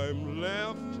 though I'm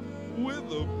left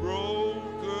with a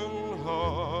broken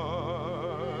heart.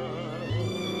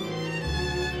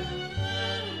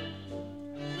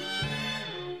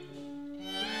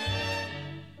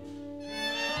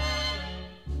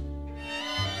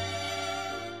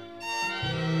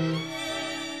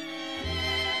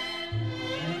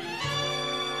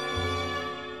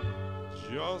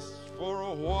 Just for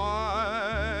a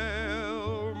while,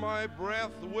 my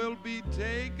breath will be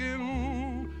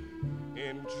taken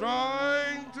in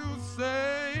trying to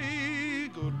say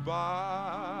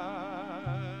goodbye.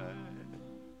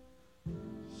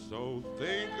 So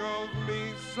think of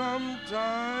me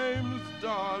sometimes,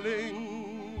 darling.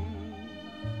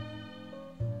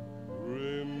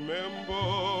 Remember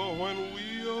when we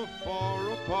are far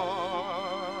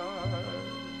apart.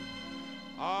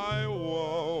 I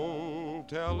won't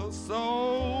tell a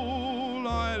soul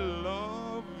I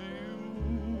love you,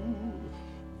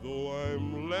 though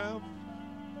I'm left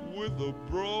with a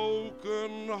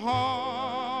broken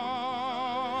heart.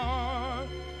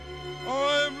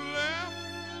 I'm left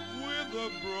with a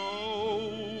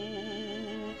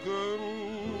broken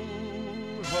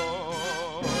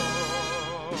heart.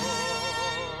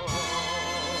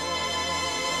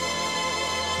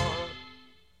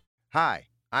 Hi,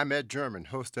 I'm Ed German,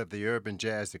 host of the Urban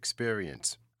Jazz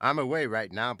Experience. I'm away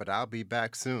right now, but I'll be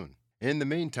back soon. In the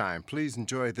meantime, please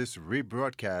enjoy this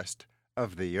rebroadcast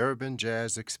of the Urban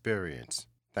Jazz Experience.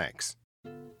 Thanks.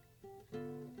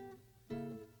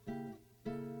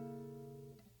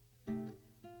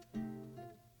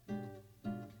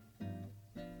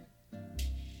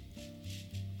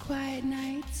 Quiet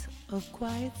nights of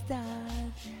quiet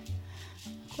stars,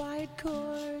 quiet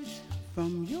chords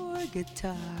from your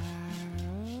guitar,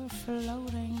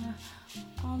 floating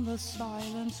on the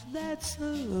silence that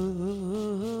surrounds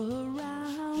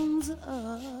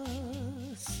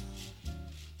us.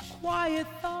 Quiet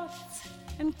thoughts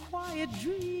and quiet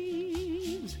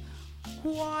dreams,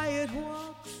 quiet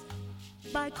walks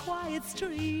by quiet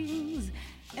streams,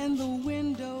 and the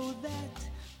window that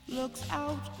looks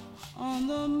out on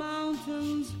the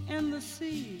mountains and the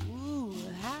sea. Ooh,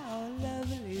 how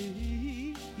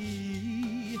lovely.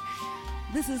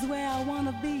 This is where I want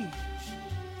to be,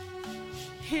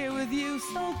 here with you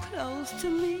so close to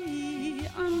me,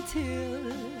 until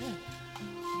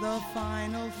the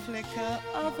final flicker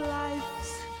of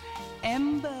life's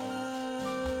ember.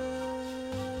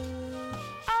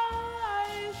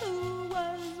 I who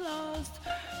was lost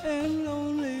and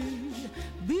lonely,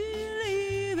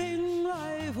 believing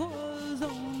life was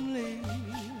only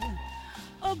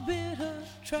a bitter,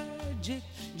 tragic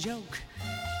joke,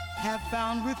 have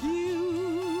found with you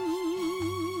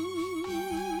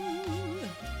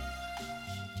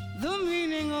the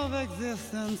meaning of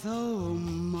existence, oh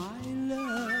my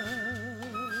love.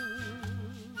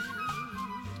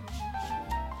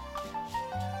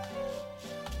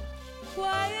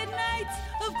 Quiet nights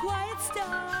of quiet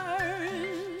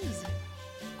stars,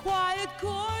 quiet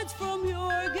chords from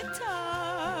your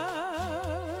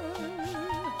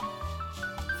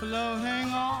floating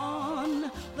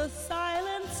on the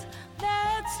silence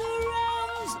that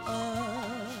surrounds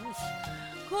us.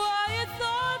 Quiet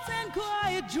thoughts and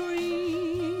quiet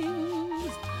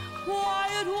dreams,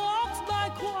 quiet walks by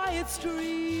quiet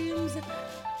streams,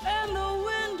 and the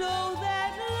window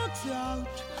that looks out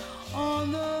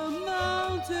on the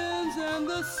mountains and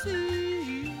the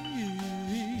sea.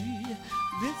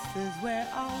 This is where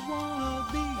I wanna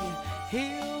be,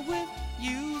 here with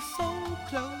you so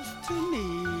close to me,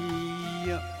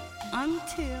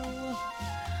 until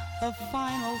the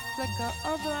final flicker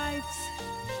of life's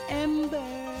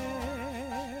ember.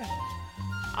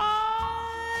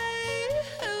 I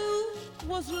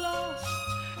was lost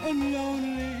and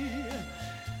lonely,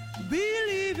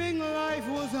 believing life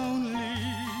was only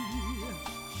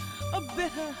a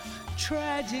bitter,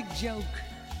 tragic joke,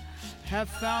 have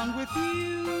found with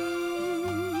you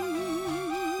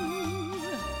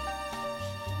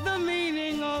the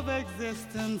meaning of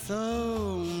existence,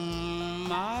 oh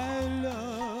my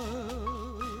love.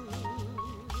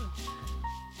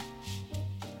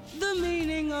 The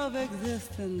meaning of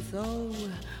existence, oh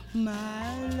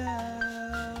my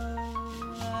love.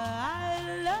 I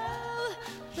love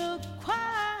the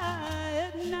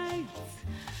quiet nights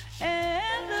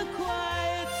and the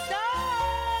quiet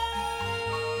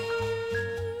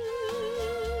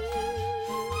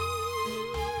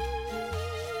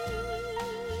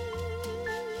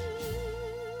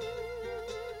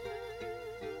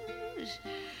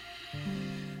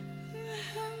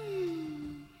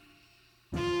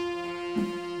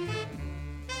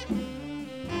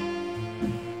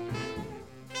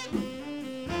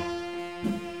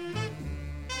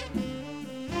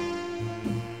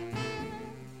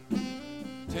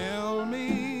Tell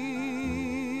me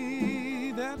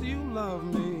that you love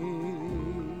me.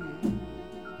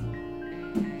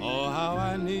 Oh, how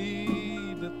I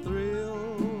need the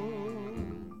thrill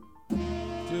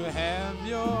to have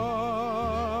your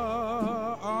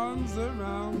arms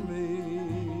around me.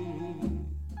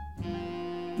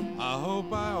 I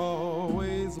hope I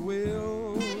always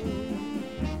will.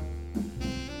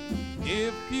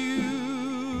 If you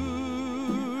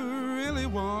really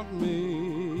want me,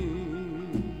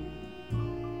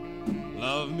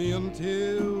 love me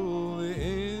until the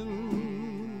end,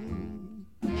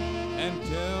 and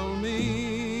tell me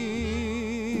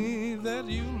that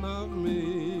you love me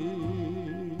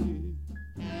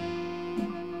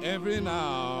every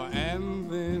now and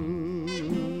then.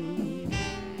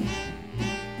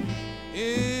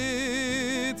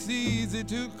 It's easy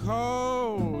to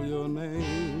call your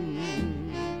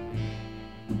name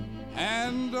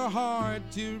and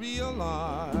hard to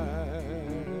realize.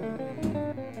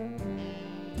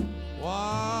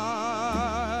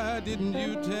 Why didn't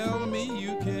you tell me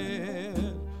you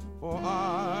cared? For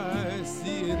I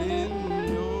see it in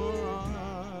your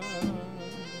eyes.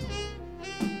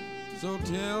 So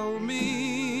tell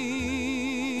me,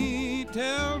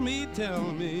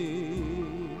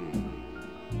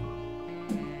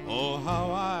 oh,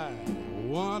 how I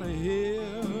want to hear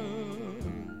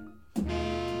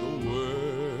the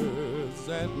words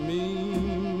that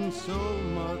mean so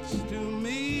much to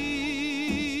me.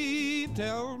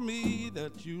 Tell me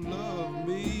that you love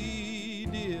me,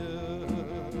 dear.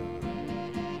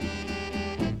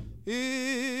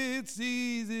 It's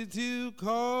easy to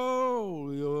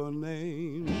call your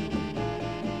name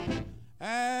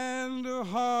and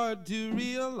hard to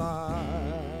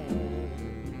realize.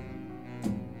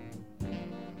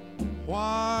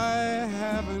 Why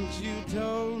haven't you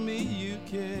told me you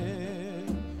care?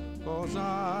 'Cause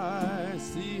I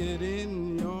see it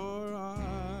in your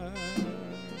eyes.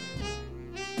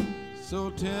 So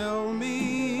tell me,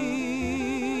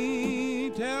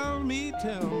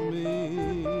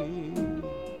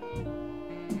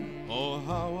 oh,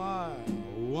 how I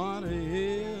want to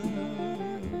hear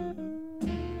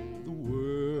the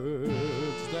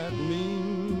words that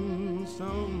mean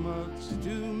so much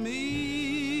to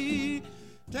me.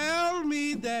 Tell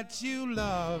me that you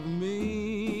love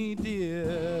me, dear.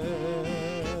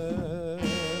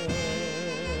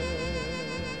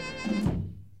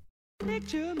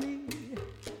 Picture me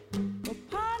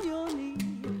upon your knee,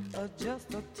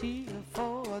 just a tear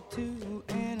for a two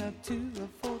and a two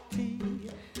for tea.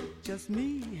 Just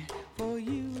me for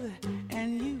you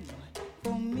and you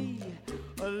for me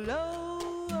alone.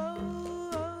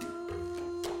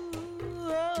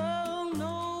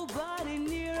 Nobody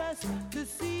near us to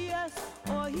see us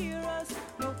or hear us.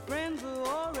 No friends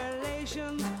or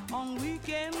relations on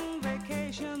weekend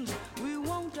vacations. We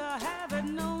won't have it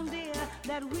known, dear,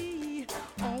 that we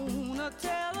own a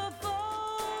telephone,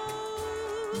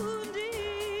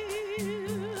 dear.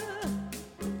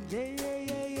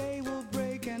 Day will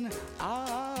break and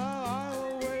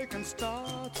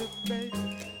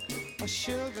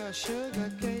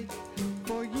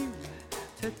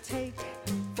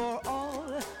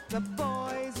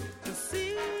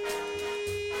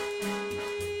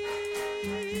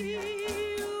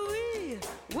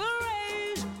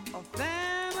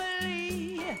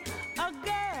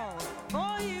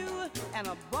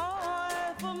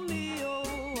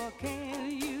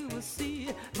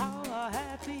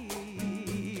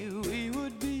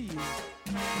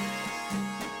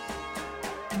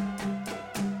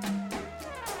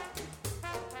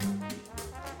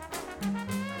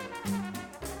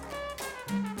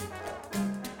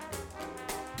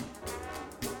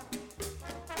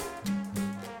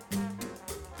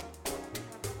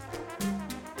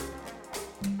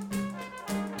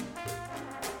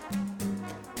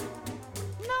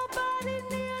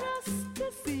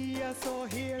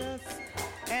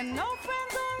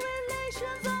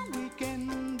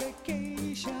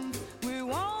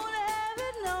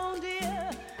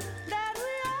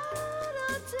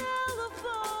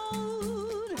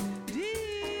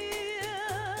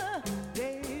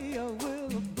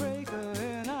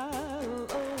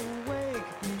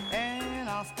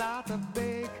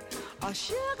a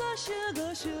sugar,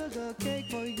 sugar, sugar cake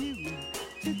for you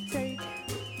to take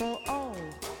for all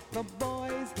the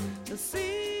boys to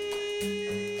see.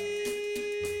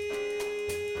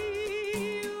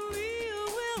 We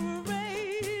will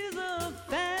raise a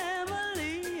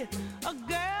family, a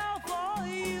girl for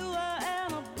you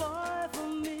and a boy for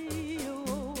me.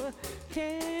 Oh,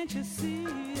 can't you see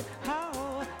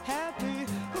how happy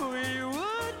we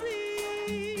would be?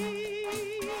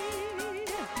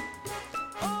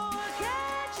 Oh,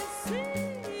 can't you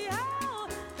see how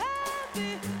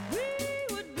happy we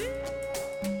would be?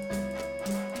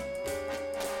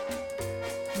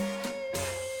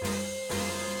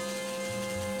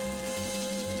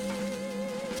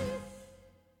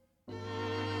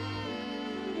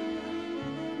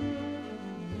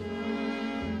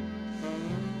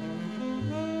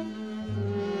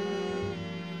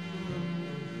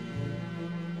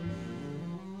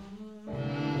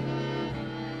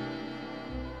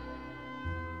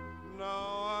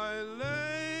 Now I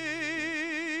lay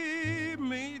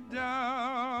me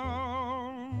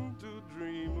down to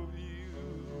dream of you.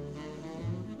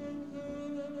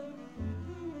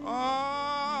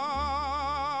 I've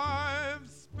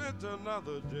spent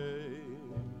another day,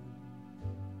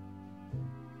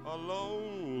 a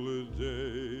lonely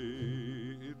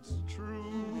day, it's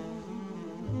true.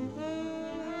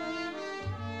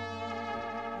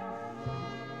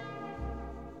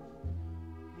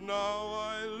 Now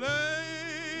I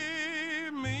lay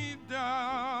me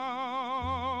down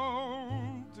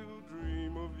to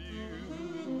dream of you.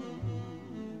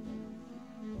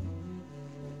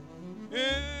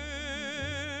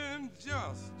 In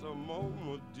just a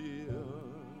moment, dear,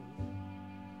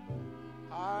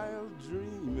 I'll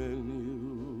dream and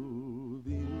you'll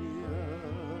be near.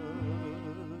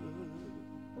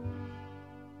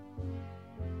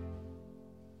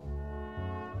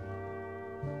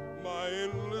 My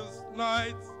endless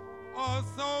nights are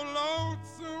so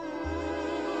lonesome.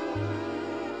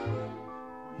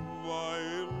 My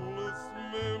endless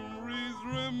memories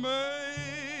remain.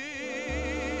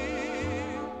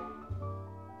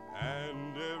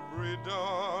 And every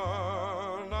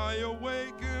dawn I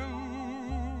awaken,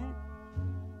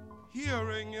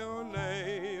 hearing your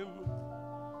name,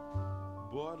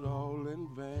 but all in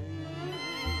vain.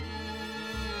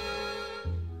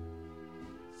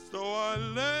 So I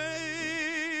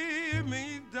lay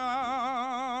me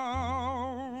down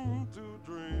to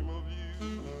dream of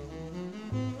you.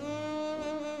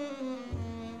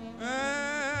 And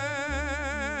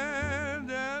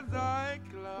as I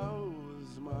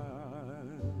close my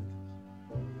eyes,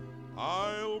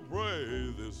 I'll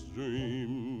pray this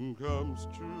dream comes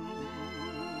true.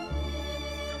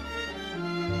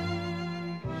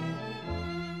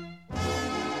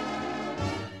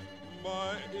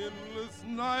 My endless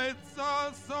nights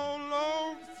are so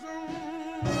lonesome.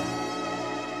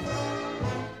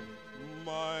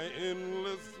 My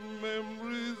endless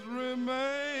memories remain.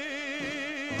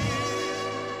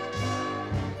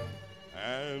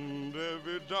 And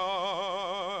every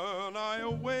dawn I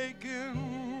awaken,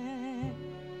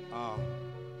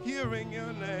 hearing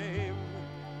your name,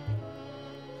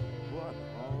 but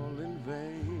all in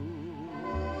vain.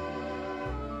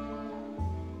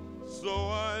 So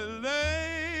I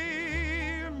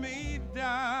lay me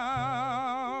down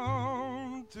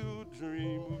to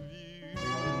dream of you.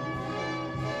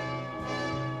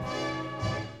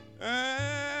 And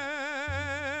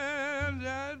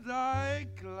as I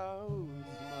close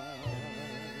my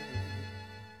eyes,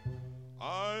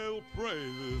 I'll pray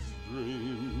this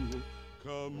dream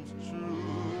comes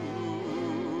true.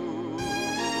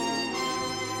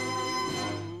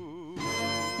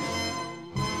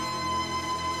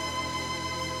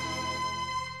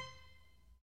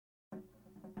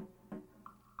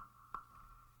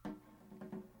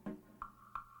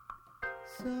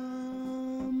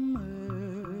 Summer,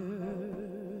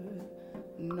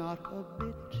 not a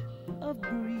bit of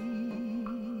breeze.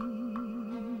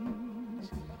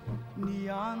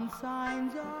 Neon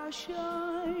signs are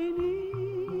shining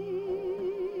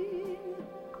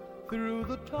through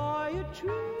the tired trees.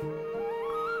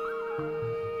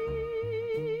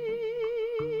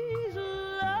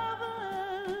 Lovers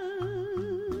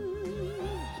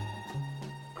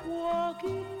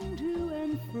walking to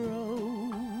and fro.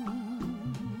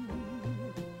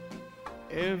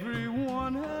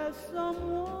 Everyone has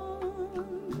someone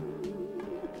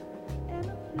and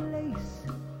a place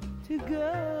to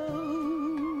go.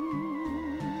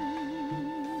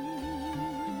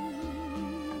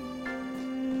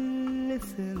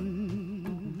 Listen,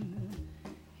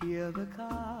 hear the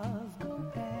cars go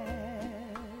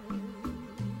past.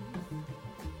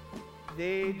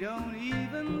 They don't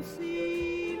even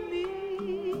see me.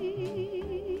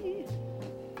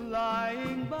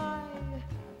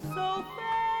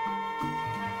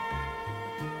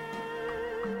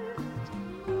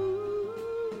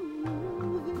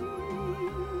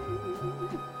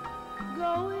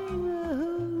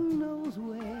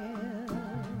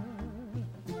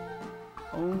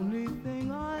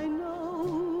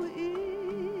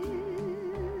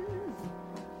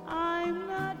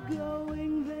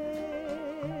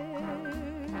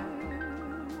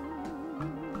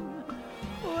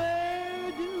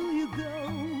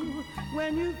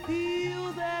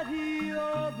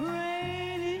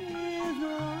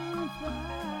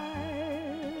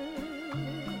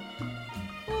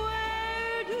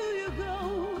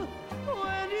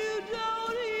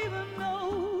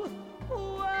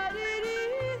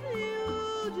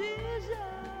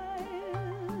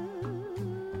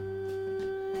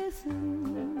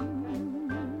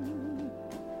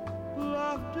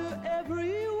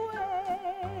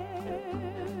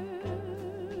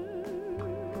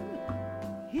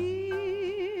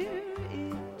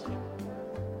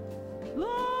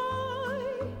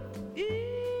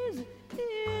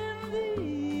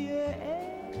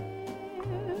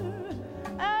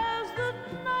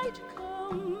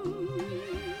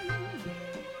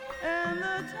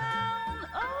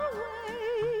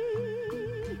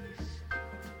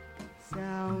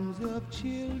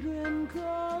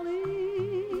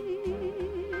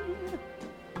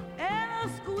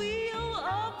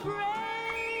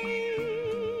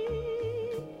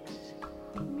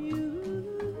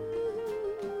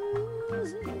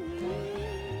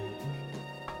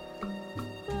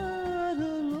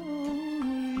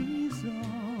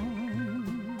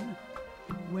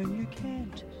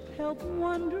 help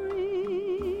wondering,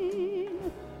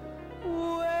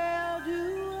 where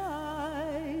do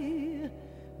I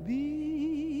belong?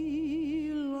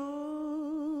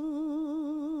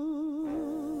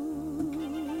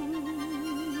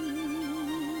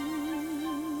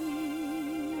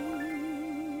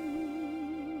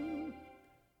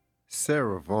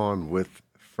 Sarah Vaughan with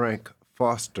Frank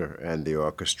Foster and the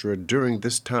orchestra during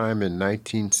this time in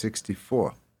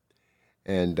 1964.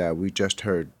 And we just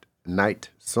heard Night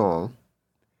Song,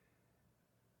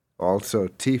 also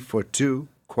Tea for Two,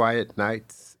 Quiet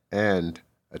Nights, and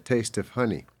A Taste of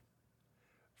Honey.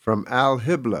 From Al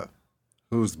Hibbler,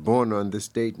 who's born on this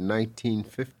date in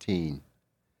 1915,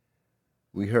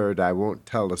 we heard I Won't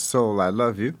Tell a Soul I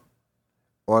Love You,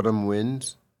 Autumn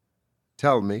Winds,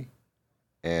 Tell Me,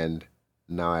 and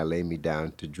Now I Lay Me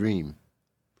Down to Dream.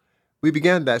 We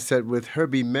began that set with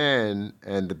Herbie Mann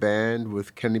and the band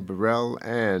with Kenny Burrell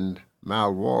and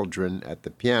Mal Waldron at the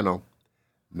piano.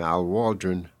 Mal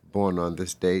Waldron, born on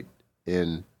this date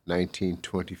in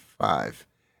 1925.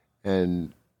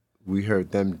 And we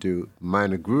heard them do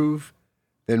Minor Groove.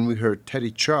 Then we heard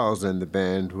Teddy Charles and the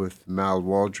band with Mal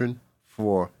Waldron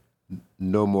for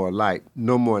No More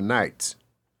Nights.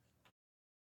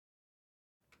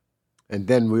 And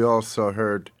then we also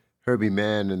heard Herbie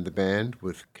Mann and the band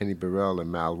with Kenny Burrell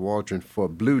and Mal Waldron for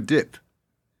Blue Dip.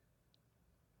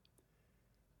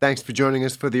 Thanks for joining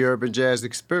us for the Urban Jazz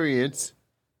Experience.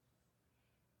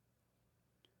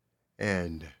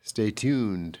 And stay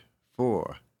tuned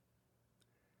for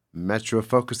Metro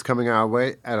Focus coming our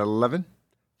way at 11,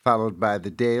 followed by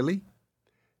The Daily,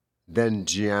 then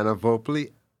Gianna Volpe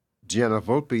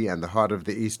and the Heart of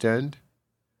the East End,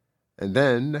 and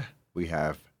then we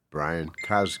have Brian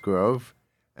Cosgrove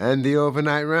and the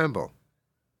Overnight Ramble.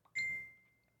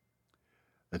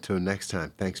 Until next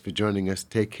time, thanks for joining us.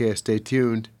 Take care, stay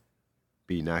tuned.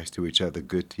 Be nice to each other,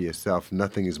 good to yourself.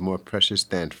 Nothing is more precious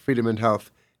than freedom and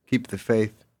health. Keep the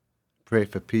faith, pray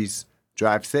for peace,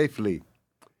 drive safely.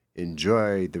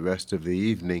 Enjoy the rest of the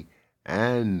evening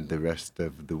and the rest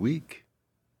of the week.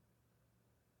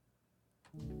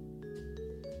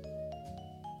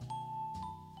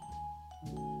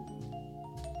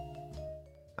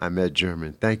 I'm Ed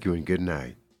German. Thank you and good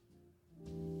night.